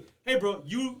say, "Hey, bro,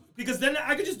 because then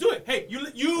I could just do it. Hey, you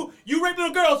rape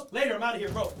little girls. Later, I'm out of here,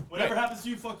 bro. Whatever Right. happens to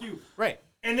you, fuck you." Right.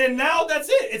 And then now that's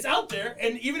it. It's out there.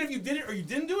 And even if you did it or you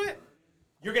didn't do it,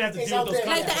 you're gonna have to It's deal out with those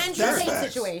there. Like the consequences. Andrew That's Tate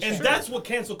facts. situation. And that's what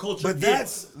cancel culture But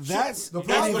is. that's The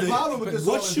not even- problem with this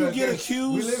all once is you that get we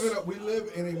accused.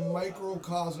 live in a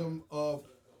microcosm of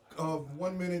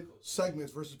 1-minute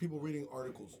segments versus people reading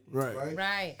articles. Right.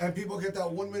 Right. And people get that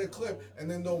 1-minute clip and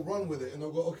then they'll run with it and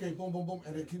they'll go, okay, boom, boom, boom,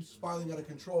 and it keeps spiraling out of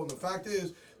control. And the fact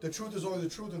is, the truth is only the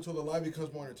truth until the lie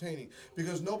becomes more entertaining.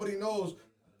 Because nobody knows,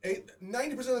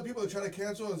 90% of the people that try to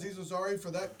cancel Aziz Ansari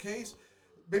for that case,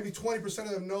 maybe 20%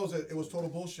 of them knows that it was total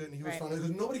bullshit and he was found out.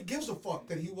 Because nobody gives a fuck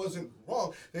that he wasn't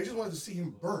wrong. They just wanted to see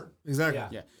him burn. Exactly.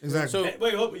 Yeah. Exactly. So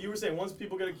wait, hold, you were saying once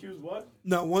people get accused, what?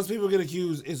 No, once people get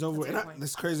accused, it's over. And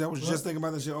that's crazy. I was just thinking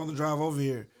about this shit on the drive over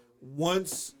here.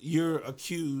 Once you're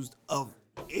accused of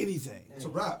anything, it's a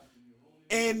wrap.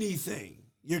 Anything.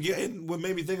 You're getting. What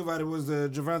made me think about it was the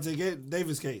Gervonta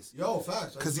Davis case. Yo,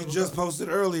 facts. Because he just posted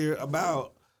earlier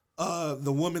about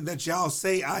the woman that y'all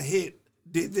say I hit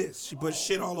did this. She put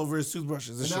shit all over his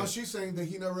toothbrushes and And now shit. she's saying that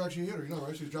he never actually hit her. You know,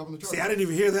 right? She's dropping the charge. See, I didn't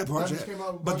even hear that part That yet. just came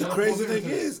out But the about crazy 4 days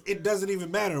thing ago. is, it doesn't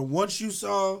even matter. Once you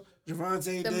saw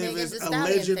Gervonta The Davis Megan Thee Stallion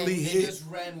allegedly thing. They hit, just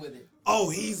ran with it. oh,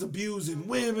 he's abusing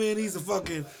women, he's a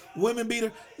fucking women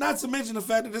beater. Not to mention the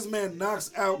fact that this man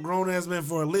knocks out grown-ass men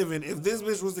for a living. If this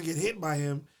bitch was to get hit by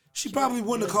him, she probably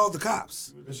wouldn't have called the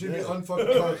cops. She'd be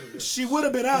unfucking conscious. She would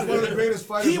have been out One of the there. greatest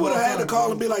fighters He of would have all had to time.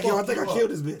 call and be like, yo, I think I Fuck killed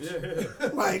you this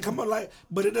bitch. Like, come on, like,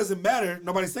 but it doesn't matter.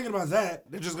 Nobody's thinking about that.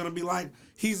 They're just gonna be like,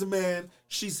 he's a man.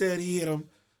 She said he hit him.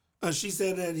 She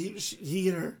said that he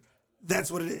hit her. That's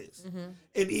what it is.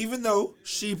 And even though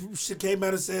she came out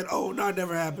and said, oh, no, it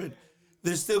never happened,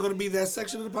 there's still gonna be that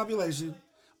section of the population.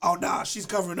 Oh, nah, she's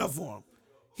covering up for him.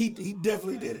 He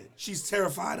definitely did it. She's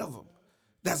terrified of him.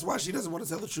 That's why she doesn't want to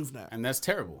tell the truth now. And that's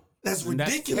terrible. That's And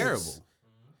ridiculous.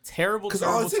 Terrible. Because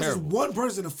all it takes is one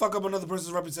person to fuck up another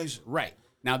person's reputation. Right.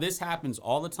 Now, this happens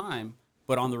all the time,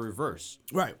 but on the reverse.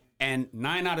 Right. And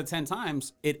 9 out of 10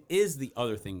 times, it is the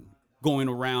other thing going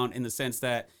around in the sense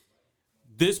that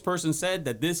this person said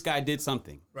that this guy did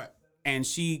something. Right. And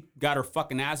she got her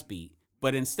fucking ass beat.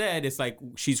 But instead, it's like,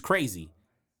 she's crazy.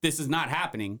 This is not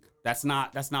happening. That's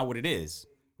not what it is.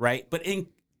 Right. But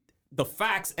the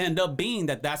facts end up being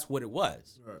that that's what it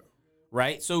was.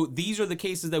 Right. So these are the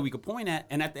cases that we could point at.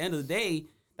 And at the end of the day,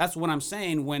 that's what I'm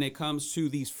saying when it comes to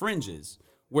these fringes,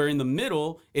 where in the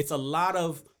middle, it's a lot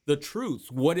of the truth.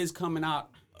 What is coming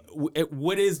out?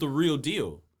 What is the real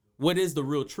deal? What is the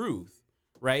real truth?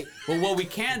 Right. But what we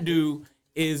can do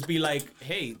is be like,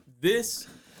 hey, this.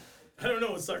 I don't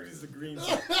know what Socrates agrees.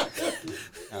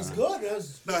 It's good.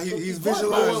 No, he's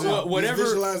visualizing. Whatever, he's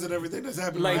visualizing everything that's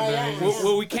happening. Like, right now.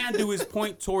 what we can do is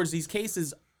point towards these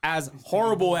cases as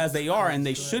horrible as they are, and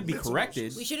they should be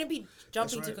corrected. We shouldn't be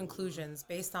jumping to conclusions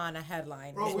based on a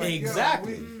headline.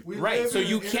 Exactly. Right. So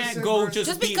you can't go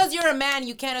just because you're a man,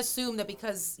 you can't assume that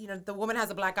because the woman has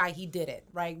a black eye, he did it.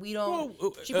 Right? We don't.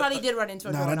 She probably did run into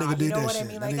a Nah, that doorknob. nigga did You know that what shit. I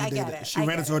mean? That Like nigga I did get that. it. She I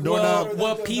ran get into a it. doorknob.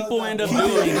 What people end up He did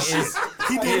doing that shit. is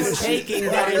He did that shit. taking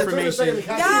that information.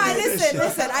 Yeah, listen.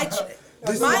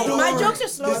 My jokes are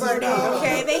slow burning.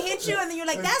 Okay, they hit you and then you're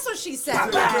like, "That's what she said."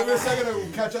 Give me a second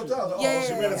to catch up to that. Yeah,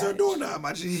 She ran into a doorknob,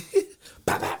 my G.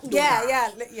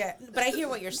 Yeah. But I hear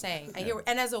what you're saying.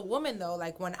 And as a woman though,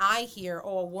 like when I hear,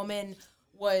 a woman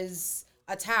was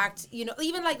attacked,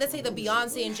 even like let's say the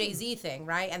Beyonce and Jay-Z thing,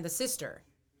 right? And the sister.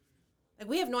 Like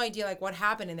we have no idea like what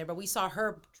happened in there, but we saw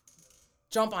her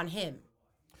jump on him.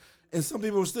 And some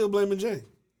people are still blaming Jay.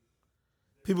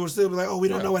 People will still be like, oh, we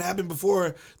don't know what happened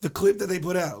before the clip that they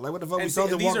put out. Like, what the fuck? We saw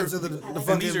them walk into the fucking...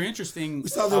 And these are interesting... We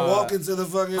saw them walk into the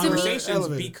fucking... conversations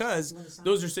elevator. because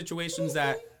those are situations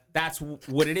that's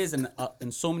what it is.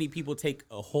 And so many people take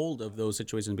a hold of those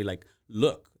situations and be like,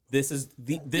 look, this is what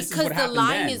happened Because the line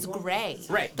then. is gray.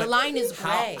 Right. The line is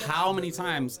gray. How many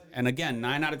times, and again,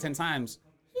 9 out of 10 times,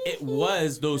 it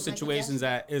was those situations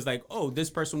that is like, oh, this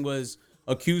person was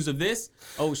accused of this.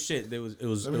 Oh shit, it was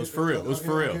for real. It was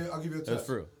for real. I'll give you a test. It was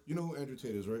for real. You know who Andrew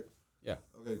Tate is, right? Yeah.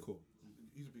 Okay, cool.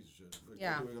 He's a piece of shit.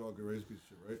 Yeah. We can all agree he's a piece of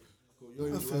shit, right? Cool. You know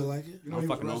he was I feel arrested- like it. You know I he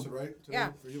was fucking know. arrested, right? Today Yeah.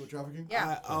 For human trafficking?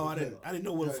 Yeah. I didn't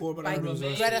know what for, but I By heard it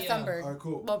was Greta Thunberg. All right,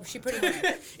 cool. Well, she pretty much.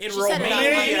 In she set it up on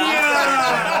Romania!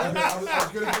 I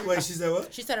was gonna Wait, she said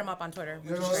what? She set him up on Twitter.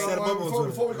 No, which no, is no, great. no, up on Twitter.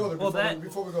 before we go there, Well,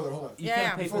 before we go there, hold on. You Yeah, can't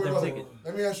yeah. pay Before for we their go there, ticket.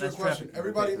 let me ask you a That's question. trafficking.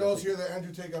 Everybody You pay for their knows here that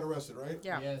Andrew Tate got arrested, right?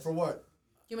 Yeah. Yes. For what?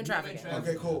 Human trafficking.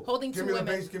 Okay, cool. Holding give two me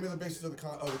women. Give me the basis of the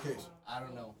case. I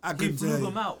don't know. I He couldn't flew tell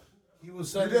them you. out. He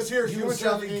was You just hear human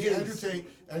selling trafficking. kids.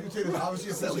 Andrew Tate is obviously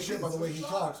a piece of shit by the way he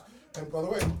talks. And by the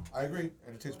way, I agree.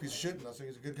 Andrew Tate's a piece of shit. I'm not saying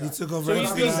he's a good guy. He took over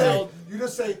So FBI. you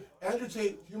just say Andrew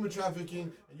Tate, human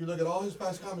trafficking, and you look at all his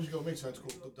past comments, you go, makes sense,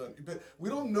 cool, done. But we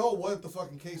don't know what the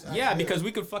fucking case actually Yeah, is. because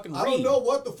we could fucking read. I don't know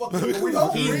what the fuck. We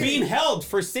don't He's read. being held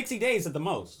for 60 days at the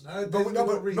most. But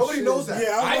nobody knows that.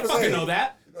 Yeah, I was about to fucking say. know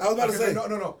that. I was about to say.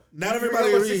 No. Not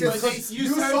everybody agrees. You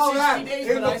saw that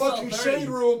in the fucking shade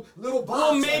room, little box.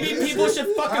 Well, maybe people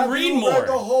should fucking read more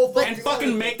and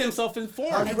fucking make themselves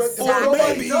informed.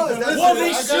 Nobody does. Well,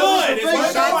 they should.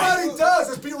 Nobody does.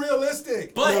 Let's be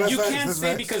realistic. But you can't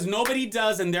say because nobody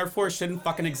does and therefore shouldn't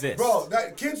fucking exist. Bro,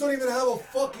 kids don't even have a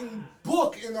fucking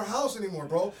book in their house anymore,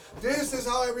 bro. This is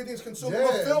how everything's consumed. I'm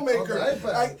a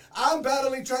filmmaker. I'm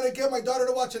battling trying to get my daughter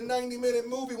to watch a 90-minute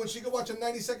movie when she could watch a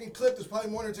 90-second clip that's probably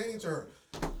more entertaining to her.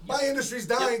 My industry's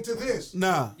dying to this.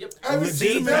 Nah.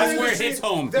 See, that's where it hits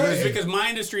home. It's because my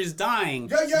industry is dying.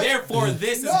 Therefore,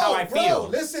 this is how I feel.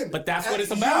 Listen. But that's what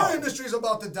it's about. Your industry's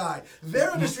about to die.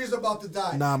 Their industry's about to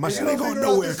die. Nah, my shit ain't going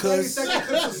nowhere, cuz.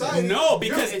 No,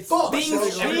 because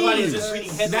things change.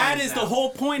 That is the whole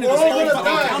point of this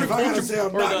fucking counterculture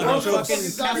or the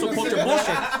fucking cancel culture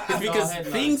bullshit. Is because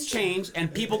things change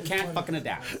and people can't fucking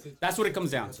adapt. That's what it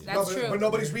comes down to. That's true. But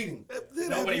nobody's reading.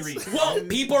 Nobody reads. Well,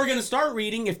 people are gonna start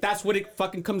reading if that's what it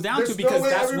fucking comes down to, because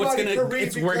that's what's gonna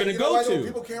we're gonna go to.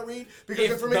 People can't read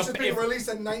because information's being released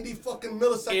at 90 fucking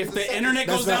milliseconds. If the internet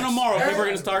goes down tomorrow, people are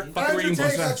gonna start fucking reading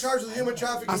books. Got charged with human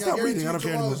trafficking. I stopped reading. I don't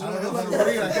care anymore.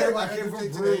 I came from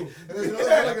Peru. And there's another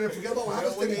they're gonna forget about what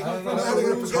happens today. They're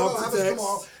gonna forget about what happens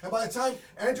tomorrow. And by the time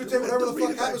Andrew Tate, whatever the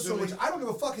fuck happens to him, which I don't give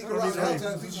a fuck, he can rot out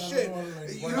to piece of shit.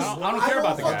 I don't care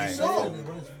about the guy.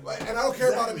 And I don't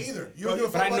care about him either. You don't give a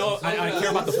fuck. But I know I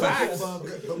care about the facts.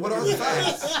 What are the facts?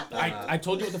 I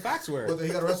told you what the facts were. But he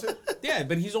got arrested? Yeah,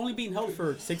 but he's only being held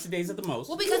for 60 days at the most.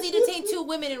 Well, because he detained 2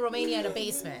 women in Romania in a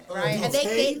basement, right? And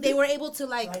they were able to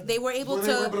They were able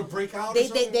to break out.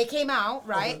 They came out,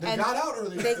 right? They got out or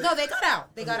they got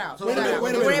out. They got out. Wait a minute,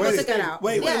 They were able to get out.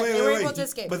 Wait. They were able to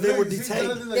escape. But they were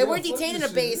detained. They were detained in a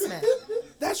basement.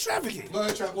 That's trafficking.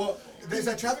 Well, is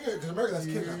that trafficking? Because America, that's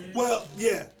kidnapping. Well,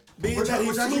 yeah. Being that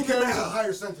he flew them a out.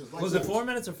 higher sentence. Was it 4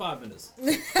 minutes or 5 minutes?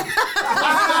 You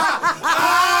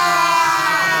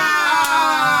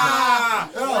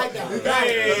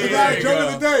got a joke of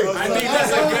the day. I think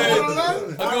that's a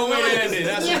good way to end it.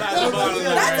 That's the bottom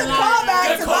line. That's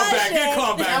a callback. Good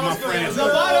callback, my friend. The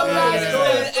bottom line is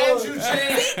that Andrew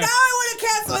Tate. See, now I want to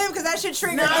cancel him because that should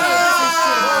trigger. No,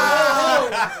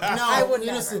 I would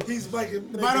never. listen. He's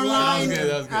making. The bottom line, That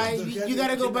was good. you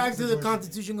gotta go back to the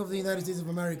Constitution of the United States of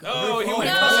America. Oh, he went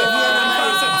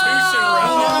Constitution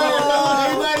route.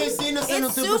 Everybody's innocent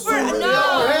It's until super. proven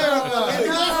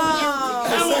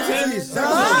Socrates,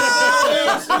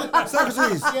 That's not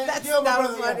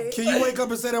funny. can you wake up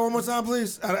and say that one more time,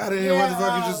 please? I didn't hear what the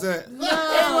fuck you just said.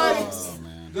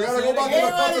 You gotta go back to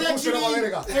the Constitution of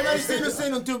America. Everybody's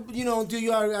innocent until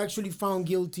you are actually found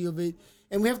guilty of it.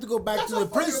 And we have to go back to the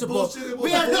principle.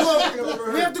 We have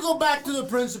to go back to the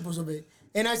principles of it.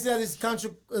 And I said this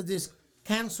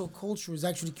cancel culture is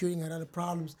actually creating a lot of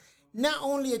problems, not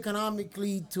only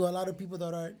economically to a lot of people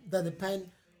that depend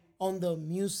on the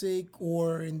music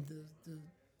or in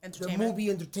the movie,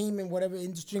 entertainment, whatever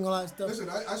industry, and all that stuff. Listen,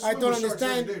 I don't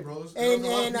understand,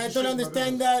 and I don't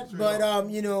understand that. But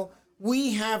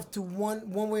we have to one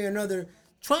way or another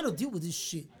try to deal with this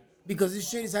shit. Because this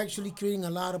shit is actually creating a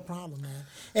lot of problems, man.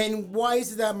 And why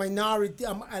is it that minority,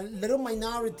 a little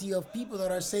minority of people that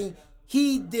are saying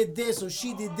he did this or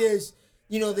she did this,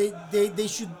 they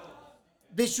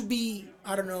should be,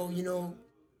 I don't know,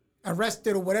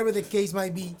 arrested or whatever the case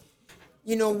might be.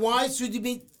 Why should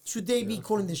they be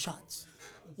calling the shots?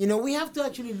 We have to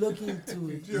actually look into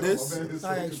it. This?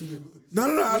 No,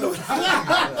 I know.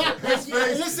 Listen,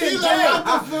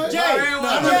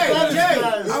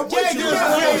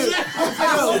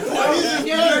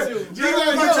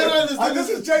 This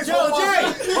is Jay's Let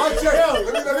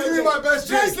me give you my best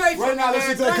Jay. Translate right now,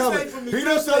 listen to that coming. He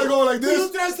just started going like this. Can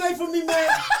you translate for me, man?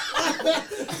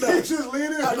 He's just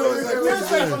leaning. I know exactly what you're Translate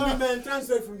saying. for me, man.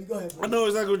 Translate for me. Go ahead. I know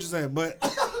exactly what you're saying, but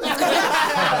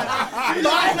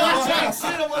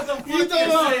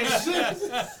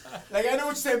Like, I know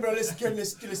what you're saying, bro. Let's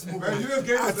move on. You just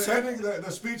gave us the ending,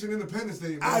 the speech in Independence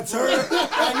Day. I turned.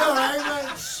 I know,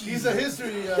 right? He's a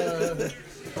history.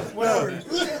 Whatever.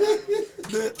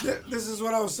 This is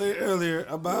what I was saying earlier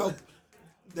about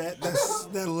that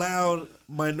loud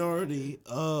minority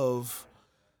of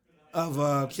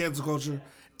cancel culture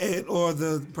or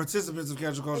the participants of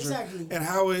cancel culture, Exactly. and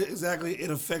how it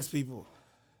affects people.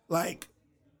 Like,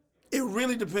 it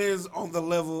really depends on the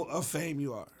level of fame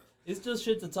you are. It's just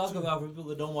shit to talk about for people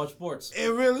that don't watch sports. It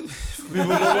really, people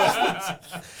don't watch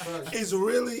sports. It's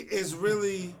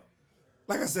really,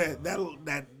 like I said,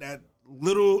 that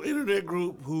little internet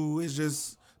group who is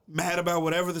just mad about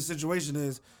whatever the situation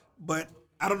is. But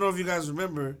I don't know if you guys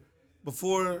remember,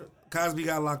 before Cosby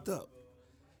got locked up,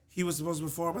 he was supposed to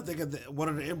perform, I think, at one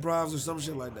of the improvs or some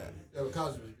shit like that. Yeah, but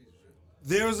Cosby was a piece of shit.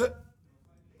 There's a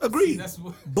agreed, That's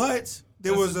what- but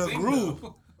there was a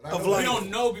group of we like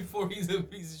don't know before he's a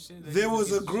piece of shit. there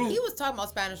was a group. He was talking about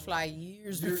Spanish Fly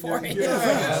years before.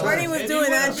 yeah. When he was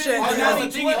doing that shit. R.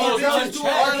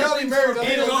 Kelly married a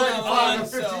lady on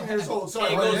 15 years old.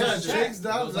 Sorry, It goes yeah, on chicks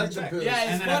down like the pills. Yeah,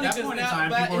 it's And then funny at that because point in now time,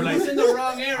 but people were it like, was in the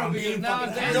wrong era I'm because being now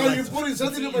fucking that's Yo, you're putting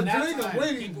something in my drink. I'm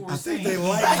waiting. I think they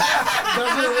like.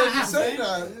 That's what you say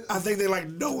that. I think they like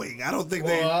knowing. I don't think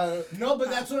they. No, but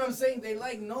that's what I'm saying. They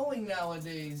like knowing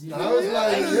nowadays. You know? I was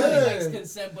like, Everybody likes yeah.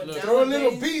 consent, but Throw a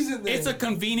little nowadays- peas in there. It's a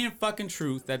convenient fucking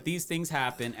truth that these things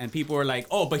happen, and people are like,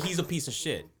 "Oh, but he's a piece of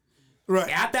shit." Right.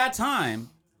 At that time,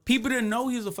 people didn't know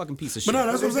he was a fucking piece of But shit. no,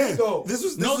 that's what I'm saying. though. This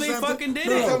was No, was they after- fucking no,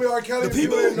 didn't. Tell me R. Kelly, The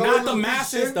people- didn't know Not he the was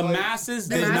masses. shit, The like- masses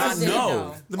The did not masses didn't know.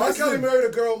 know. The R. masses Kelly didn't- married a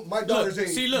girl my daughter's Look,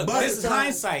 age. see, look, But- this is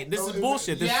hindsight. This is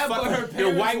bullshit. This Yeah, is but fucking. her You're parents were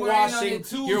in on whitewashing. it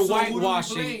too, You're so who do we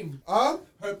whitewashing. blame? Huh?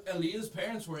 Her Aaliyah's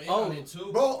parents were in on it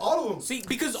too. Bro, all of them. See,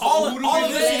 because all who of do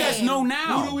we this you guys blame? know Who do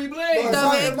now. we blame? Bro, The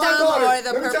if victim my daughter, or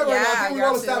the let me tell you right now, I yeah, think we you're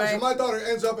all absolutely established. If right. my daughter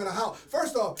ends up in a house,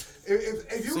 first off,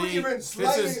 if you were See, even this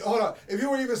slightly, is- hold on, if you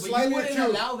were even you slightly wouldn't accused,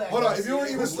 allow that, hold on, if Garcia. you were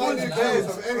even Who slightly wouldn't accused allow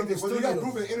of that? anything, whether you got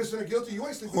proven innocent or guilty, you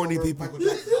ain't sleeping Horny over people. Michael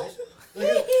Jackson's house.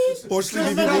 Or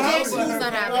sleepy Not people. happening. It's not No,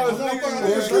 happening. it's not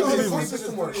fucking- Or sleepy the people. court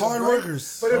system works, Hard right?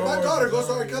 workers. But if my daughter goes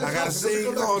to R. Kelly's I gotta house, and doesn't sing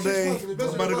come back all for 6 day. months, and he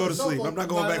doesn't I'm about to come go on to his cell sleep. phone, I'm not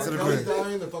going back to the R. Kelly's crib.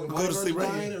 dying, the fucking I'm going to white sleep girl's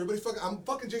right dying, here. everybody's fucking, I'm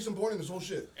fucking Jason Bourne in this whole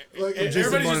shit. Like,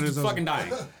 Everybody's Bourne just is fucking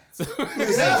dying.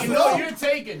 Yeah, no, you're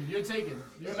taken. You're taken.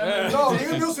 no,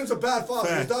 Liam Nielsen's a bad father.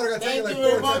 His Fact. daughter got Thank taken like you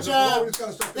very 4 much, times. Oh, we just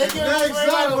gotta stop Thank you there. very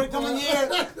much for coming here.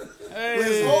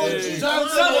 Hey.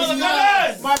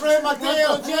 My brother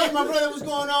Mateo, Jay, my brother, what's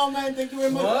going on, man? Thank you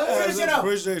very much. Finish it up.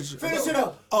 Appreciate you. Finish it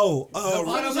up. Oh,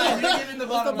 Bottom line, you're giving the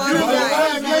bottom line.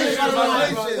 Bottom line. I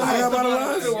got bottom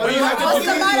lines. But you have to What's do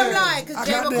the it- bottom line? I Because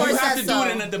Jay got that. you McCoy have said to do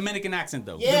it in so. a Dominican accent,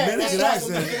 though. Yeah, Dominican that's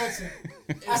right, accent. Dominican accent.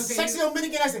 A sexy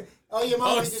Dominican accent. Oye,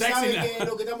 mami, tú sexy sabes now. que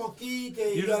lo que estamos aquí, que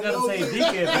You just gotta know say que- dick it.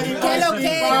 que Que lo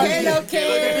que.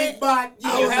 big butt.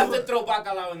 You have to throw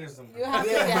bacalao in there somewhere. You have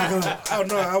to, Back yeah. a lot. Oh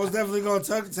no, I was definitely gonna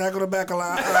tackle the back a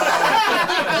lot. The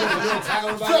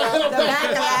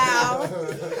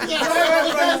bacalao.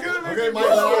 Okay,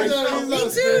 Mike. Me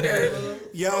too, dude.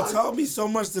 Y'all taught me so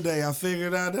much today. I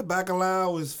figured out that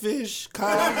bacalao is fish,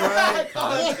 cod, right?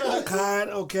 Cod,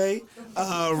 okay.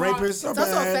 Rapists are It's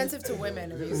also bad. offensive to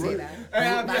women if you say that.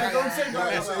 Don't say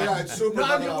Yeah, it's super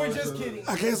bad. we're just kidding.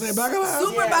 I can't say bacalao.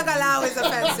 Super bacalao is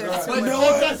offensive to But You know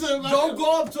women. what? don't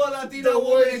go up to a Latino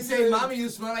woman and say, "Mommy, you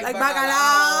smell like Like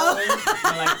bacalao."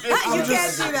 bacalao. You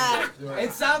can't do that.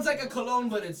 It sounds like a cologne,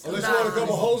 but it's Unless you want a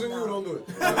couple holes in you, don't do it.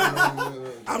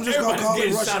 I'm just gonna call it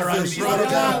getting shot around Russian fish. these Bro. Bro,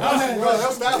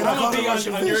 that's bad. Can I call I'm it gonna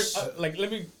Russian be on your, fish? like, let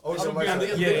me. Oh, I'm so gonna be on the,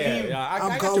 Mike- yeah. I I'm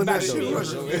got calling your back, that shit though.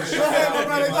 Russian fish. Go ahead, my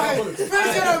brother. Go ahead.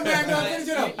 Finish it up, man. Go finish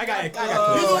it up. I got it.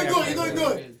 You're doing good. You're doing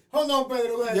good. Hold on,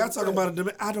 Pedro. Go ahead. Y'all talking about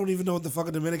a I don't even know what the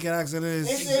fucking Dominican accent is.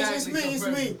 It's me. It's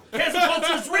me. Cancel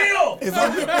culture's real. If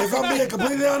I'm being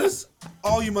completely honest,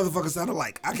 all you motherfuckers sound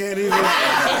alike. I can't even.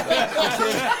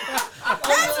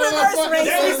 That's reverse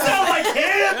Yeah, we racism. sound like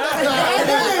him.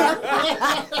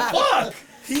 Fuck.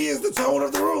 He is the tone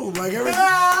of the room. Like every,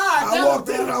 I walked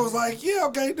in and I was like, yeah,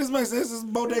 okay, this makes sense. This is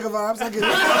bodega vibes. I get it.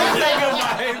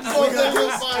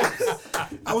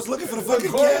 I was looking for the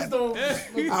fucking cat.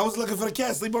 I was looking for the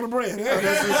cat. Sleep on the bread. Yeah,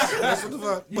 that's what the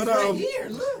fuck. But here.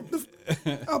 Look. I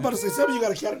was about to say, some of you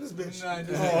got a cat in this bitch. I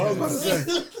was about to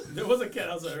say. There was a cat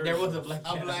outside. There was a black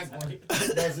cat. one.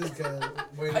 That's his cat.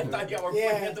 I thought y'all were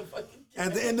pointing at the fucking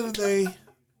At the end of the day,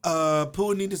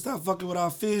 Pooh need to stop fucking with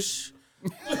our fish.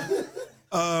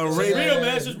 It's real,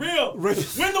 man. It's just real. Win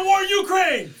the war in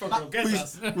Ukraine. Fucking get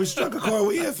us. We struck a chord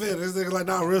with EFN. This nigga like,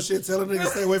 nah, real shit. Tell a nigga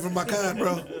stay away from my kind,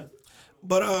 bro.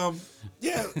 But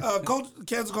yeah,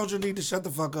 cancel culture need to shut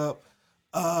the fuck up.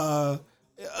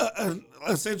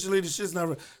 Essentially, the shit's not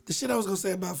real. The shit I was gonna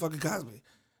say about fucking Cosby.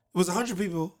 It was 100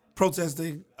 people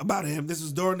protesting about him. This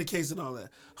was during the case and all that.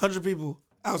 100 people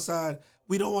outside.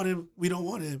 We don't want him. We don't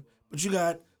want him. But you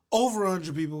got over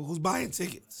 100 people who's buying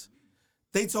tickets.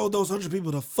 They told those 100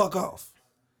 people to fuck off.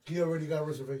 He already got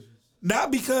reservations.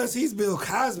 Not because he's Bill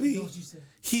Cosby.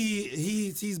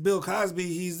 He's Bill Cosby.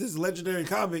 He's this legendary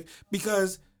comic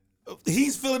because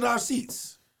he's filling our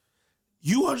seats.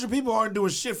 You 100 people aren't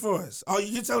doing shit for us.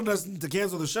 You're telling us to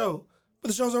cancel the show, but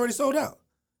the show's already sold out.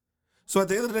 So at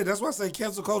the end of the day, that's why I say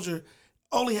cancel culture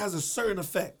only has a certain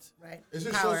effect. Right. Is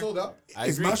your show sold out?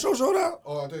 Is my show sold out?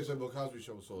 Oh, I thought you said Bill Cosby's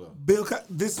show was sold out.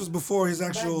 This was before his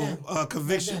actual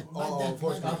conviction. Oh,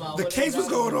 unfortunately. The case was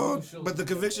going on, but the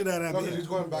conviction had No, because happened. he's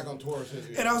going back on tour.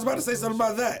 Since And I was about to say something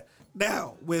about that.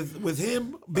 Now, with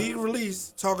him being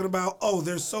released, talking about, oh,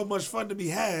 there's so much fun to be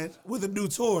had with a new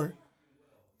tour,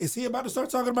 Is he about to start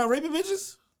talking about raping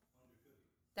bitches?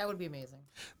 That would be amazing.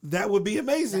 That would be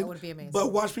amazing. That would be amazing.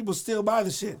 But watch people still buy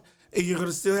the shit. And you're going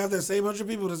to still have that same 100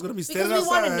 people that's going to be Because standing we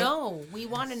outside. want to know. We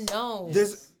want to know.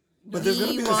 But there's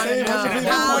going to be the wanna same know. 100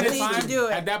 people. How At did you do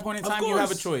it? At that point in Of time, you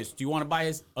have a course. choice. Do you want to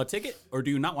buy a ticket or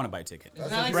do you not want to buy a ticket? It's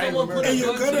not like Right. someone put a And you're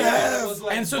gun gonna to your head have- and was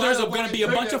like, And so buy there's the going to fucking be a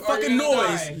bunch of ticket or fucking you're gonna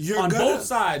noise die. You're on gonna- both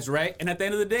sides, right? And at the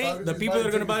end of the day, the people that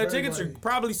are going to buy the tickets are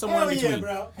probably somewhere in Hell yeah, between.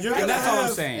 bro. You're And gonna that's all I'm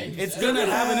have- saying. It's you're going to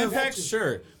gonna have an have- impact,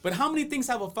 sure. But how many things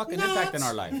have a fucking impact in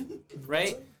our life,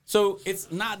 right? So it's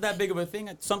not that big of a thing.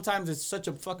 Sometimes it's such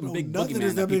a fucking big nothing boogeyman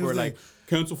is that that big people of are a like,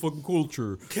 thing. cancel fucking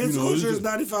culture. Cancel culture is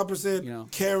 95% You know.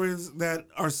 Karens that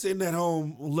are sitting at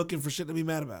home looking for shit to be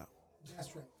mad about.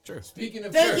 That's right. Sure. Speaking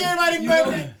of Thank church, you, everybody, you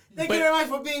man. know- Thank you very much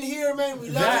for being here, man. We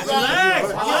love That- you guys.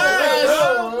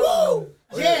 Relax. Woo!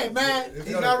 Yeah, man.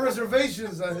 He's got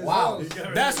reservations on his Wow.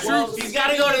 That's true. Well, He's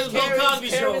gotta go to the Bill Karens- Cosby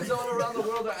show. Karens all around the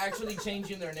world are actually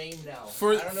changing their name now.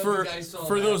 For I don't know if you guys saw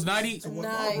that. those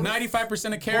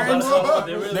 95% of Karens,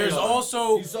 there's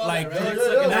also You saw like that,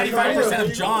 right? 95%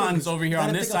 of Johns over here on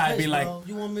Gotta this take a side piss, be like, bro.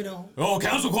 You want me to? oh,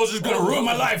 cancel culture is gonna ruin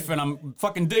my life, and I'm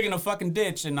fucking digging a fucking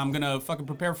ditch, and I'm gonna fucking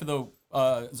prepare for the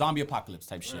zombie apocalypse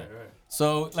type shit.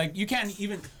 So like you can't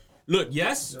even look.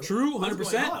 Yes, true,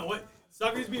 100%. What?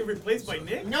 Socrates being replaced by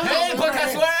Nick? No, Hey, no,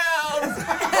 Pocas World!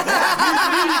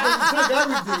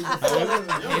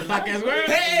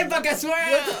 Hey, Pocas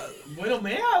World! Bueno,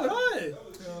 man, what?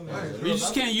 You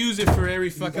just can't use it for every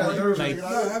fucking like.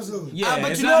 No, absolutely. Yeah,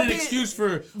 but it's you not know, an Pete- excuse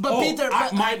for. but oh, Peter,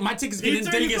 but- my tickets didn't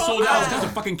Peter, get you sold go- out because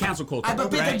of fucking cancel culture.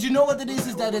 But Peter, right? you know what it is?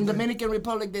 Is that in Dominican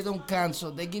Republic they don't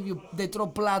cancel. They throw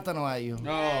plátano at you.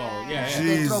 Oh yeah.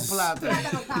 They throw Jesus.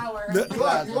 plátano. Power. You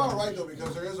are right though,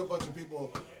 because there is a bunch of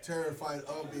people terrified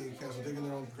of being canceled, digging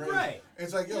their own grave. Right.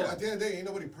 It's like, yo, at the end of the day, ain't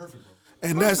nobody perfect, bro.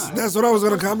 And that's what I was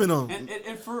going to comment on.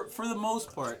 And for the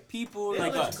most part, people They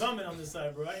like don't let us. you comment on this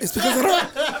side, bro. It's because I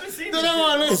don't. I haven't seen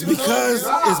this.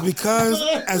 It's because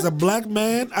as a black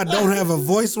man, I don't have a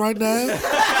voice right now.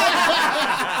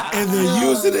 And they're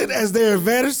using it as their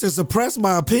advantage to suppress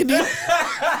my opinion.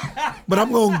 But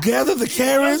I'm going to gather the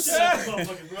Karens,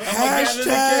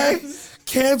 hashtag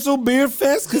cancel Beer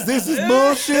Fest, because this is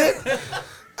bullshit.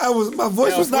 My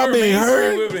voice was not being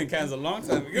heard. We've been canceled a long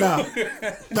time ago.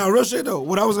 No, real shit though.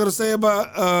 What I was gonna say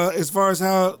about as far as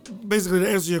how basically to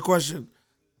answer your question,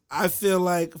 I feel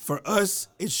like for us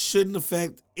it shouldn't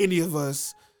affect any of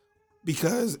us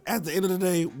because at the end of the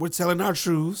day we're telling our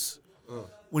truths.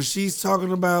 When she's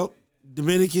talking about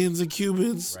Dominicans and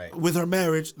Cubans with her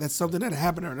marriage, that's something that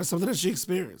happened to her. That's something that she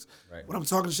experienced. Right. When I'm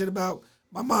talking shit about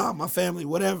my mom, my family,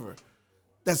 whatever,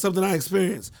 that's something I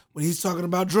experienced. When he's talking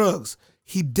about drugs,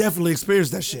 he definitely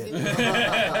experienced that shit.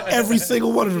 Every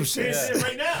single one of them shits.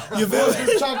 Right now. You feel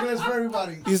me? Chocolates for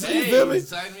everybody. You feel me?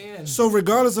 Sign me in. So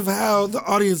regardless of how the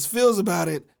audience feels about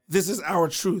it, this is our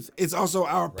truth. It's also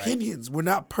our opinions. We're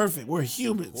not perfect. We're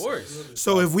humans. Of course.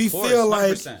 So if we feel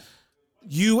like 100%.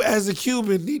 you as a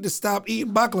Cuban need to stop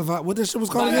eating baklava, what that shit was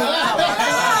called again?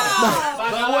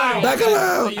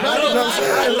 Bacalao. You know what I'm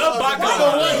saying? I love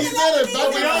baklava. He said it.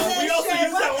 We also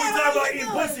use that when we talk about eating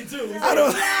pussy, too.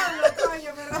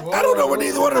 I don't know what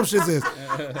either one of them shits is.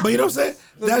 But you know what I'm saying?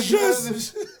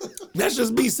 That's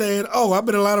just me saying, oh, I've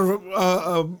been around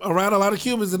a lot of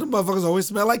Cubans and the motherfuckers always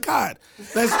smell like cod.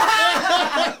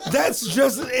 That's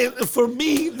just it. For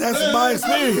me, that's my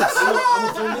experience.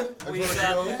 Actually, when we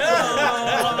say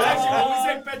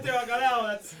pete bacalao,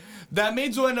 that's... That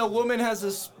means when a woman has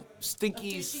a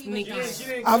stinky, sneaky.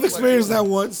 I've experienced that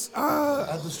once.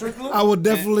 At the strip club? I would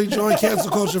definitely join cancel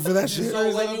culture for that shit.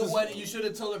 So when you should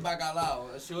have told her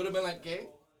bacalao. She would have been like, ¿qué?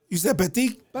 You said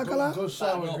petit bacalao? Go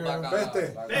shower, No, girl.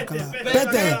 bacalao.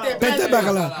 Vete. Pete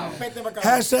bacalao.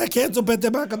 Hashtag cancel pete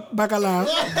bacalao.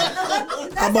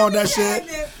 I'm on that shit.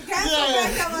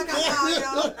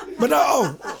 But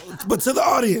no, but to the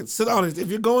audience, if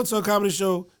you're going to a comedy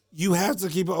show, you have to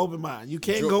keep an open mind. You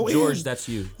can't go in. George, that's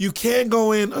you. You can't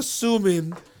go in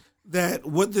assuming that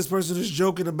what this person is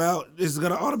joking about is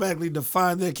gonna automatically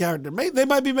define their character. They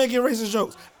might be making racist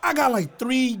jokes. I got like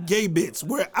 3 gay bits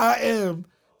where I am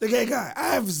the gay guy.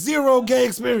 I have 0 gay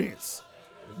experience,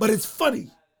 but it's funny.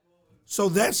 So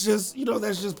that's just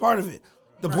part of it.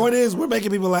 The point is we're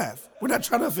making people laugh. We're not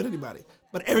trying to offend anybody,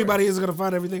 but everybody isn't gonna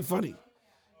find everything funny.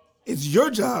 It's your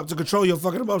job to control your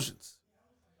fucking emotions.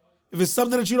 If it's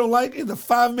something that you don't like in the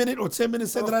 5-minute or 10-minute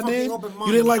set that I did, you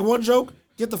didn't like one joke,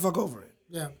 get the fuck over it.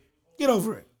 Yeah. Get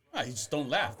over it. You just don't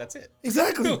laugh. That's it.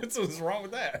 Exactly. What's wrong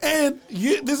with that? And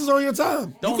this is on your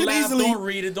time. Don't you can laugh, easily, don't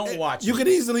read it, don't watch You it. can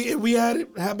easily, and we had it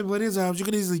happen plenty of times, you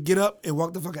can easily get up and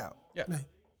walk the fuck out. Yeah.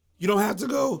 You don't have to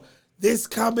go, this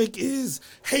comic is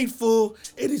hateful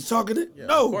and he's talking it.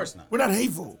 No, of course not. We're not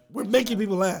hateful. We're making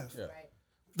people laugh. Yeah.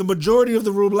 The majority of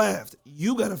the room laughed.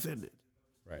 You got offended.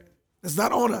 Right. It's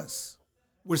not on us.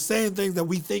 We're saying things that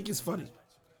we think is funny.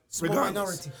 Small Regardless.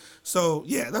 minority. So,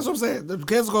 yeah, that's what I'm saying. The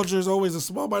cancel culture is always a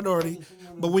small minority.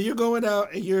 But when you're going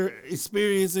out and you're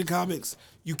experiencing comics,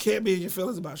 you can't be in your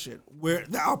feelings about shit.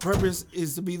 Our purpose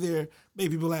is to be there,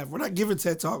 make people laugh. We're not giving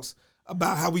TED Talks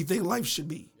about how we think life should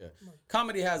be. Yeah.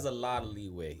 Comedy has a lot of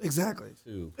leeway. Exactly.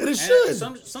 Too. And it should.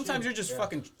 Sometimes you're just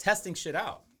fucking testing shit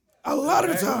out. A lot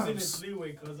of Who's in times. this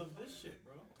leeway because of this shit,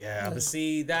 bro? Yeah, but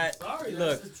see that. Sorry,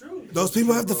 look, that's the truth. Those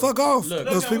people have to fuck off.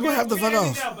 Those people have to fuck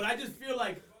off. Now, but I just feel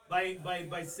like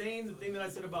by saying the thing that I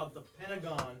said about the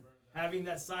Pentagon having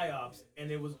that psyops,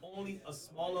 and it was only a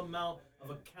small amount of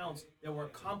accounts that were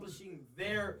accomplishing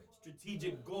their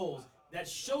strategic goals. That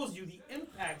shows you the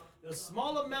impact that a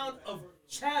small amount of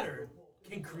chatter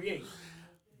can create.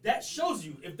 That shows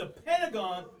you if the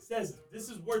Pentagon says this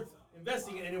is worth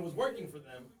investing in and it was working for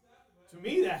them, to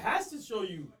me that has to show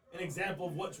you an example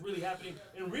of what's really happening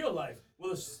in real life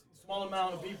with a small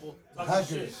amount of people talking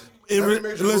shit. Every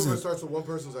major movement starts with one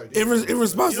person's idea. In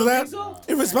response to that, so?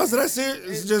 in response to that shit,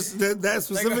 it's just that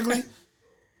specifically.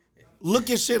 Look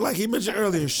at shit like he mentioned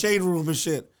earlier, Shade Room and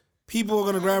shit. People are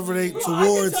gonna gravitate Bro, towards.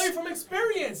 I can tell you from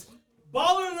experience.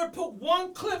 Baller Alert put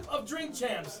one clip of Drink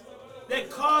Champs that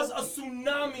caused a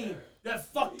tsunami that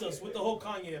fucked us with the whole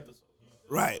Kanye episode.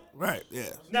 Right, yeah.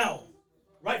 Now,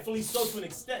 rightfully so to an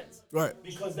extent. Right.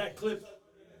 Because that clip,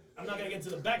 I'm not gonna get into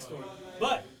the backstory,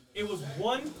 but it was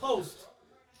one post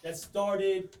that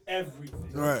started everything.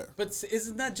 Right. But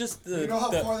isn't that just the You know how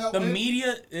far that the went?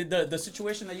 media, the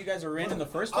situation that you guys are in the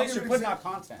first I'll place? give You're you putting an out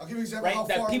content, I'll give you an example right? how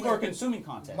That far people it are went. consuming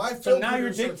content. My So film now you're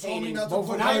producer told me dictating. not to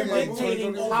put Now you're Kanye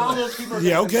dictating over how it. those people are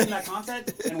Yeah, going to okay. consume that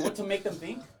content and what to make them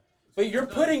think. But you're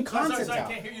putting content sorry, out.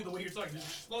 I can't hear you the way you're talking.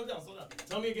 Just slow down.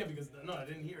 Tell me again because no, I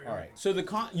didn't hear it. All right. So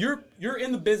you're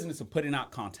in the business of putting out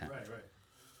content. Right.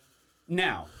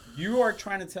 Now, you are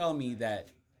trying to tell me that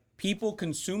people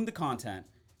consume the content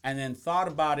and then thought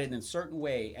about it in a certain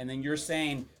way, and then you're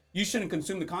saying you shouldn't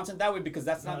consume the content that way because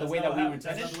that's not the way that we were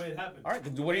intended? That's not the way it happened. All right,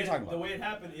 then what are you talking about? The way it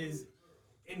happened is,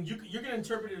 and you're going to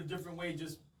interpret it a different way, it's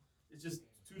just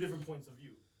two different points of view.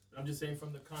 I'm just saying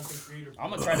from the content creator. I'm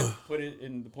going to try to put it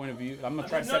in the point of view. I'm going to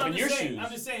try to step in your shoes. I'm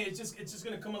just saying, it's just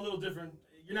going to come a little different.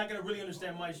 You're not going to really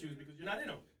understand my shoes because you're not in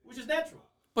them, which is natural.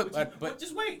 But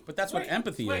just wait. But that's what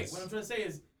empathy is. What I'm trying to say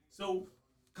is, so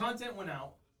content went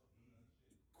out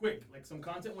quick. Like some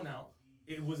content went out.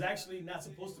 It was actually not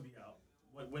supposed to be out.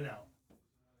 What went out?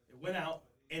 It went out,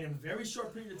 and in a very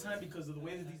short period of time, because of the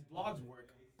way that these blogs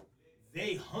work,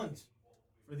 they hunt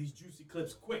for these juicy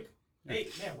clips quick.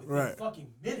 Within fucking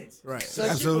minutes. Right. So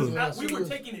Absolutely. we were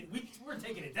taking it. We were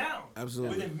taking it down.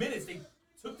 Absolutely. Within minutes, they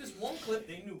took this one clip.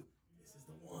 They knew this is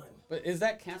the one. But is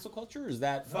that cancel culture? Or is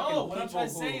that fucking No, what I'm people trying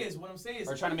to who say is,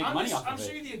 are trying to make money off I'm of it?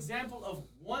 showing you the example of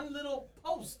one little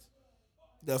post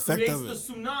The effect creates of the it.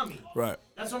 tsunami. Right.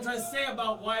 That's what I'm trying to say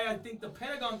about why I think the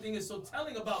Pentagon thing is so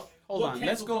telling about Hold what on,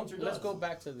 cancel culture let's does. go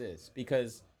back to this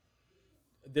because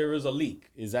there was a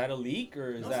leak. Is that a leak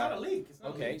or is No, that it's not a leak. It's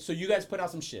not a okay? leak. So you guys put out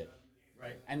some shit,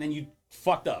 Right. and then you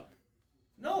fucked up.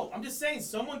 No, I'm just saying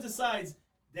someone decides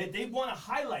that they want to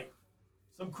highlight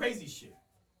some crazy shit.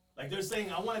 Like they're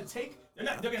saying, I want to take. They're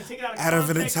going to take it out of Out of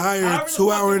an context. entire However the 2-hour fuck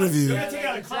they want- interview. They're going to take it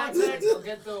out of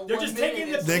context. They're just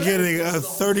taking the. They're clip. getting a They're not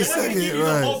 30-second, gonna give you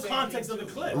the whole right. context of the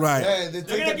clip. Right. Yeah, they They're take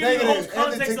gonna the give you the whole negative and they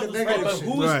context take of the the negative But story.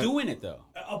 shit. who's Right. doing it though?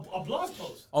 A blog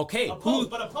post. Okay, A post,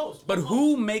 but a post. But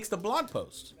who makes the blog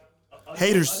post?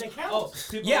 Haters. They count.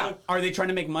 Yeah, are they trying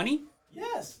to make money?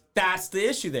 Yes. That's the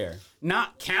issue there.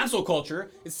 Not cancel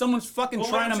culture. It's someone's fucking But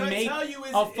what trying I'm to trying make tell you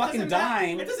is, a it fucking doesn't matter-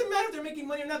 dime. It doesn't matter if they're making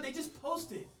money or not. They just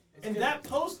post it, and that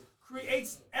post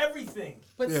creates everything.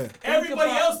 But Yeah.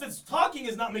 Everybody about- else that's talking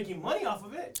is not making money off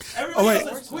of it. Everybody Oh, wait.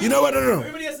 else that's You know what? No.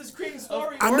 Everybody else that's creating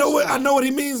stories. I know what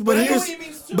he means, but I know here's what he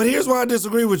means too. but here's why I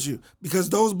disagree with you. Because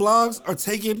those blogs are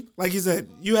taken, like you said,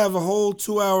 you have a whole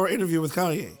 2-hour interview with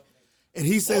Kanye. And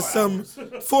he says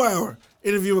 4-hour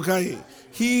interview with Kanye.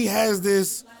 He has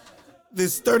this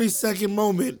 30-second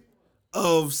moment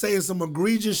of saying some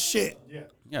egregious shit.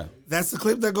 Yeah. That's the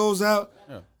clip that goes out.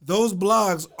 Yeah. Those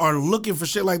blogs are looking for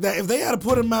shit like that. If they had to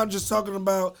put him out just talking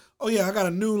about, oh yeah, I got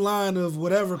a new line of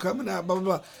whatever coming out, blah, blah,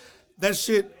 blah, that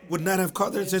shit would not have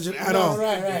caught their attention at all.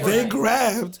 They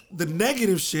grabbed the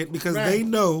negative shit because they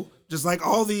know, just like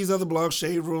all these other blogs,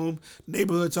 Shade Room,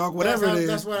 Neighborhood Talk, whatever it is,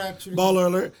 That's what actually. Baller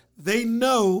Alert, they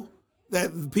know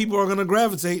that people are going to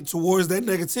gravitate towards that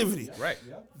negativity. Right.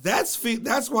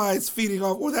 That's why it's feeding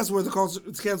off, or that's where the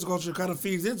cancel culture kind of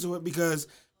feeds into it, because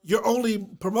you're only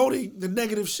promoting the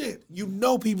negative shit. You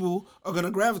know people are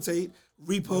gonna gravitate,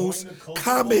 repost,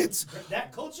 comments,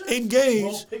 that culture engage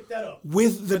will pick that up.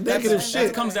 with the negative shit.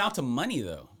 That comes down to money,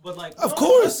 though. But like, Of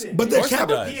course, but Of the course it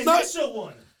capital. does. The initial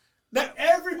one. Not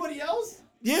everybody else.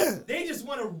 Yeah, They just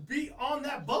want to be on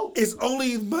that boat. it's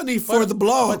only money for the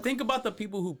blog. But think about the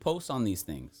people who post on these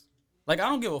things. Like, I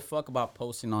don't give a fuck about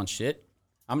posting on shit.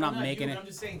 I'm not making it. I'm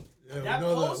just saying. Yeah, that we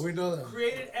know that. post We know that.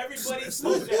 created everybody's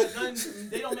post. That has nothing,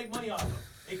 they don't make money off of.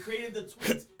 It created the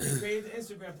tweets. It created the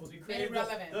Instagram post. It created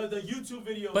the YouTube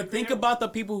video. But think about the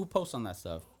people who post on that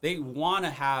stuff. They want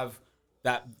to have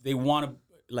that. They want to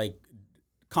like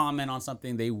comment on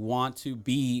something. They want to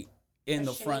be in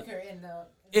the front.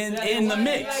 In the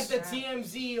mix. Like the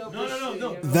TMZ of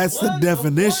No. That's the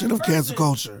definition of cancel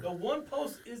culture. The one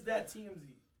post is that TMZ.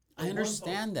 I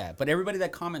understand that, but everybody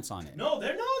that comments on it, No,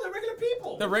 they're regular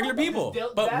people. they're regular people.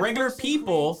 But regular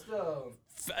people,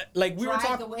 like we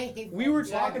were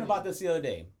talking about this the other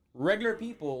day. Regular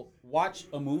people watch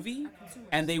a movie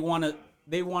and they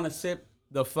wanna sip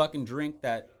the fucking drink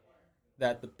that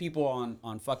the people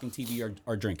on fucking TV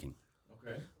are drinking.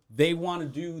 Okay. They want to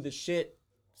do the shit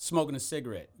smoking a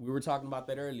cigarette. We were talking about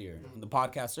that earlier in the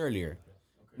podcast earlier.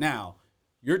 Okay. Now,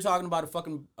 you're talking about a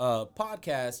fucking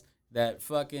podcast that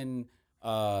fucking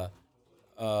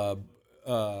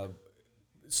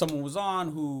someone was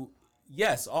on who,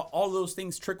 yes, all those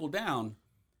things trickle down.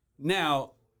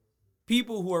 Now,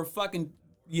 people who are fucking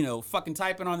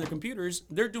typing on their computers,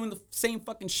 they're doing the same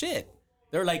fucking shit.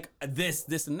 They're like this,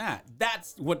 and that.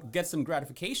 That's what gets them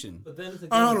gratification. But then it's a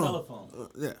game of telephone.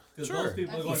 Yeah. Because Sure. those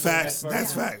people are going Facts. to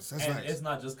That's facts. That's and facts. it's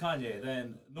not just Kanye.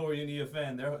 Then Nori and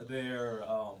EFN, they're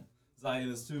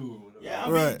Zionists too. Yeah,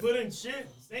 I'm Right. putting shit,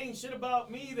 saying shit about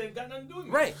me that got nothing to do with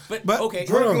me. Right, but okay.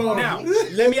 Drug lord. Now,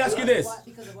 let me ask you this.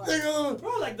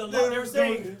 Bro, like the law, they were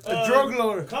saying A drug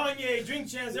lord. Kanye, Drink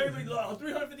Champs, everybody,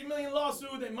 350 million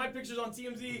lawsuit, and my pictures on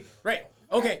TMZ. Right.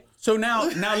 Okay. So now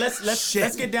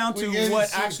let's get down to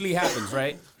what actually happens,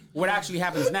 right? What actually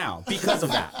happens now because of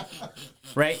that,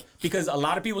 right? Because a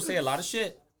lot of people say a lot of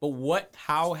shit, but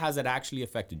how has it actually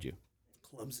affected you?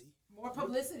 Clumsy. More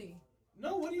publicity.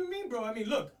 No, what do you mean, bro? I mean,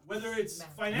 look, whether it's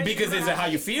financially. Because is it how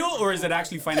you feel or is it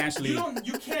actually financially?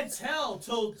 You can't tell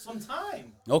till some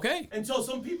time. Okay. Until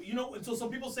some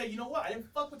people say, you know what, I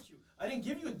didn't fuck with you. I didn't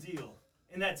give you a deal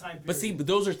in that time period. But see,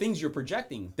 those are things you're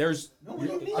projecting. There's what do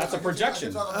you mean? that's a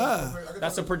projection.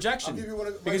 That's a projection.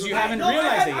 Because you haven't No,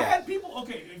 realized it I had yet. people.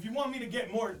 Okay, if you want me to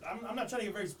get more, I'm not trying to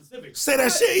get very specific. Say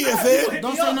that shit, EFN.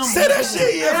 Don't say no Say that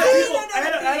shit, EFN.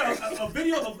 I had a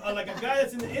video of like a guy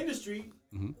that's in the industry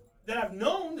that I've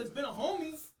known that's been a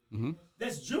homie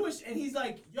that's Jewish, and he's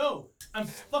like, "Yo, I'm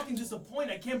fucking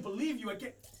disappointed. I can't believe you. I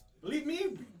can't believe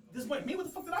me. This went me. What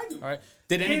the fuck did I do?" All right.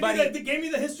 Did They anybody? gave me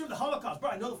the history of the Holocaust, bro.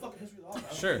 I know the fucking history of the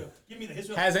Holocaust. Sure. Give me the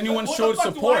history. Has anyone what showed the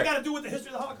fuck support? Do I got to do with the history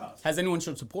of the Holocaust? Has anyone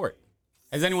showed support?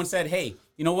 Has anyone said, "Hey,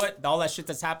 you know what? All that shit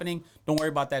that's happening, don't worry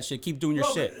about that shit. Keep doing your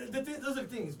Bro, shit." Those are the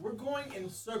things. We're going in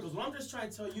circles. What I'm just trying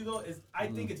to tell you, though, is I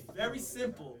think it's very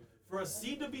simple for a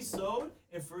seed to be sowed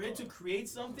and for it to create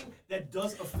something that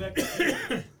does affect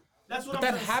people. That's what But I'm that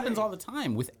trying to happens say. all the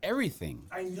time with everything.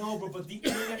 I know, but the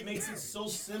internet makes it so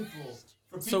simple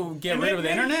for people. So get And rid of the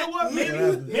maybe, internet? You know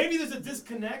what? Maybe there's a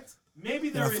disconnect. Maybe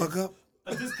there is fuck up?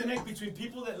 a disconnect between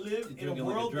people that live in a drinking like a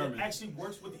world that German. actually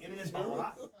works with the internet a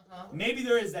lot. Maybe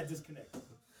there is that disconnect.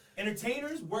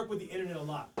 Entertainers work with the internet a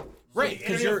lot. So Right, the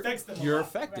because internet affects them a you're lot.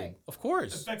 affected, of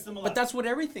course. Affects them a But lot. that's what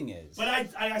everything is. But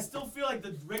I still feel like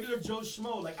the regular Joe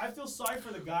Schmo, like I feel sorry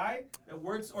for the guy that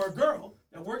works, or a girl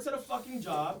that works at a fucking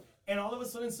job, and all of a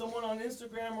sudden someone on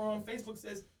Instagram or on Facebook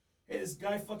says, "Hey, this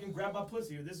guy fucking grabbed my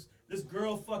pussy," or this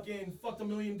girl fucking fucked a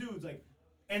million dudes, like,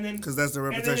 and then 'Cause that's their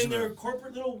And reputation then in their now.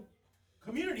 corporate little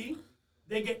community,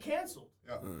 they get canceled.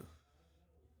 Yeah. Or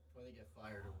they get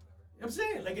fired or whatever. You know what I'm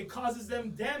saying, like, it causes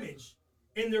them damage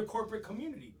in their corporate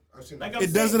community. I've seen Like that. I'm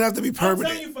It doesn't saying- have to be I'm permanent.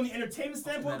 telling you from the entertainment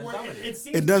standpoint, where it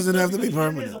seems It doesn't have to because be the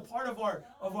internet is permanent. a part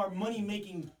of our money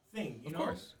making thing, you know.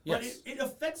 course, But yes. it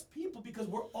affects people because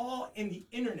we're all in the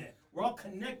internet. We're all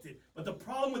connected. But the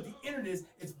problem with the internet is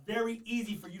it's very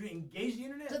easy for you to engage the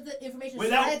internet Because the information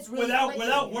without spreads really quickly.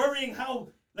 without worrying how,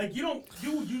 like, you don't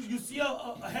you see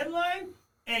a headline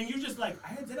and you just like,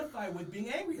 I identify with being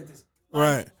angry at this.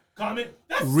 Right. Comment.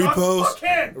 That's Repost. Fuck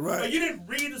him. Right. But you didn't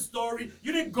read the story.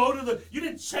 You didn't go to you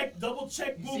didn't double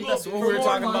check Google. That's what for we were more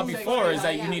talking about context. before, is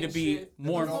that you need to be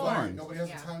more Nobody, informed. nobody has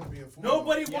the time to be informed.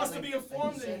 Nobody wants to be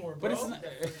informed anymore, bro. But it's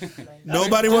not,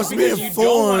 Nobody wants to be because you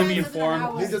don't want to be informed.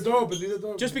 informed. Leave the door open. Leave the door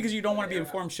open. Just because you don't want to be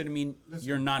informed shouldn't mean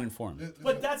you're not informed.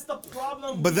 But that's the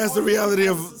problem. But that's the reality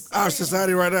of our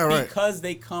society right now, right? Because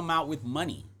they come out with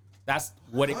money. That's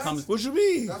what it comes. What you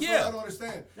mean? That's Yeah. what I don't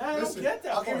understand. I don't get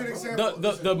that I'll give you an example.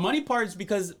 The money part is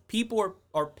because people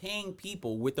are paying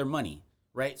people with their money,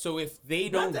 right? So if they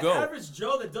don't Not the go, average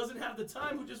Joe that doesn't have the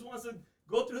time, who just wants to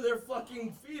go through their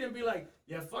fucking feed and be like,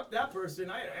 yeah, fuck that person.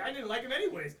 I didn't like him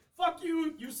anyways. Fuck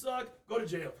you. You suck. Go to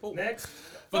jail. Next.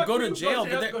 But Fuck go you, to jail.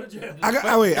 Go to jail. I got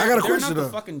a they're question not the though.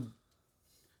 fucking.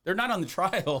 They're not on the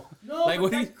trial. No, like, but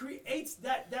what do that you- creates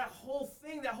that whole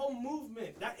thing, that whole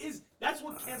movement. That's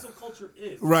what cancel culture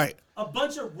is. Right. A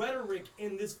bunch of rhetoric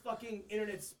in this fucking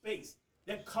internet space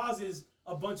that causes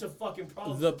a bunch of fucking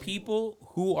problems. The people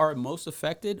who are most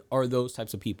affected are those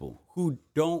types of people who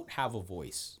don't have a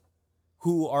voice,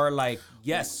 who are like,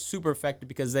 yes, super affected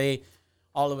because they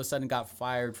all of a sudden got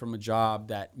fired from a job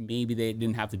that maybe they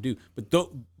didn't have to do, but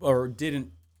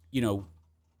didn't,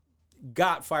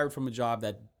 got fired from a job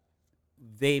that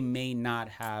they may not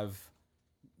have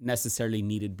necessarily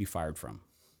needed to be fired from,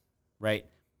 right?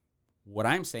 What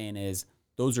I'm saying is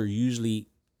those are usually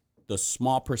the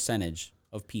small percentage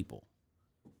of people.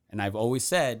 And I've always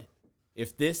said,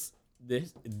 if this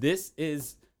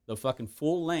is the fucking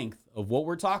full length of what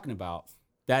we're talking about,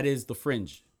 that is the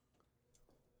fringe.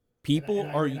 People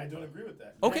and are. I don't agree with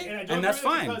that. Okay, and I and don't that's agree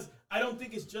with it fine. because I don't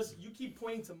think it's just you keep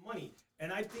pointing to money,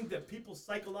 and I think that people's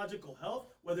psychological health,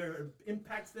 whether it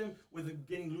impacts them with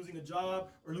losing a job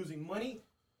or losing money,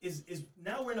 is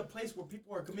now we're in a place where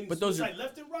people are committing suicide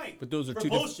left and right. But those are for two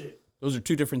bullshit. Those are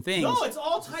two different things. No, it's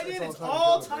all tied in. It's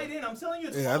all tied in. I'm telling you,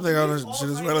 it's Yeah, all I think all it's this shit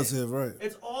is tied relative, in. right?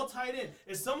 It's all tied in.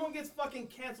 If someone gets fucking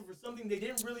canceled for something they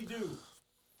didn't really do,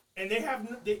 and they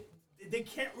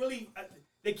can't really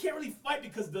fight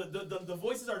because the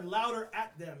voices are louder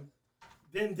at them,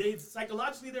 then they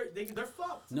psychologically they're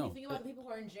fucked. No. Think about the people who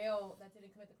are in jail that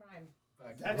didn't commit the crime.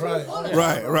 That's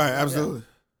Right, absolutely.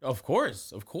 Of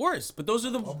course. But those are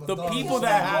the people It's that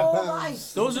their have whole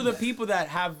life. those are the people that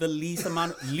have the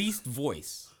least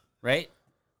voice, right?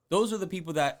 Those are the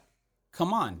people that,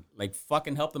 come on, like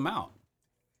fucking help them out.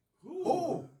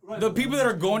 Who? The people that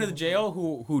are going to the jail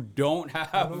who don't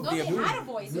have No, they had a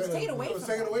voice. It's taken away from Take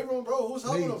it them. away from him, bro. Who's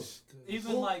helping him?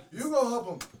 Even like You go help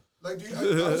him. Like,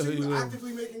 are you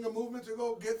actively making a movement to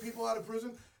go get people out of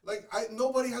prison? Like,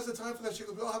 nobody has the time for that shit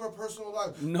because we all have our personal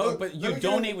lives. No, Look, but let you me give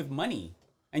donate with money,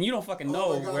 and you don't fucking know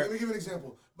Oh my God, where. let me give you an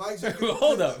example. My executive,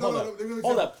 Hold up. let me give you an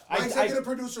Hold example. up. My executive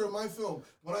producer of my film,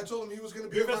 when I told him he was going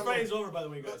to be Beer in my Fest Friday's movie. over, by the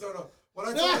way, guys. No. When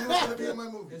I told him he was going to be in my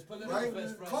movie, It's political right?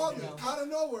 Fest Friday Called me now. out of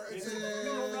nowhere and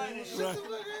said,